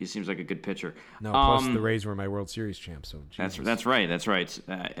Glasnow. He seems like a good pitcher. No, plus the Rays were my World Series champs. So that's right.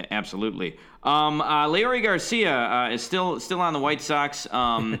 Absolutely. Leury Garcia is still on the White Sox,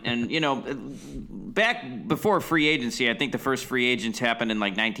 and back before free agency, I think the first free agents happened in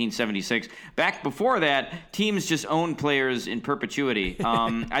like 1976. Back before that, teams just owned players in perpetuity.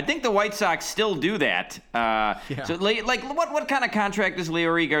 I think the White Sox still do that. Yeah. So like, what kind of contract is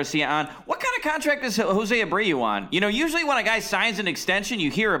Leury Garcia on? What kind of contract is Jose Abreu on? Usually when a guy signs an extension,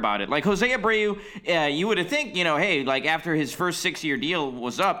 you hear about it. Like Jose Abreu, you would have think, hey, like after his first 6-year deal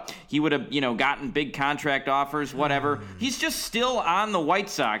was up, he would have, gotten big contract offers, whatever. He's just still on the White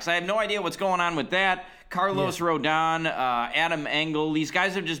Sox. I have no idea what's going on with that. Carlos Rodon, Adam Engel, these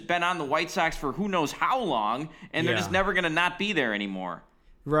guys have just been on the White Sox for who knows how long, and they're just never going to not be there anymore.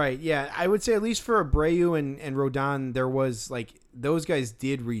 Right, yeah. I would say at least for Abreu and Rodon, there was like those guys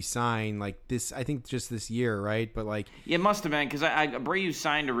did re-sign like this. I think just this year, right? But like it must have been because Abreu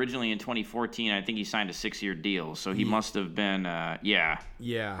signed originally in 2014. I think he signed a 6-year deal, so he must have been. Yeah,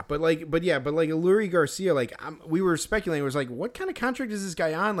 but Leury Garcia, like we were speculating, it was like, what kind of contract is this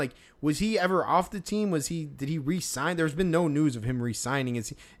guy on? Like, was he ever off the team? Did he re-sign? There's been no news of him re-signing.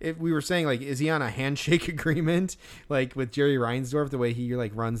 If we were saying like, is he on a handshake agreement like with Jerry Reinsdorf, the way he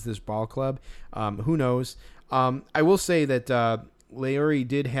like runs this ball club? Who knows? I will say that Leury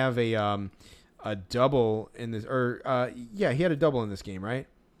did have a double in this, he had a double in this game, right?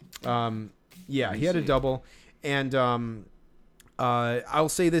 He had a double, and I'll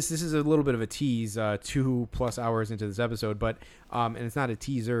say this is a little bit of a tease, 2+ hours into this episode, but and it's not a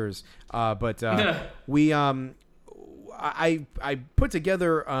teasers, but I put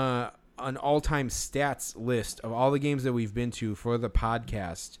together an all-time stats list of all the games that we've been to for the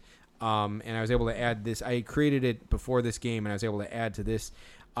podcast. And I was able to add this. I created it before this game, and I was able to add to this.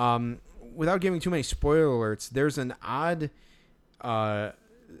 Without giving too many spoiler alerts, there's an odd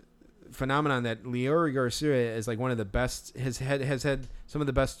phenomenon that Leury Garcia is like one of the best, has had some of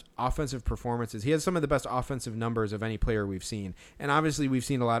the best offensive performances. He has some of the best offensive numbers of any player we've seen. And obviously we've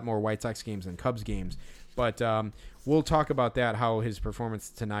seen a lot more White Sox games than Cubs games. But we'll talk about that, how his performance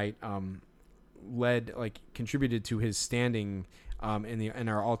tonight contributed to his standing in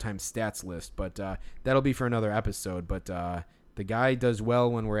our all-time stats list. But that'll be for another episode. But the guy does well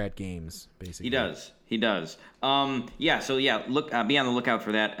when we're at games, basically. He does. Be on the lookout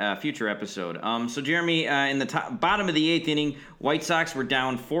for that future episode. So Jeremy, in the bottom of the 8th inning, White Sox were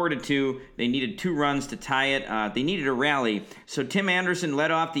down 4-2. They needed 2 runs to tie it. They needed a rally. So Tim Anderson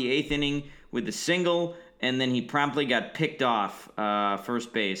led off the 8th inning with a single, and then he promptly got picked off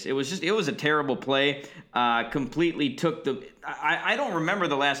first base. It was a terrible play. Completely took I don't remember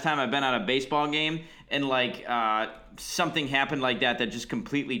the last time I've been at a baseball game and something happened like that just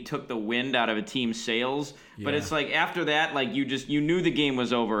completely took the wind out of a team's sails. Yeah. But it's like after that, you knew the game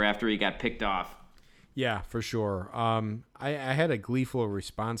was over after he got picked off. Yeah, for sure. I had a gleeful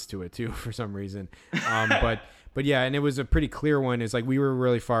response to it too for some reason. But yeah, and it was a pretty clear one. It's like we were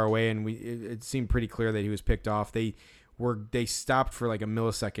really far away, and it seemed pretty clear that he was picked off. They stopped for like a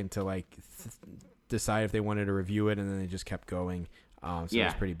millisecond to decide if they wanted to review it, and then they just kept going. It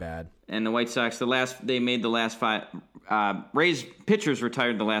was pretty bad. And the White Sox, they made the last 5. Rays pitchers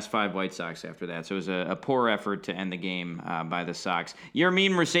retired the last 5 White Sox after that. So it was a poor effort to end the game by the Sox.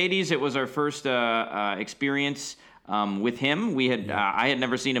 Yermin Mercedes, it was our first experience with him. I had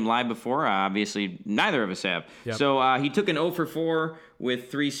never seen him live before. Obviously, neither of us have. Yep. So he took an 0 for 4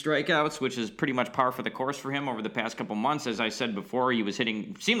 with 3 strikeouts, which is pretty much par for the course for him over the past couple months. As I said before,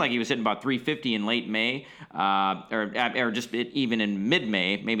 seemed like he was hitting about 350 in late May, or just even in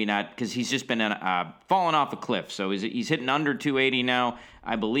mid-May. Maybe not, because he's just been falling off a cliff. So he's hitting under 280 now,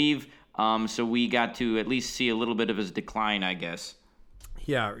 I believe. So we got to at least see a little bit of his decline, I guess.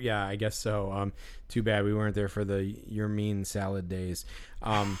 Yeah, I guess so. Too bad we weren't there for the Yermin salad days.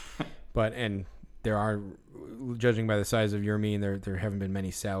 And there are, judging by the size of Yermin, there haven't been many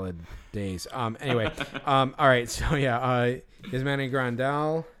salad days. Anyway, all right. So Yasmani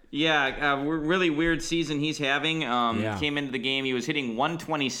Grandal. Yeah, really weird season he's having. He came into the game, he was hitting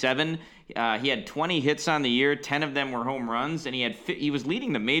 127. He had 20 hits on the year, 10 of them were home runs, and he was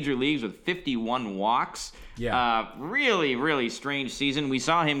leading the major leagues with 51 walks. Yeah. Really, really strange season. We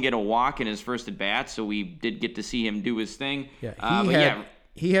saw him get a walk in his first at bat, so we did get to see him do his thing. Yeah,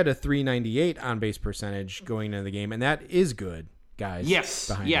 he had a 398 on base percentage going into the game, and that is good, guys. Yes.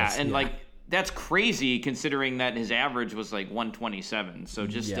 That's crazy considering that his average was 127. So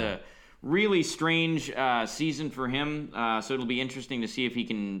just a really strange season for him. So it'll be interesting to see if he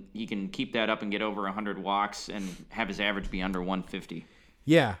can keep that up and get over 100 walks and have his average be under 150.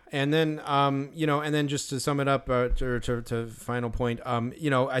 Yeah, and then and then just to sum it up, to final point,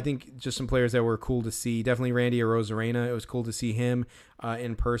 I think just some players that were cool to see. Definitely Randy Arozarena. It was cool to see him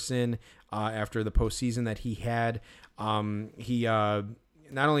in person after the postseason that he had. He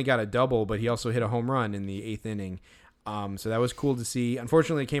not only got a double, but he also hit a home run in the 8th inning. So that was cool to see.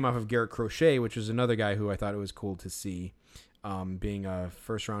 Unfortunately, it came off of Garrett Crochet, which was another guy who I thought it was cool to see, being a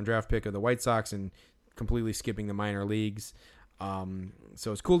first-round draft pick of the White Sox and completely skipping the minor leagues.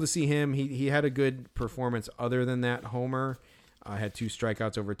 So it's cool to see him. He had a good performance other than that homer. Had 2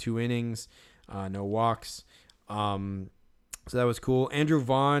 strikeouts over 2 innings, no walks. So that was cool. Andrew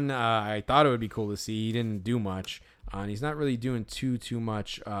Vaughn, I thought it would be cool to see. He didn't do much. And he's not really doing too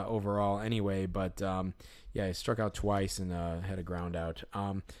much overall anyway, but he struck out twice and had a ground out.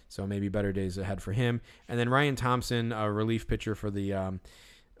 So maybe better days ahead for him. And then Ryan Thompson, a relief pitcher for the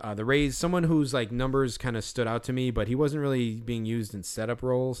Rays, someone whose numbers kind of stood out to me, but he wasn't really being used in setup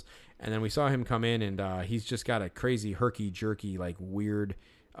roles. And then we saw him come in, and he's just got a crazy herky-jerky, weird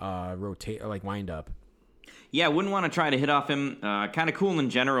wind up. Yeah, I wouldn't want to try to hit off him. Kind of cool in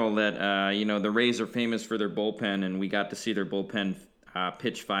general that, the Rays are famous for their bullpen, and we got to see their bullpen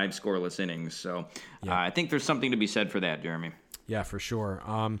pitch 5 scoreless innings. So I think there's something to be said for that, Jeremy. Yeah, for sure.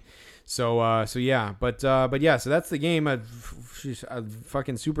 So that's the game. A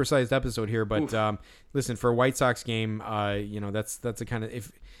fucking supersized episode here, but listen, for a White Sox game, that's a kind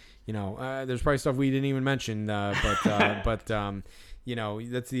of, there's probably stuff we didn't even mention, but that's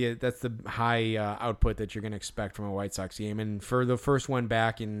the high output that you're going to expect from a White Sox game. And for the first one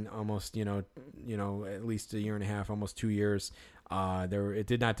back in almost, at least a year and a half, almost 2 years, it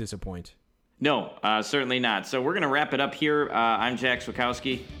did not disappoint. No, certainly not. So we're going to wrap it up here. I'm Jack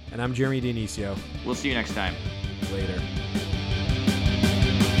Swakowski. And I'm Jeremy Dionisio. We'll see you next time. Later.